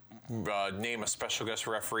could name a special guest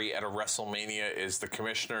referee at a WrestleMania is the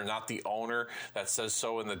commissioner, not the owner. That says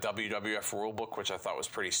so in the WWF rulebook, which I thought was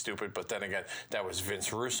pretty stupid. But then again, that was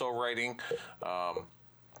Vince Russo writing.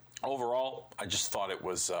 Overall, I just thought it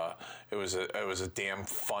was a damn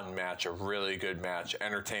fun match, a really good match,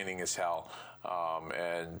 entertaining as hell.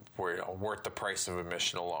 And worth the price of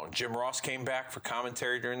admission alone. Jim Ross came back for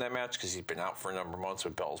commentary during that match because he'd been out for a number of months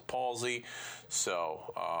with Bell's palsy.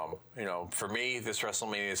 So, for me, this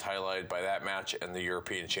WrestleMania is highlighted by that match and the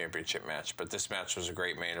European Championship match. But this match was a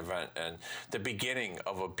great main event and the beginning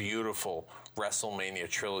of a beautiful WrestleMania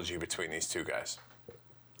trilogy between these two guys.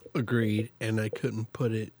 Agreed, and I couldn't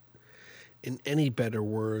put it in any better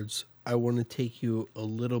words. I want to take you a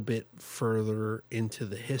little bit further into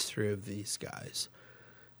the history of these guys.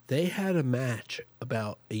 They had a match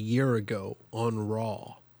about a year ago on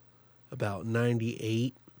Raw, about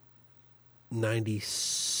 98,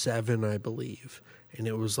 97, I believe. And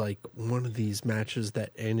it was like one of these matches that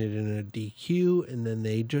ended in a DQ, and then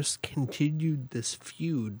they just continued this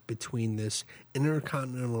feud between this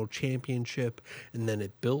Intercontinental Championship, and then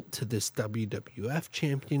it built to this WWF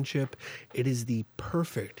Championship. It is the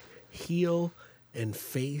perfect heel and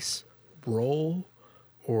face role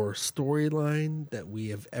or storyline that we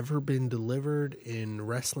have ever been delivered in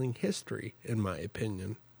wrestling history, in my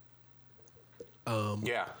opinion.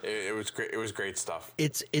 It was great. It was great stuff.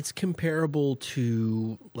 It's comparable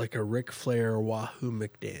to like a Ric Flair, Wahoo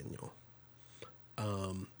McDaniel.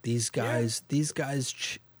 These guys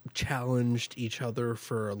challenged each other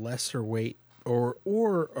for a lesser weight,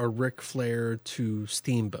 or a Ric Flair to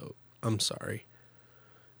Steamboat. I'm sorry.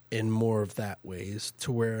 In more of that ways,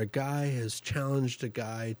 to where a guy has challenged a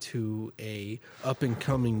guy to a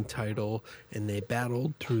up-and-coming title, and they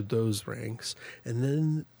battled through those ranks, and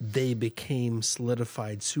then they became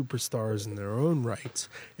solidified superstars in their own rights,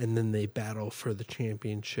 and then they battle for the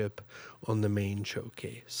championship on the main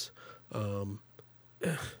showcase.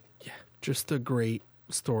 Just a great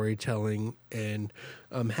storytelling, and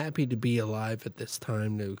I'm happy to be alive at this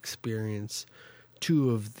time to experience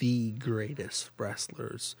two of the greatest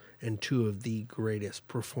wrestlers and two of the greatest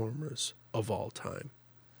performers of all time.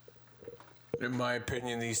 In my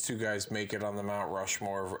opinion, these two guys make it on the Mount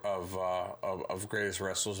Rushmore of greatest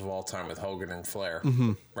wrestlers of all time with Hogan and Flair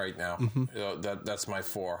right now. That's my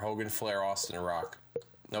four. Hogan, Flair, Austin, and Rock.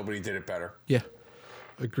 Nobody did it better. Yeah,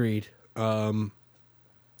 agreed.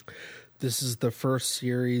 This is the first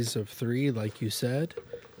series of 3, like you said,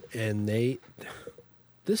 and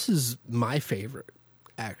this is my favorite,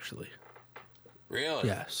 actually. Really?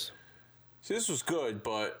 Yes. See, this was good,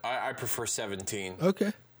 but I prefer 17.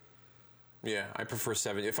 Okay. Yeah, I prefer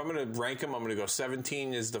 7. If I'm going to rank them, I'm going to go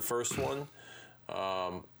 17 is the first one.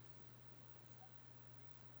 I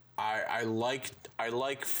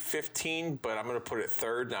like 15, but I'm going to put it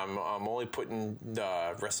third. I'm only putting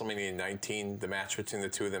WrestleMania 19, the match between the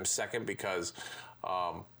two of them, second, because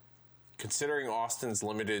considering Austin's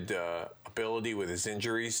limited ability with his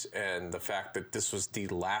injuries and the fact that this was the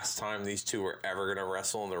last time these two were ever going to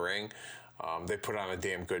wrestle in the ring, they put on a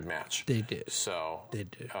damn good match. They did. So they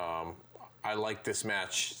did. I like this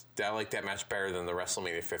match. I like that match better than the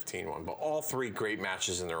WrestleMania 15 one. But all 3 great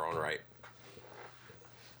matches in their own right.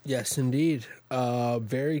 Yes, indeed.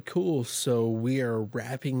 Very cool. So we are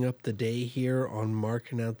wrapping up the day here on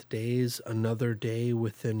Marking Out the Days. Another day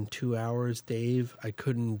within 2 hours, Dave. I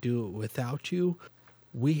couldn't do it without you.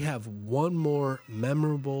 We have one more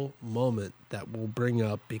memorable moment that we'll bring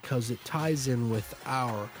up because it ties in with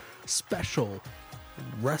our special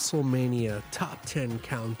WrestleMania Top 10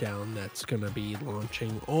 Countdown that's going to be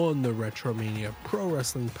launching on the Retromania Pro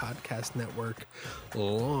Wrestling Podcast Network,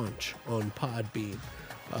 launch on Podbean.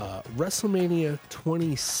 WrestleMania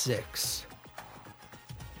 26.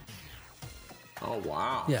 Oh,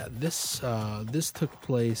 wow. Yeah, this took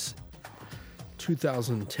place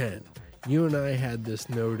 2010. You and I had this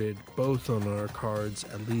noted both on our cards,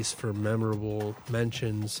 at least for memorable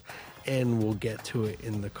mentions, and we'll get to it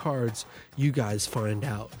in the cards. You guys find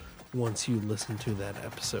out once you listen to that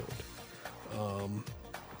episode.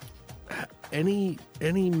 Any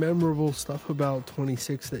memorable stuff about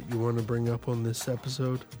 26 that you want to bring up on this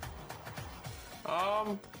episode?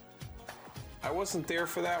 I wasn't there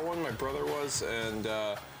for that one. My brother was, and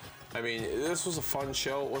I mean, this was a fun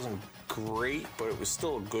show. It wasn't great, but it was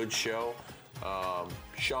still a good show.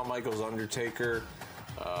 Shawn Michaels Undertaker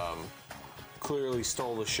clearly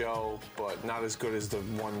stole the show, but not as good as the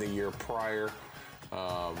one the year prior.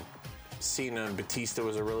 Cena and Batista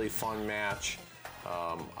was a really fun match.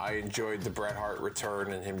 I enjoyed the Bret Hart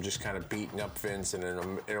return and him just kind of beating up Vince, and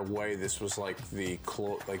in a way, this was like the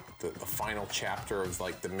final chapter of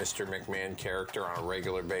like the Mr. McMahon character on a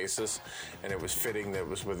regular basis, and it was fitting that it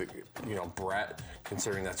was with Bret,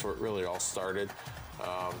 considering that's where it really all started.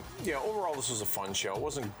 Overall, this was a fun show. It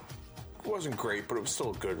wasn't great, but it was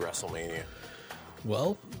still a good WrestleMania.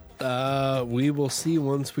 Well, we will see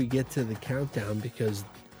once we get to the countdown, because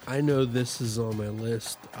I know this is on my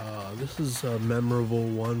list. This is a memorable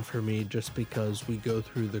one for me just because we go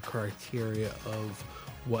through the criteria of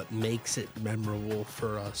what makes it memorable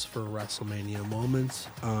for us for WrestleMania moments.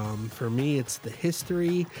 For me, it's the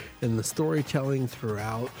history and the storytelling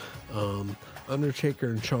throughout. Undertaker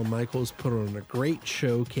and Shawn Michaels put on a great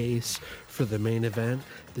showcase for the main event.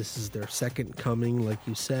 This is their second coming, like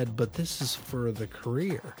you said, but this is for the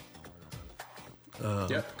career.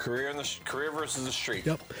 Career versus the street.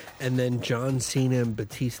 Yep. And then John Cena and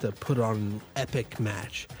Batista put on an epic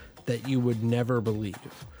match that you would never believe.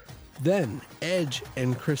 Then Edge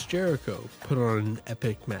and Chris Jericho put on an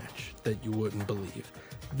epic match that you wouldn't believe.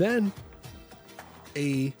 Then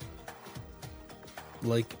a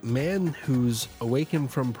man who's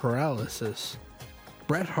awakened from paralysis,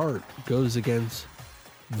 Bret Hart, goes against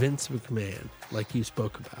Vince McMahon, like you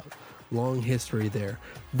spoke about. Long history there.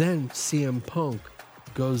 Then CM Punk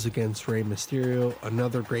goes against Rey Mysterio.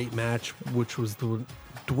 Another great match, which was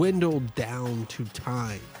dwindled down to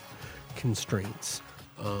time constraints.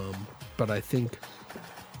 But I think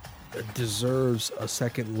it deserves a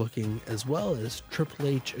second looking, as well as Triple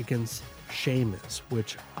H against Sheamus,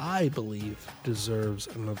 which I believe deserves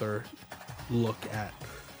another look at.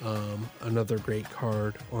 Another great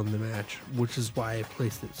card on the match, which is why I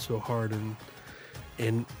placed it so hard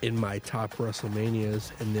in my top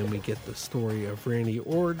WrestleManias. And then we get the story of Randy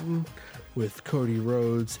Orton with Cody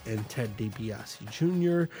Rhodes and Ted DiBiase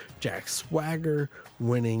Jr., Jack Swagger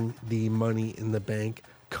winning the Money in the Bank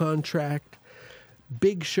contract,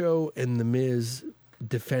 Big Show and The Miz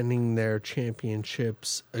defending their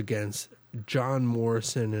championships against John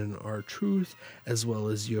Morrison and R-Truth, as well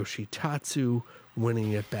as Yoshitatsu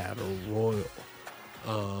winning at Battle Royal.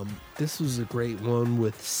 This was a great one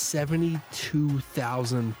with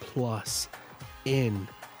 72,000 plus in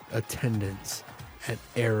attendance at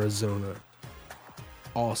Arizona.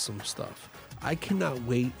 Awesome stuff. I cannot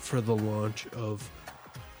wait for the launch of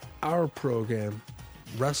our program,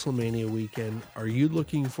 WrestleMania weekend. Are you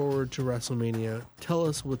looking forward to WrestleMania? Tell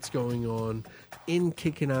us what's going on in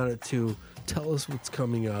Kicking Out at 2. Tell us what's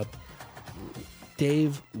coming up.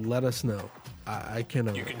 Dave, let us know. I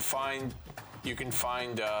cannot. You can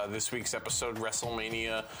find this week's episode,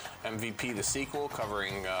 WrestleMania MVP, the sequel,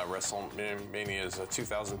 covering WrestleMania's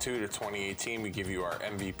 2002 to 2018. We give you our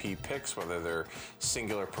MVP picks, whether they're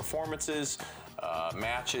singular performances,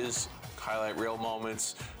 matches, highlight reel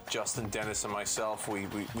moments. Justin, Dennis, and myself, we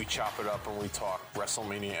chop it up and we talk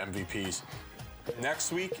WrestleMania MVPs.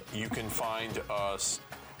 Next week, you can find us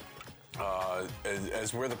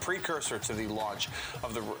as we're the precursor to the launch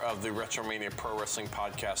of the Retromania Pro Wrestling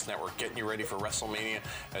Podcast Network, getting you ready for WrestleMania,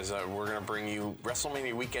 as we're going to bring you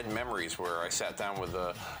WrestleMania weekend memories, where I sat down with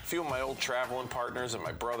a few of my old traveling partners and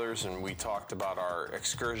my brothers, and we talked about our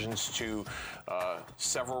excursions to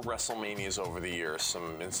several WrestleManias over the years,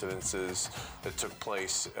 some incidences that took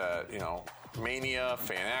place, Mania,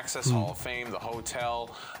 Fan Access, Hall of Fame, the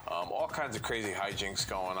hotel, all kinds of crazy hijinks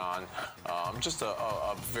going on. Just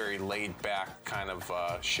a very laid-back kind of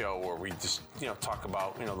show where we just talk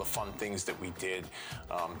about the fun things that we did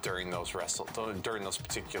during those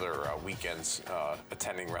particular weekends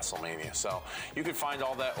attending WrestleMania. So you can find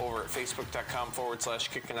all that over at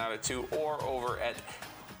facebook.com/kickingout at 2, or over at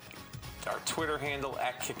our Twitter handle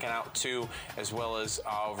at Kicking Out 2, as well as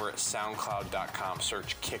over at SoundCloud.com.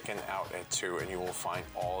 Search Kicking Out at 2, and you will find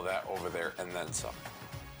all of that over there and then some.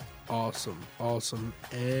 Awesome.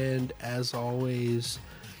 And as always,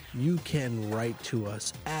 you can write to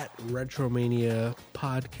us at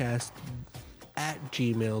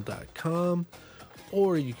retromaniapodcast@gmail.com,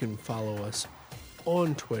 or you can follow us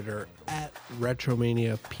on Twitter at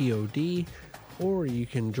retromaniapod, or you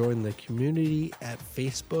can join the community at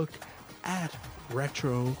Facebook at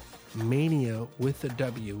Retromania with a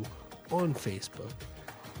W on Facebook.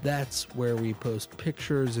 That's where we post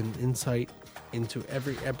pictures and insight into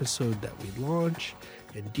every episode that we launch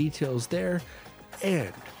and details there.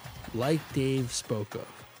 And like Dave spoke of,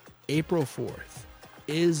 April 4th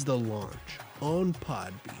is the launch on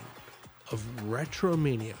Podbean of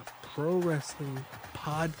Retromania Pro Wrestling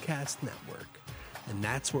Podcast Network. And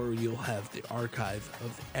that's where you'll have the archive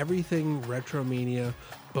of everything Retromania,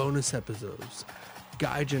 bonus episodes,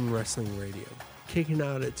 Gaijin Wrestling Radio, Kicking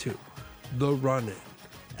Out at 2, The Run-In,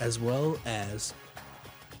 as well as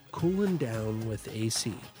Cooling Down with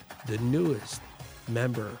AC, the newest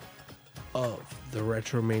member of the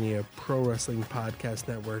Retromania Pro Wrestling Podcast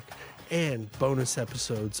Network, and bonus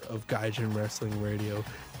episodes of Gaijin Wrestling Radio.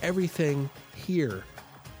 Everything here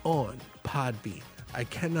on Podbean. I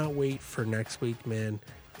cannot wait for next week, man.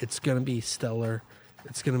 It's going to be stellar.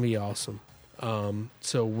 It's going to be awesome.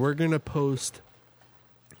 So we're going to post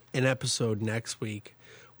an episode next week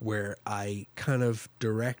where I kind of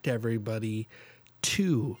direct everybody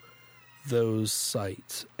to those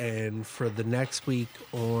sites. And for the next week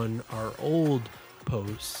on our old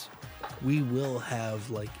posts, we will have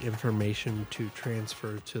like information to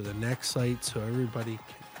transfer to the next site so everybody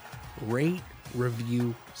can rate,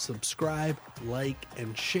 review, subscribe, like,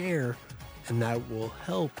 and share. And that will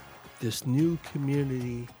help this new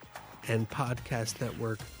community and podcast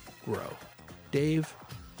network grow. Dave,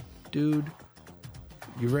 dude,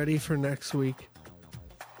 you ready for next week?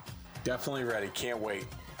 Definitely ready. Can't wait.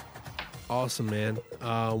 Awesome, man.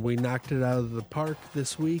 We knocked it out of the park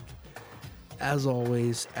this week. As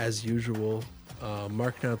always, as usual,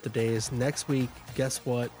 marking out the days. Next week, guess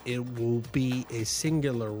what? It will be a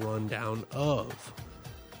singular rundown of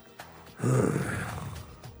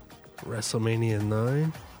WrestleMania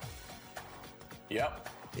 9. Yep.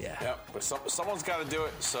 Yeah. Yep. But someone's got to do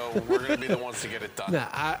it, so we're going to be the ones to get it done.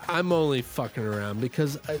 Nah, I'm only fucking around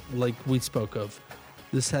because, like we spoke of,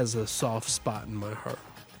 this has a soft spot in my heart.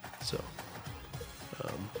 So,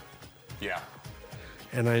 yeah.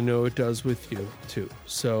 And I know it does with you, too.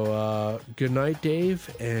 So, good night,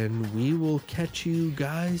 Dave, and we will catch you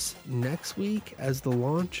guys next week as the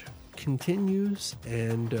launch continues,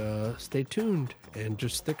 and stay tuned, and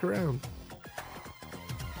just stick around.